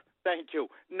 Yeah, thank you.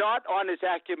 Not on his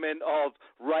acumen of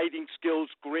writing skills,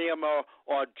 grammar,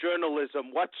 or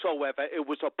journalism whatsoever. It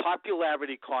was a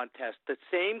popularity contest, the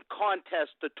same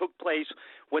contest that took place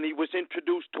when he was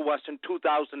introduced to us in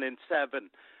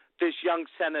 2007, this young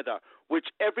senator, which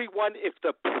everyone, if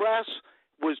the press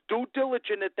was due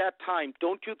diligent at that time,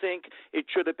 don't you think it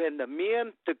should have been the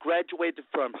man that graduated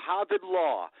from Harvard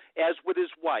Law, as with his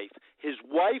wife? His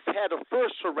wife had to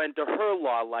first surrender her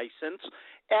law license,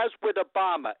 as with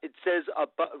Obama. It says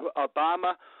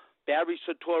Obama, Barry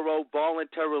Soetoro,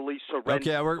 voluntarily surrendered.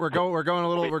 Okay, we're going a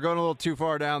little too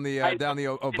far down the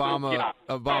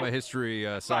Obama history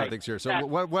side of things here. So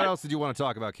what else did you want to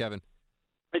talk about, Kevin?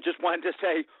 I just wanted to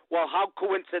say, well, how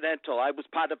coincidental. I was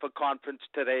part of a conference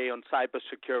today on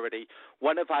cybersecurity.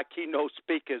 One of our keynote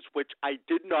speakers, which I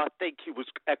did not think he was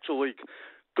actually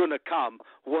going to come,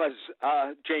 was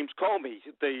James Comey,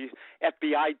 the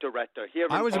FBI director.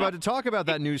 I was about to talk about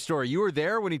that news story. You were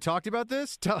there when he talked about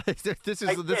this? This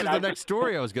is the next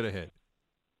story I was going to hit.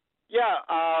 Yeah,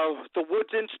 the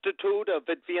Woods Institute of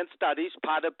Advanced Studies,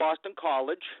 part of Boston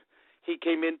College. He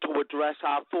came in to address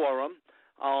our forum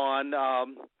on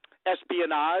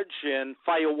espionage and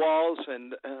firewalls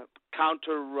and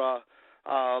counter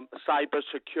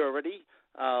cybersecurity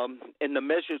and the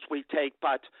measures we take.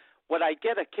 But what I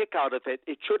get a kick out of it,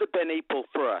 it should have been April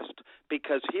 1st,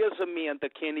 because here's a man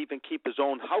that can't even keep his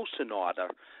own house in order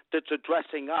that's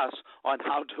addressing us on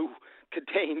how to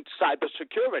contain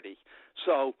cybersecurity.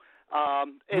 So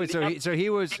he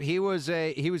was.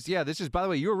 This is, by the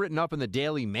way, you were written up in the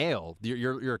Daily Mail,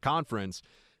 your conference.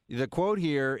 The quote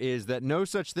here is that no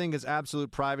such thing as absolute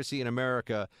privacy in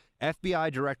America. FBI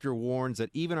director warns that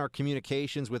even our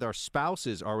communications with our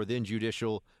spouses are within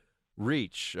judicial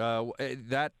reach.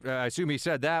 I assume he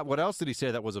said that. What else did he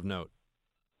say that was of note?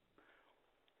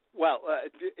 Well,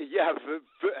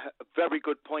 very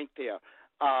good point there.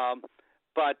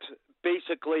 But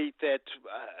basically that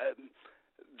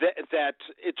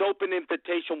it's open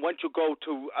invitation once you go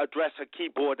to address a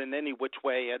keyboard in any which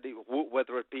way,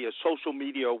 whether it be a social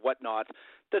media or whatnot,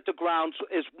 that the grounds,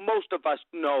 as most of us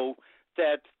know,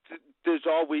 that it's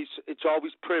always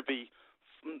privy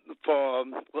for.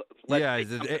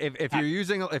 If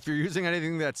you're using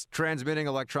anything that's transmitting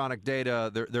electronic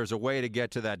data, there's a way to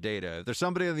get to that data. If there's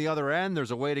somebody on the other end,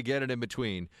 there's a way to get it in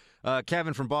between.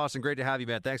 Kevin from Boston, great to have you,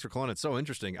 man. Thanks for calling. It's so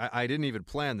interesting. I didn't even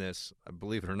plan this,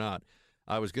 believe it or not.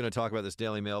 I was going to talk about this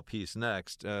Daily Mail piece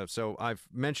next. So I've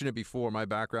mentioned it before. My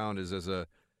background is as a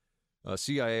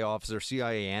CIA officer,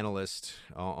 CIA analyst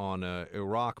on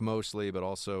Iraq mostly, but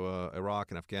also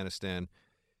Iraq and Afghanistan.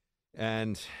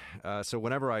 And so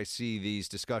whenever I see these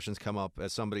discussions come up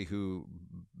as somebody who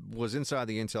was inside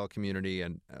the intel community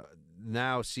and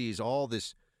now sees all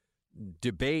this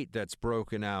debate that's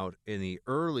broken out in the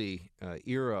early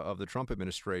era of the Trump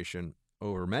administration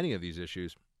over many of these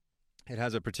issues, it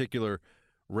has a particular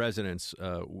resonance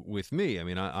with me. I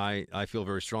mean, I feel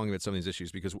very strongly about some of these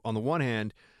issues because on the one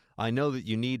hand, I know that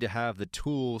you need to have the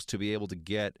tools to be able to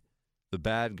get the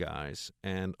bad guys.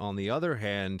 And on the other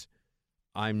hand,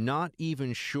 I'm not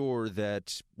even sure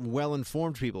that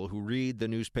well-informed people who read the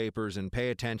newspapers and pay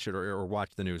attention or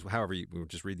watch the news, however you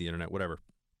just read the internet, whatever,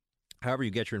 however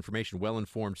you get your information,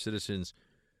 well-informed citizens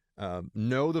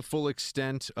know the full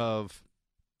extent of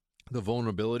the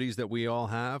vulnerabilities that we all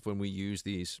have when we use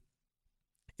these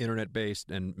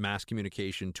internet-based and mass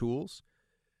communication tools,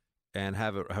 and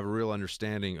have a real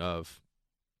understanding of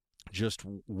just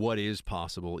what is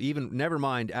possible. Even never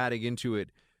mind adding into it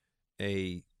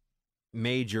a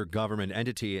major government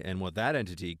entity and what that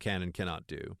entity can and cannot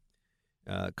do.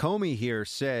 Comey here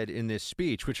said in this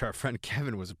speech, which our friend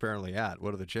Kevin was apparently at,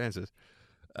 what are the chances?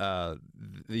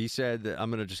 He said that, I'm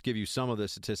going to just give you some of the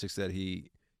statistics that he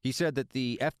said that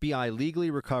the FBI legally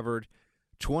recovered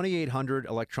 2,800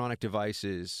 electronic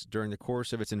devices during the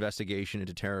course of its investigation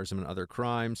into terrorism and other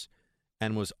crimes,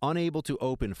 and was unable to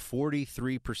open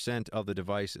 43% of the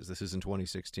devices. This is in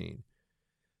 2016.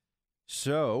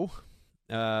 So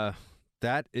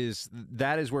that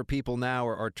is where people now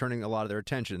are turning a lot of their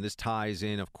attention. This ties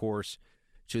in, of course,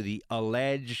 to the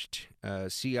alleged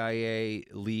CIA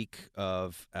leak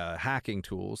of hacking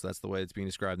tools. That's the way it's being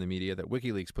described in the media that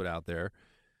WikiLeaks put out there.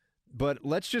 But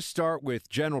let's just start with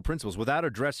general principles without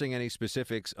addressing any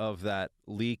specifics of that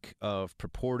leak of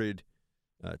purported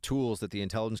tools that the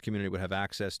intelligence community would have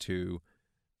access to.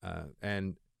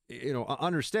 And,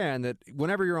 understand that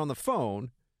whenever you're on the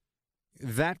phone,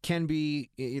 that can be,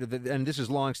 and this is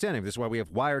longstanding. This is why we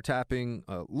have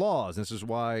wiretapping laws. This is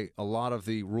why a lot of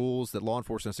the rules that law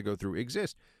enforcement has to go through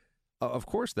exist. Of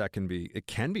course, it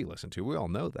can be listened to. We all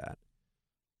know that.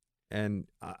 And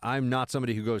I'm not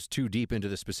somebody who goes too deep into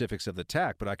the specifics of the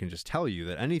tech, but I can just tell you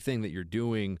that anything that you're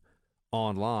doing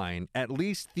online, at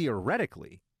least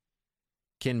theoretically,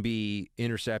 can be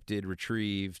intercepted,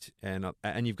 retrieved, and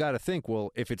you've got to think,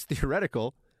 well, if it's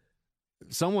theoretical,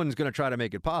 someone's going to try to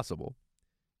make it possible.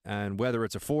 And whether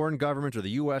it's a foreign government or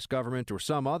the U.S. government or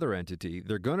some other entity,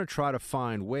 they're going to try to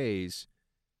find ways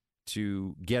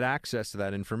to get access to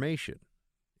that information.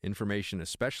 Information,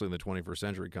 especially in the 21st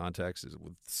century context, is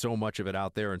with so much of it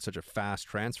out there and such a fast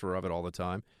transfer of it all the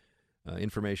time.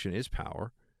 Information is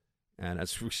power. And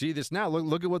as we see this now,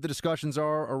 look at what the discussions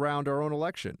are around our own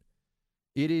election.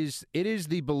 It is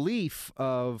the belief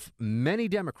of many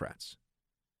Democrats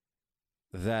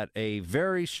that a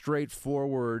very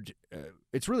straightforward,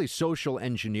 it's really social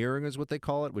engineering is what they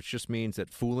call it, which just means that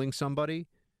fooling somebody.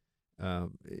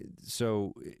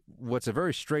 So what's a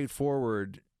very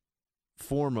straightforward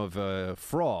form of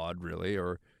fraud, really,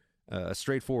 or a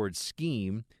straightforward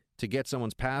scheme to get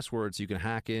someone's password so you can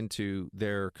hack into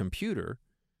their computer,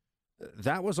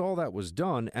 that was all that was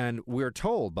done. And we're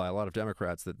told by a lot of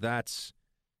Democrats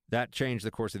that changed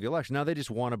the course of the election. Now they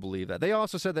just want to believe that. They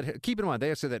also said that, keep in mind,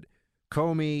 they said that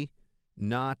Comey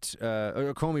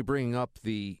bringing up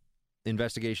the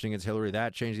investigation against Hillary,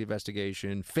 that changed the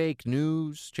investigation. Fake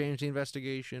news changed the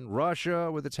investigation.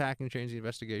 Russia with its hacking changed the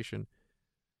investigation.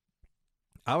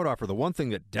 I would offer the one thing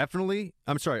that definitely,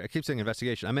 I'm sorry, I keep saying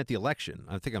investigation. I meant the election.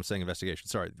 I think I'm saying investigation.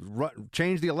 Sorry.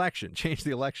 Change the election. Change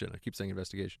the election. I keep saying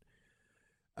investigation.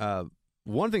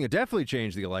 One thing that definitely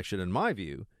changed the election, in my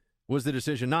view, was the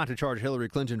decision not to charge Hillary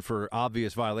Clinton for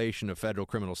obvious violation of federal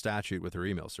criminal statute with her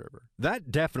email server.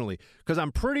 That definitely, because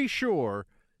I'm pretty sure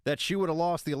that she would have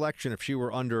lost the election if she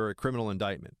were under a criminal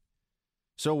indictment.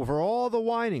 So for all the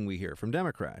whining we hear from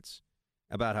Democrats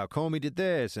about how Comey did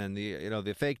this and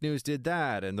the fake news did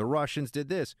that and the Russians did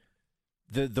this,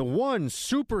 the one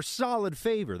super solid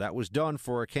favor that was done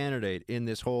for a candidate in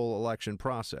this whole election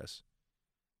process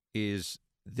is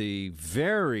the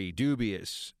very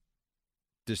dubious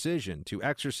decision to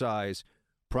exercise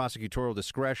prosecutorial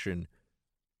discretion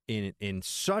in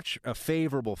such a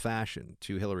favorable fashion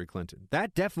to Hillary Clinton.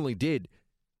 That definitely would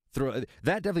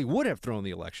have thrown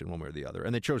the election one way or the other,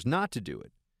 and they chose not to do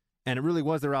it. And it really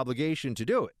was their obligation to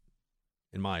do it,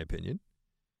 in my opinion,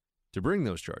 to bring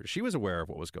those charges. She was aware of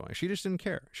what was going. She just didn't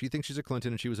care. She thinks she's a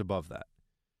Clinton, and she was above that.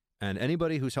 And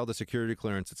anybody who's held a security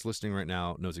clearance that's listening right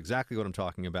now knows exactly what I'm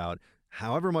talking about.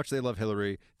 However much they love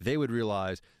Hillary, they would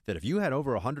realize that if you had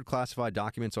over 100 classified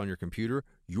documents on your computer,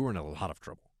 you were in a lot of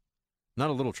trouble. Not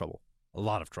a little trouble, a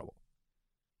lot of trouble.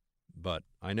 But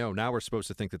I know now we're supposed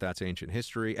to think that that's ancient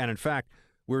history. And in fact,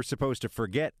 we're supposed to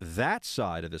forget that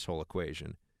side of this whole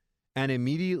equation and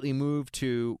immediately move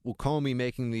to Comey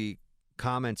making the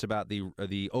comments about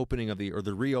the opening of the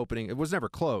reopening. It was never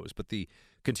closed, but the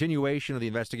continuation of the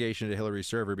investigation into Hillary's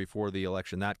server before the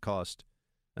election, that cost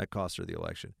her the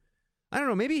election. I don't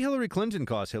know. Maybe Hillary Clinton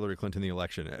cost Hillary Clinton the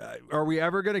election. Are we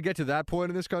ever going to get to that point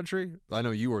in this country? I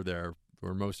know you were there,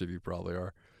 or most of you probably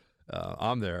are.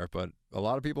 I'm there, but a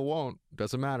lot of people won't.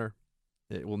 Doesn't matter.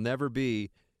 It will never be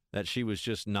that she was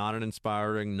just not an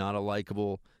inspiring, not a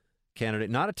likable candidate,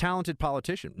 not a talented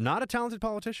politician.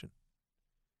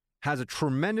 Has a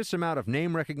tremendous amount of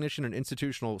name recognition and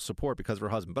institutional support because of her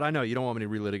husband. But I know you don't want me to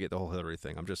relitigate the whole Hillary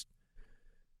thing.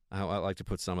 I like to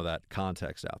put some of that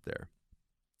context out there.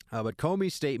 But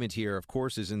Comey's statement here, of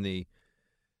course, is in the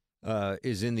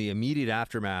immediate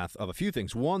aftermath of a few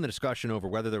things. One, the discussion over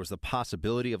whether there was the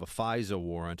possibility of a FISA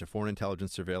warrant, a Foreign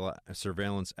Intelligence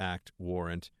Surveillance Act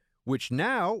warrant, which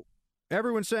now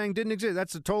everyone's saying didn't exist.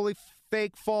 That's a totally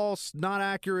fake, false, not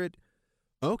accurate.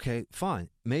 Okay, fine.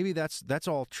 Maybe that's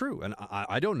all true, and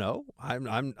I don't know. I'm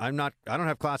not. I don't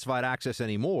have classified access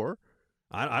anymore.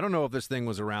 I don't know if this thing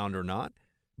was around or not.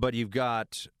 But you've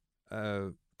got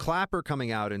Clapper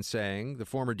coming out and saying, the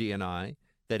former DNI,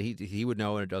 that he would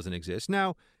know and it doesn't exist.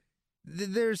 Now,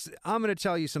 I'm going to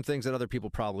tell you some things that other people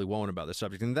probably won't about the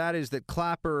subject, and that is that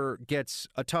Clapper gets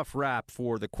a tough rap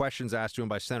for the questions asked to him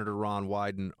by Senator Ron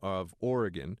Wyden of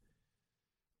Oregon.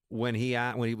 When he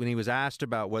was asked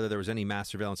about whether there was any mass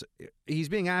surveillance, he's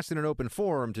being asked in an open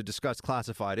forum to discuss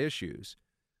classified issues,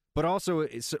 but also,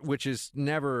 which is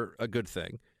never a good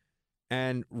thing.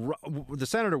 And the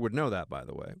senator would know that, by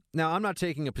the way. Now, I'm not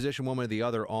taking a position one way or the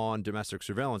other on domestic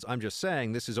surveillance. I'm just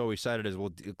saying this is always cited as,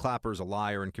 well, Clapper's a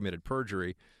liar and committed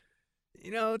perjury.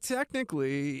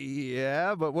 Technically,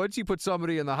 yeah, but once you put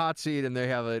somebody in the hot seat and they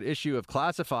have an issue of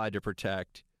classified to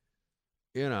protect,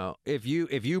 if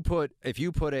you put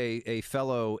a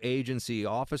fellow agency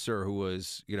officer who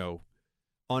was,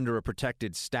 under a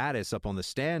protected status up on the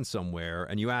stand somewhere,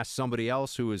 and you ask somebody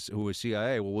else who is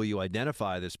CIA, well, will you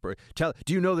identify this person?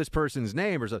 Do you know this person's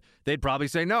name or something? They'd probably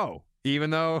say no, even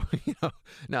though,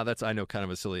 now that's, I know, kind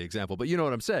of a silly example, but you know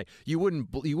what I'm saying. You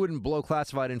wouldn't blow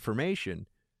classified information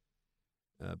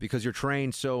because you're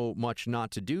trained so much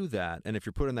not to do that. And if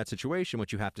you're put in that situation,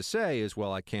 what you have to say is,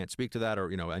 well, I can't speak to that,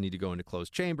 or, I need to go into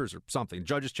closed chambers or something,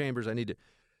 judges' chambers. I need to.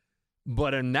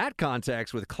 But in that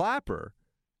context with Clapper,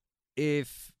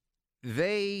 if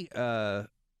he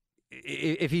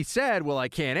said, well, I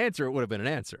can't answer, it would have been an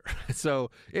answer.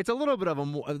 So it's a little bit of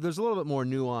there's a little bit more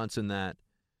nuance in that.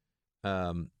 There's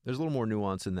a little more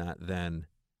nuance in that than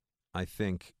I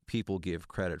think people give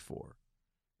credit for.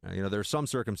 There are some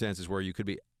circumstances where you could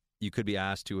be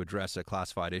asked to address a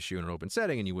classified issue in an open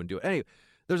setting and you wouldn't do it. Anyway,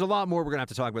 there's a lot more. We're going to have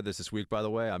to talk about this week, by the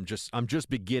way. I'm just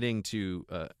beginning to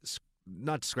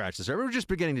not scratch the surface. We're just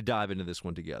beginning to dive into this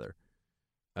one together.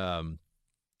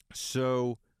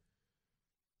 So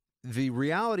the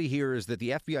reality here is that the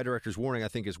FBI director's warning, I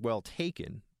think, is well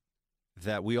taken,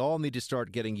 that we all need to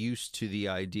start getting used to the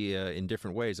idea in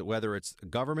different ways, that whether it's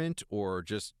government or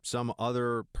just some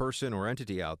other person or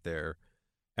entity out there,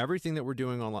 everything that we're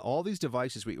doing online, all these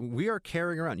devices we are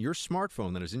carrying around, your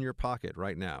smartphone that is in your pocket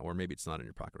right now, or maybe it's not in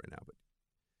your pocket right now, but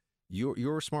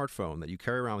your smartphone that you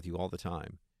carry around with you all the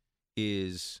time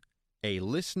is a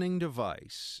listening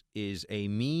device, is a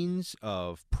means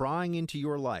of prying into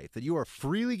your life that you are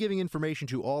freely giving information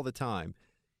to all the time.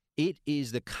 It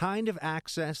is the kind of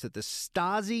access that the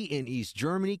Stasi in East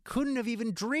Germany couldn't have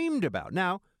even dreamed about.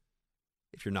 Now,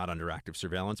 if you're not under active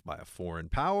surveillance by a foreign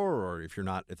power, or if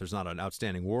there's not an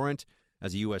outstanding warrant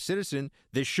as a U.S. citizen,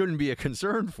 this shouldn't be a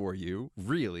concern for you,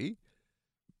 really,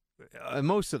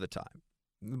 most of the time.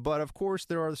 But, of course,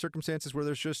 there are circumstances where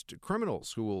there's just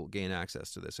criminals who will gain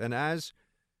access to this. And as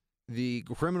the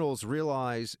criminals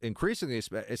realize increasingly,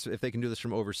 if they can do this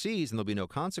from overseas and there'll be no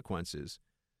consequences,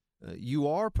 you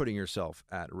are putting yourself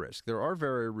at risk. There are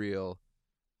very real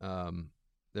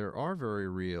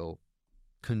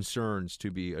concerns to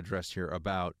be addressed here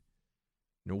about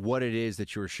what it is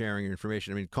that you're sharing your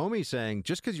information. I mean, Comey's saying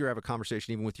just because you have a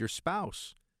conversation even with your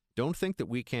spouse, don't think that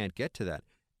we can't get to that.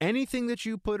 Anything that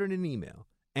you put in an email,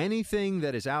 anything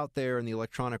that is out there in the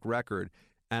electronic record,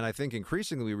 and I think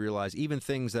increasingly we realize even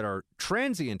things that are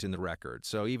transient in the record,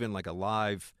 so even like a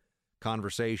live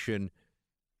conversation,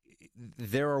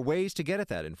 there are ways to get at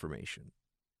that information.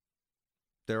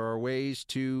 There are ways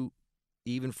to,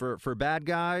 even for bad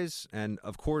guys, and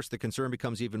of course the concern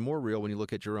becomes even more real when you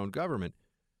look at your own government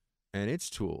and its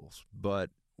tools.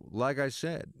 But like I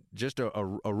said, just a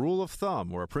rule of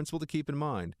thumb or a principle to keep in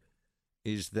mind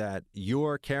is that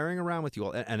you're carrying around with you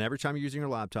all, and every time you're using your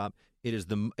laptop, it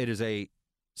is a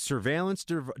surveillance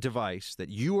device that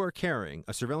you are carrying,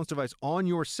 a surveillance device on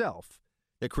yourself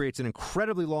that creates an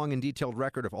incredibly long and detailed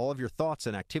record of all of your thoughts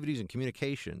and activities and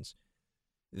communications,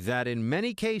 that in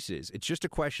many cases, it's just a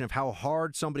question of how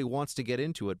hard somebody wants to get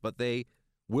into it, but they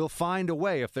will find a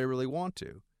way if they really want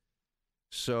to.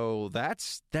 So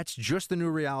that's just the new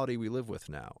reality we live with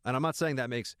now. And I'm not saying that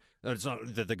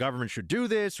that the government should do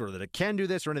this or that it can do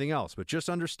this or anything else, but just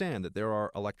understand that there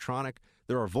are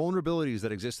vulnerabilities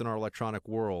that exist in our electronic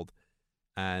world,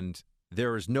 and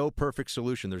there is no perfect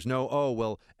solution. There's no, oh,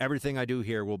 well, everything I do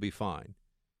here will be fine.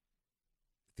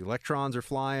 If the electrons are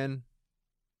flying,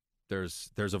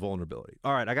 there's a vulnerability.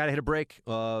 All right, I got to hit a break.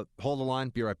 Hold the line.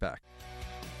 Be right back.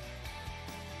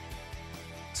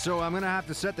 So I'm going to have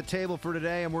to set the table for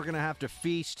today, and we're going to have to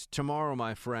feast tomorrow,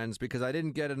 my friends, because I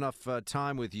didn't get enough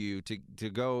time with you to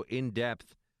go in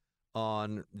depth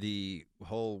on the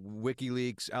whole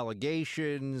WikiLeaks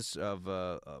allegations of,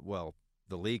 the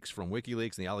leaks from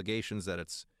WikiLeaks and the allegations that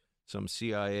it's some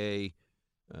CIA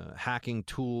hacking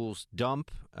tools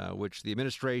dump, which the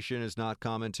administration is not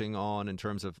commenting on in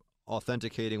terms of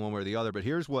authenticating one way or the other. But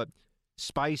here's what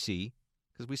Spicy,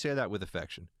 because we say that with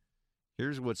affection,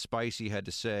 here's what Spicy had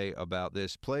to say about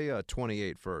this. Play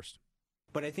 28 first.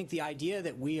 But I think the idea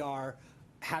that we are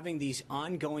having these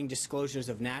ongoing disclosures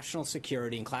of national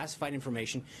security and classified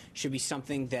information should be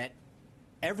something that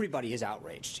everybody is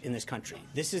outraged in this country.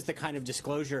 This is the kind of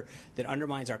disclosure that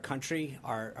undermines our country,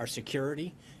 our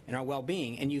security, and our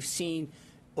well-being. And you've seen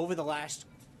over the last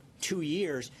 2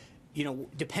 years,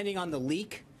 depending on the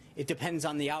leak, it depends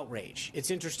on the outrage.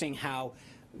 It's interesting how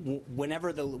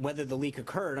whether the leak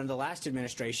occurred under the last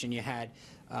administration, you had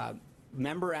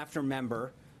member after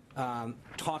member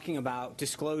talking about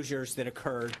disclosures that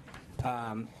occurred.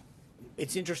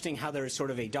 It's interesting how there is sort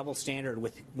of a double standard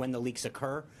with when the leaks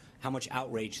occur, how much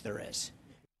outrage there is.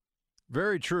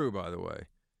 Very true, by the way.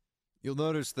 You'll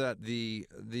notice that the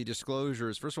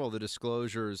disclosures, first of all, the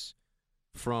disclosures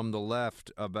from the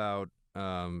left about,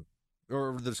 or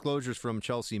the disclosures from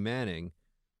Chelsea Manning,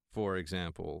 for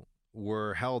example,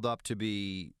 were held up to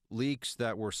be leaks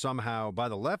that were somehow, by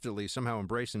the left at least, somehow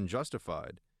embraced and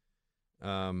justified.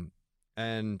 And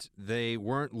they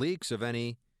weren't leaks of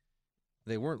anything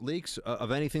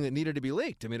that needed to be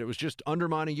leaked. I mean, it was just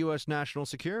undermining U.S. national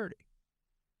security.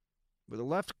 But the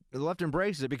left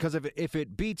embraces it because if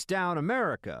it beats down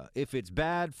America, if it's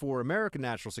bad for American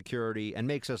national security and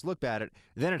makes us look bad at it,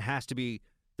 then there has to be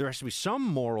some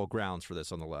moral grounds for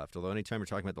this on the left. Although anytime you're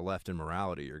talking about the left and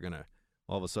morality, you're going to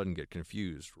all of a sudden get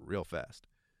confused real fast.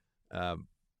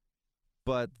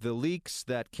 But the leaks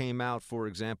that came out, for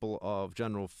example, of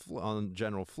General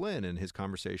Flynn and his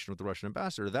conversation with the Russian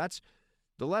ambassador,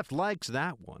 the left likes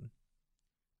that one.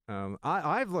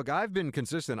 I've been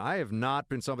consistent. I have not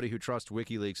been somebody who trusts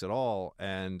WikiLeaks at all,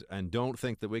 and don't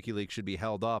think that WikiLeaks should be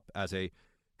held up as a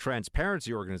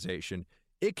transparency organization.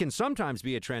 It can sometimes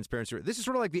be a transparency. This is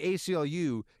sort of like the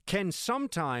ACLU can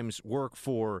sometimes work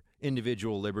for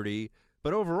individual liberty,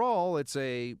 but overall, it's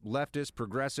a leftist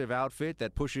progressive outfit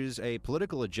that pushes a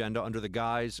political agenda under the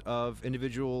guise of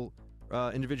individual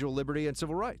liberty and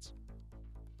civil rights.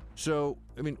 So,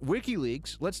 I mean,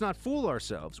 WikiLeaks, let's not fool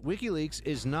ourselves. WikiLeaks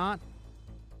is not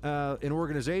an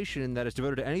organization that is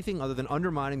devoted to anything other than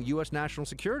undermining U.S. national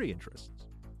security interests.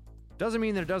 Doesn't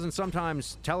mean that it doesn't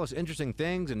sometimes tell us interesting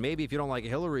things, and maybe if you don't like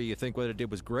Hillary, you think what it did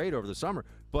was great over the summer.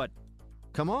 But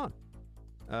come on.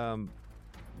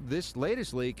 This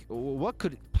latest leak, what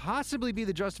could possibly be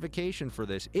the justification for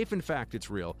this, if in fact it's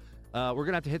real? We're going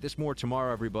to have to hit this more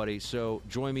tomorrow, everybody. So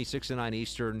join me 6 to 9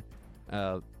 Eastern.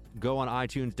 Go on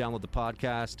iTunes, download the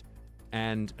podcast.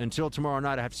 And until tomorrow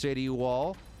night, I have to say to you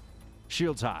all,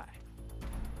 shields high.